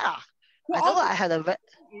yeah. So I all know the I had is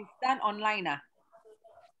done online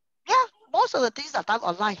yeah, most of the things are done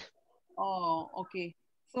online. Oh, okay.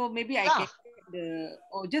 So maybe I Yeah. can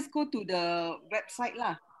just go to the website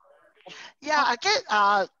lah. Yeah, I get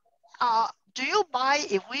do you mind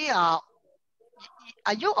if we are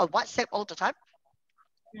you on WhatsApp all the time?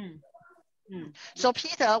 So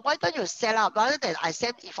Peter, why don't you set up, rather than I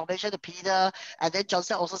send information to Peter and then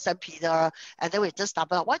Johnson also send Peter and then we just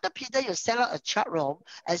double up. Why don't Peter you set up a chat room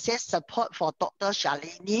and say support for Dr.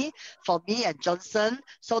 Shalini, for me and Johnson,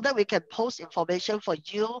 so that we can post information for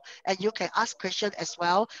you and you can ask questions as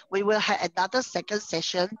well. We will have another second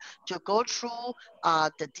session to go through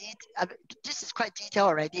this is quite detailed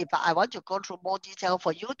already, but I want to go through more detail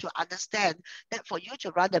for you to understand that for you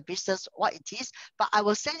to run the business, what it is. But I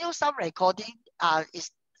will send you some recording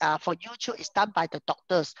for YouTube. It's done by the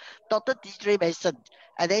doctors, Dr. Deidre Mason,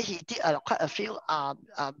 and then he did quite a few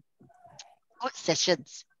good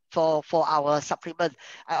sessions for our supplement.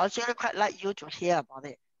 I also quite like you to hear about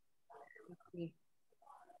it. Okay.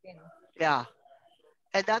 Yeah.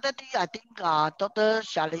 Another thing, I think Dr.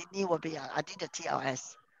 Shalini will be, I think the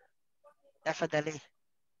TLS. Definitely.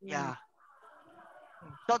 Yeah.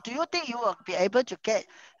 So do you think you will be able to get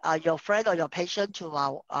your friend or your patient to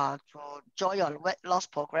join your weight loss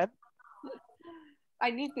program?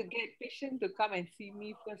 I need to get patient to come and see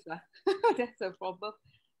me first lah. That's the problem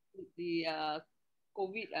with the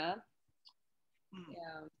COVID Yeah.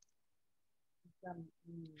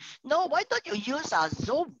 No, why don't you use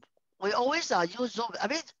Zoom? We always use Zoom. I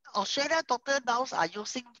mean, Australia doctor now are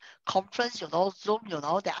using conference, Zoom,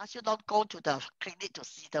 they ask you not go to the clinic to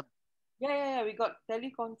see them. Yeah. We got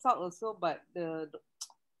teleconsult also, but the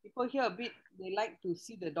people here a bit, they like to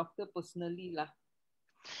see the doctor personally lah.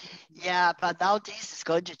 Yeah, but now this is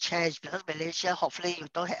going to change because Malaysia, hopefully you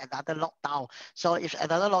don't have another lockdown. So if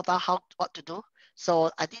another lockdown, what to do? So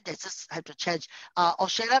I think they just have to change.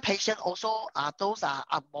 Australia patient also, those are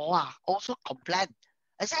more also complain.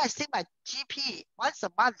 I say I see my GP once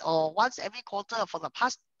a month or once every quarter for the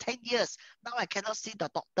past 10 years. Now I cannot see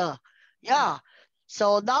the doctor. Yeah.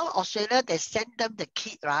 So now Australia, they send them the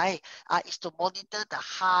kit, right? Is to monitor the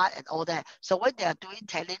heart and all that. So when they are doing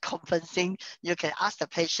teleconferencing, you can ask the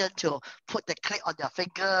patient to put the clip on their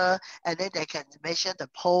finger and then they can measure the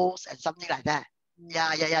pulse and something like that.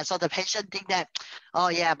 Yeah. So the patient think that, oh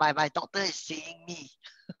yeah, my doctor is seeing me.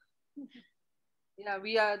 Yeah,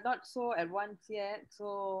 we are not so advanced yet.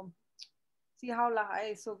 So see how lah.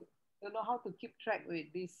 I so don't know how to keep track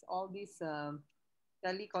with this all these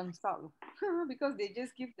teleconsult because they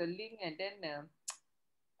just give the link and then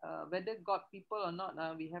whether got people or not,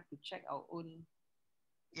 we have to check our own.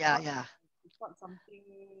 Yeah, yeah. It's not something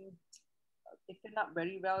taken up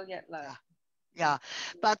very well yet lah. Yeah,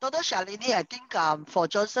 but Dr. Shalini, I think for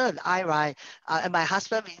Johnson and I, right, and my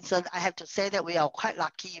husband Vincent, I have to say that we are quite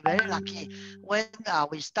lucky, very lucky. When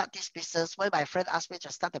we start this business, when my friend asked me to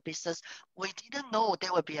start the business, we didn't know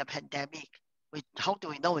there would be a pandemic. How do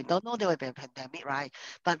we know? We don't know there will be a pandemic, right?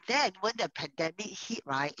 But then when the pandemic hit,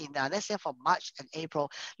 right, in let's say from March and April,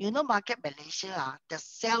 market Malaysia, the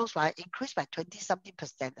sales, right, increased by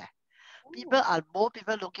 20-something%. More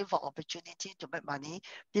people looking for opportunity to make money.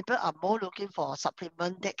 People are more looking for a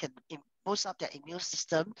supplement that can boost up their immune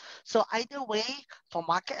system. So either way, for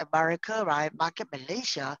market America, right, market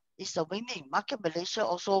Malaysia is the winning. Market Malaysia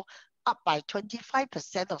also up by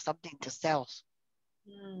 25% or something to sales.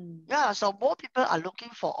 Yeah, so more people are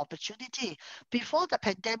looking for opportunity. Before the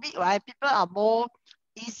pandemic, right, people are more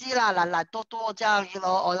easy啦，懒懒多多这样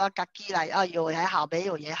or kaki like 有也好，没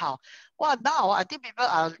有也好。Well, now I think people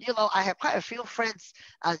are, I have quite a few friends,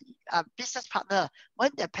 business partner.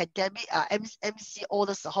 When the pandemic, MCO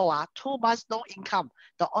的时候2 months no income.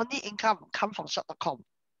 The only income come from shop.com.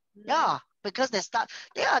 Yeah, because they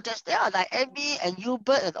are like Amy and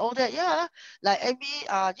Hubert and all that. Yeah, like Amy,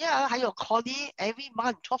还有 Connie every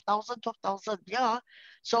month 12,000. Yeah,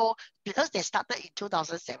 so because they started in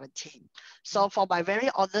 2017. So for my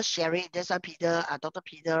very honest sharing, that's why Peter, Dr.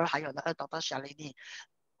 Peter, 还有那个 Dr. Shalini,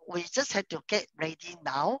 we just had to get ready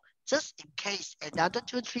now, just in case another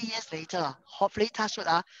 2-3 years later, hopefully touch wood,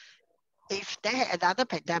 if they had another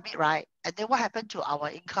pandemic, right? And then what happened to our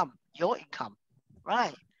income, your income,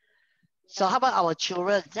 right? So how about our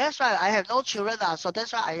children? That's why I have no children. So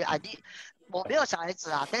that's why I need, 我没有小孩子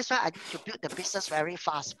that's why I need to build the business very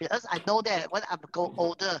fast because I know that when I'm go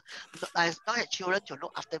older, I don't have children to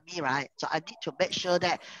look after me, right? So I need to make sure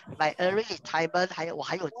that my early retirement 我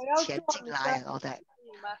还有钱进来 and all that.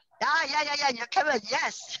 Yeah, you can,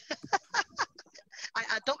 yes. I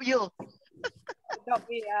adopt you. Adopt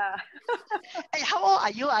me, Hey, how old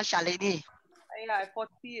are you, Shalini? Yeah,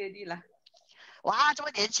 40 already lah. 哇，这么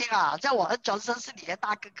年轻啊！在我和 Johnson 是你的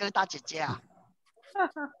大哥哥、大姐姐啊。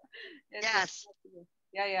Yes.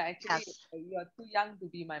 Yeah. Actually, you are too young to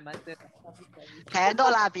be my mother.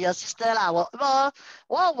 Cannot lah, be your sister lah.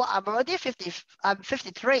 I'm already 50. I'm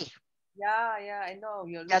 53. Yeah, I know.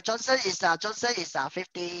 Yeah, Johnson is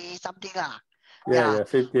 50 something lah. Yeah,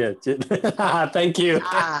 50. Thank you.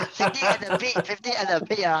 50 and a bit, 50 and a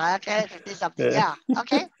bit. Okay, 50 something. Yeah.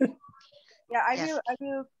 Okay. Yeah,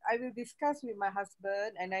 I will discuss with my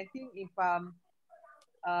husband, and I think if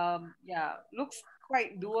looks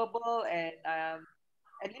quite doable, and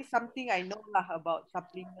at least something I know lah about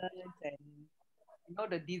supplements and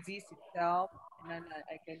the disease itself, and then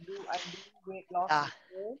I'm doing weight loss.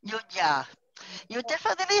 You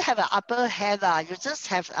definitely have an upper hand. You just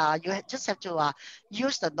have to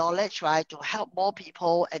use the knowledge, right, to help more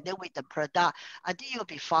people, and then with the product, I think you'll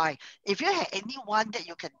be fine. If you have anyone that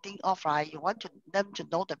you can think of, right, you want them to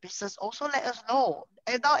know the business, also let us know.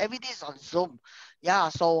 And now everything is on Zoom. Yeah,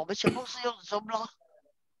 so 我们全部是用 Zoom 咯。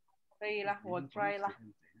可以啦，我 try 啦。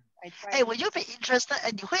Hey, will you be interested?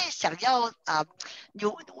 你会想要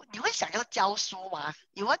你会想要教书吗？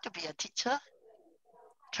 You want to be a teacher,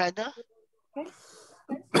 trainer?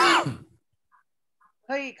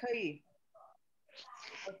 可以。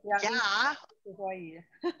Yeah.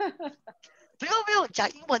 不用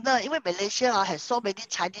讲英文的，因为 Malaysia has so many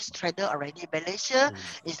Chinese trainer already. Malaysia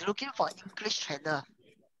is looking for English trainer.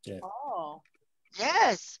 Oh.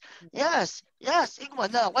 Yes, 英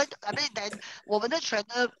文的。I mean, then 我们的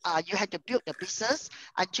trainer, you have to build the business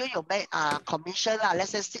until you make commission let's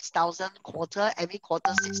say 6,000 quarter, every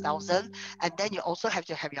quarter 6,000, and then you also have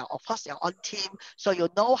to have your own team, so you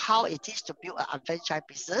know how it is to build an unfranchised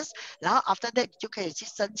business. 然后 after that 你就可以去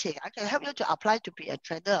申请 I can help you to apply to be a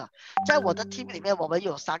trainer. 在我的 team 里面，我们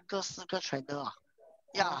有3个4个 trainer.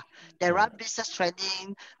 Yeah, they run business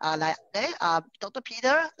training, like Dr.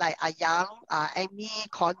 Peter, like Yang, Amy,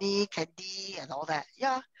 Connie, Candy, and all that.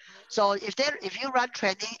 Yeah. So if you run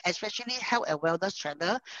training, especially health and wellness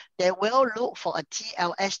trainer, they will look for a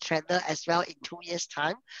TLS trainer as well in 2 years'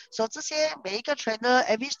 time. So 这些每一个 trainer,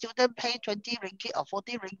 every student pay 20 ringgit or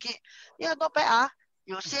 40 ringgit. Yeah, not bad.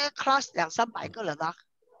 有些 class 200-300个人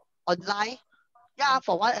online. Yeah,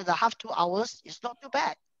 for 1.5 to 2 hours, it's not too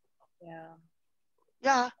bad.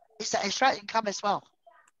 Yeah, it's an extra income as well.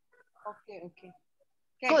 Okay.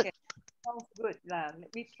 Good. Okay. Sounds good.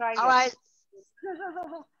 Let me try. All right.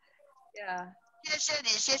 Yeah. 谢谢你，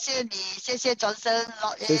谢谢你，谢谢Johnson，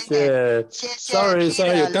谢谢。谢谢 Sorry，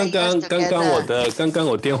 Peter，刚刚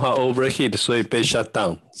我电话 overheat， 所以被 shut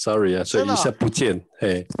down。Sorry 啊，所以一下不见。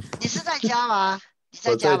嘿，你是在家吗？你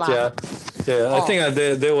我在家。Yeah, I think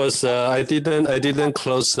there was I didn't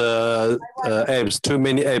close apps. Too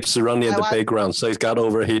many apps running in the background, so it got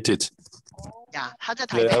overheated. 呀，他在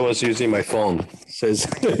台北。I was using my phone, so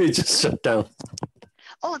it just shut down.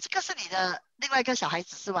 哦，这个是你的另外一个小孩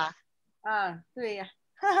子是吗？啊，对呀。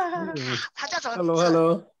他叫什么名字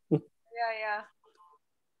Hello. 呀，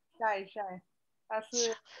晒，她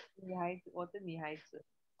是女孩子，我的女孩子。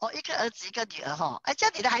哦，一个儿子一个女儿哈。哎，这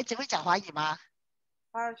样你的孩子会讲华语吗？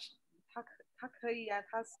他可以啊，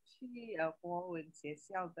他是去国文学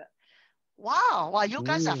校的。哇 ，You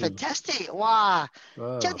guys are fantastic！ 哇，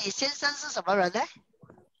这样你先生是什么人呢？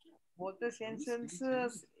我的先生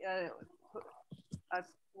是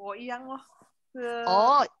我一样哦，是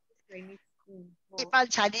哦，一般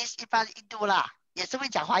Chinese， 一般印度啦，也是会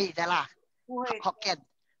讲华语的啦。不会 Hokkien。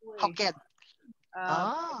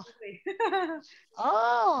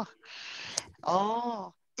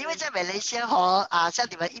哦，因为在马来西亚像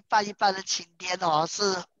你们一般的青天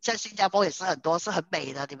是在新加坡也是很多，是很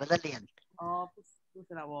美的，你们的脸。哦，不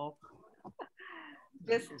是啦，我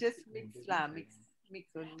just mix 啦，mix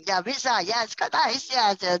only. Yeah, mix yeah, it's quite nice.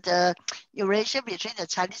 Yeah, the relation between the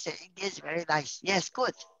Chinese and Indian is very nice. Yes,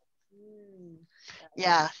 good.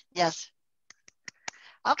 Yeah, yes.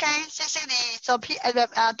 Okay, 谢谢你。So,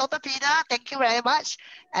 Dr. Peter, thank you very much.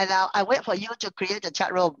 And I wait for you to create the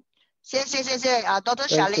chat room. 谢谢Dr.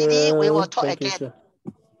 ShaL, we will talk again.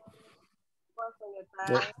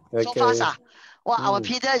 So fast Wow, our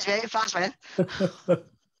Peter is very fast, man.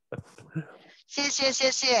 谢谢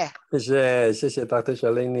Dr.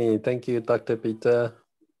 Shalini. Thank you, Dr. Peter.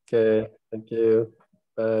 Okay, thank you.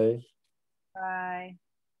 Bye. Bye.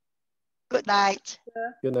 Good night.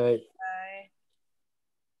 Good night. Bye.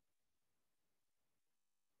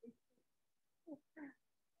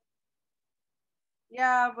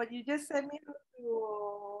 Yeah, but you just send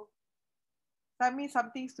me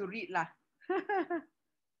some things to read lah.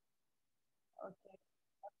 Okay.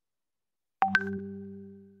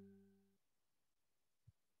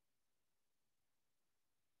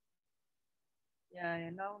 Yeah,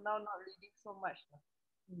 now not reading so much.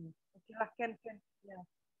 Okay lah, can. Yeah.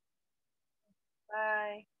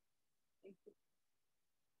 Bye. Thank you.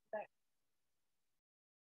 Bye.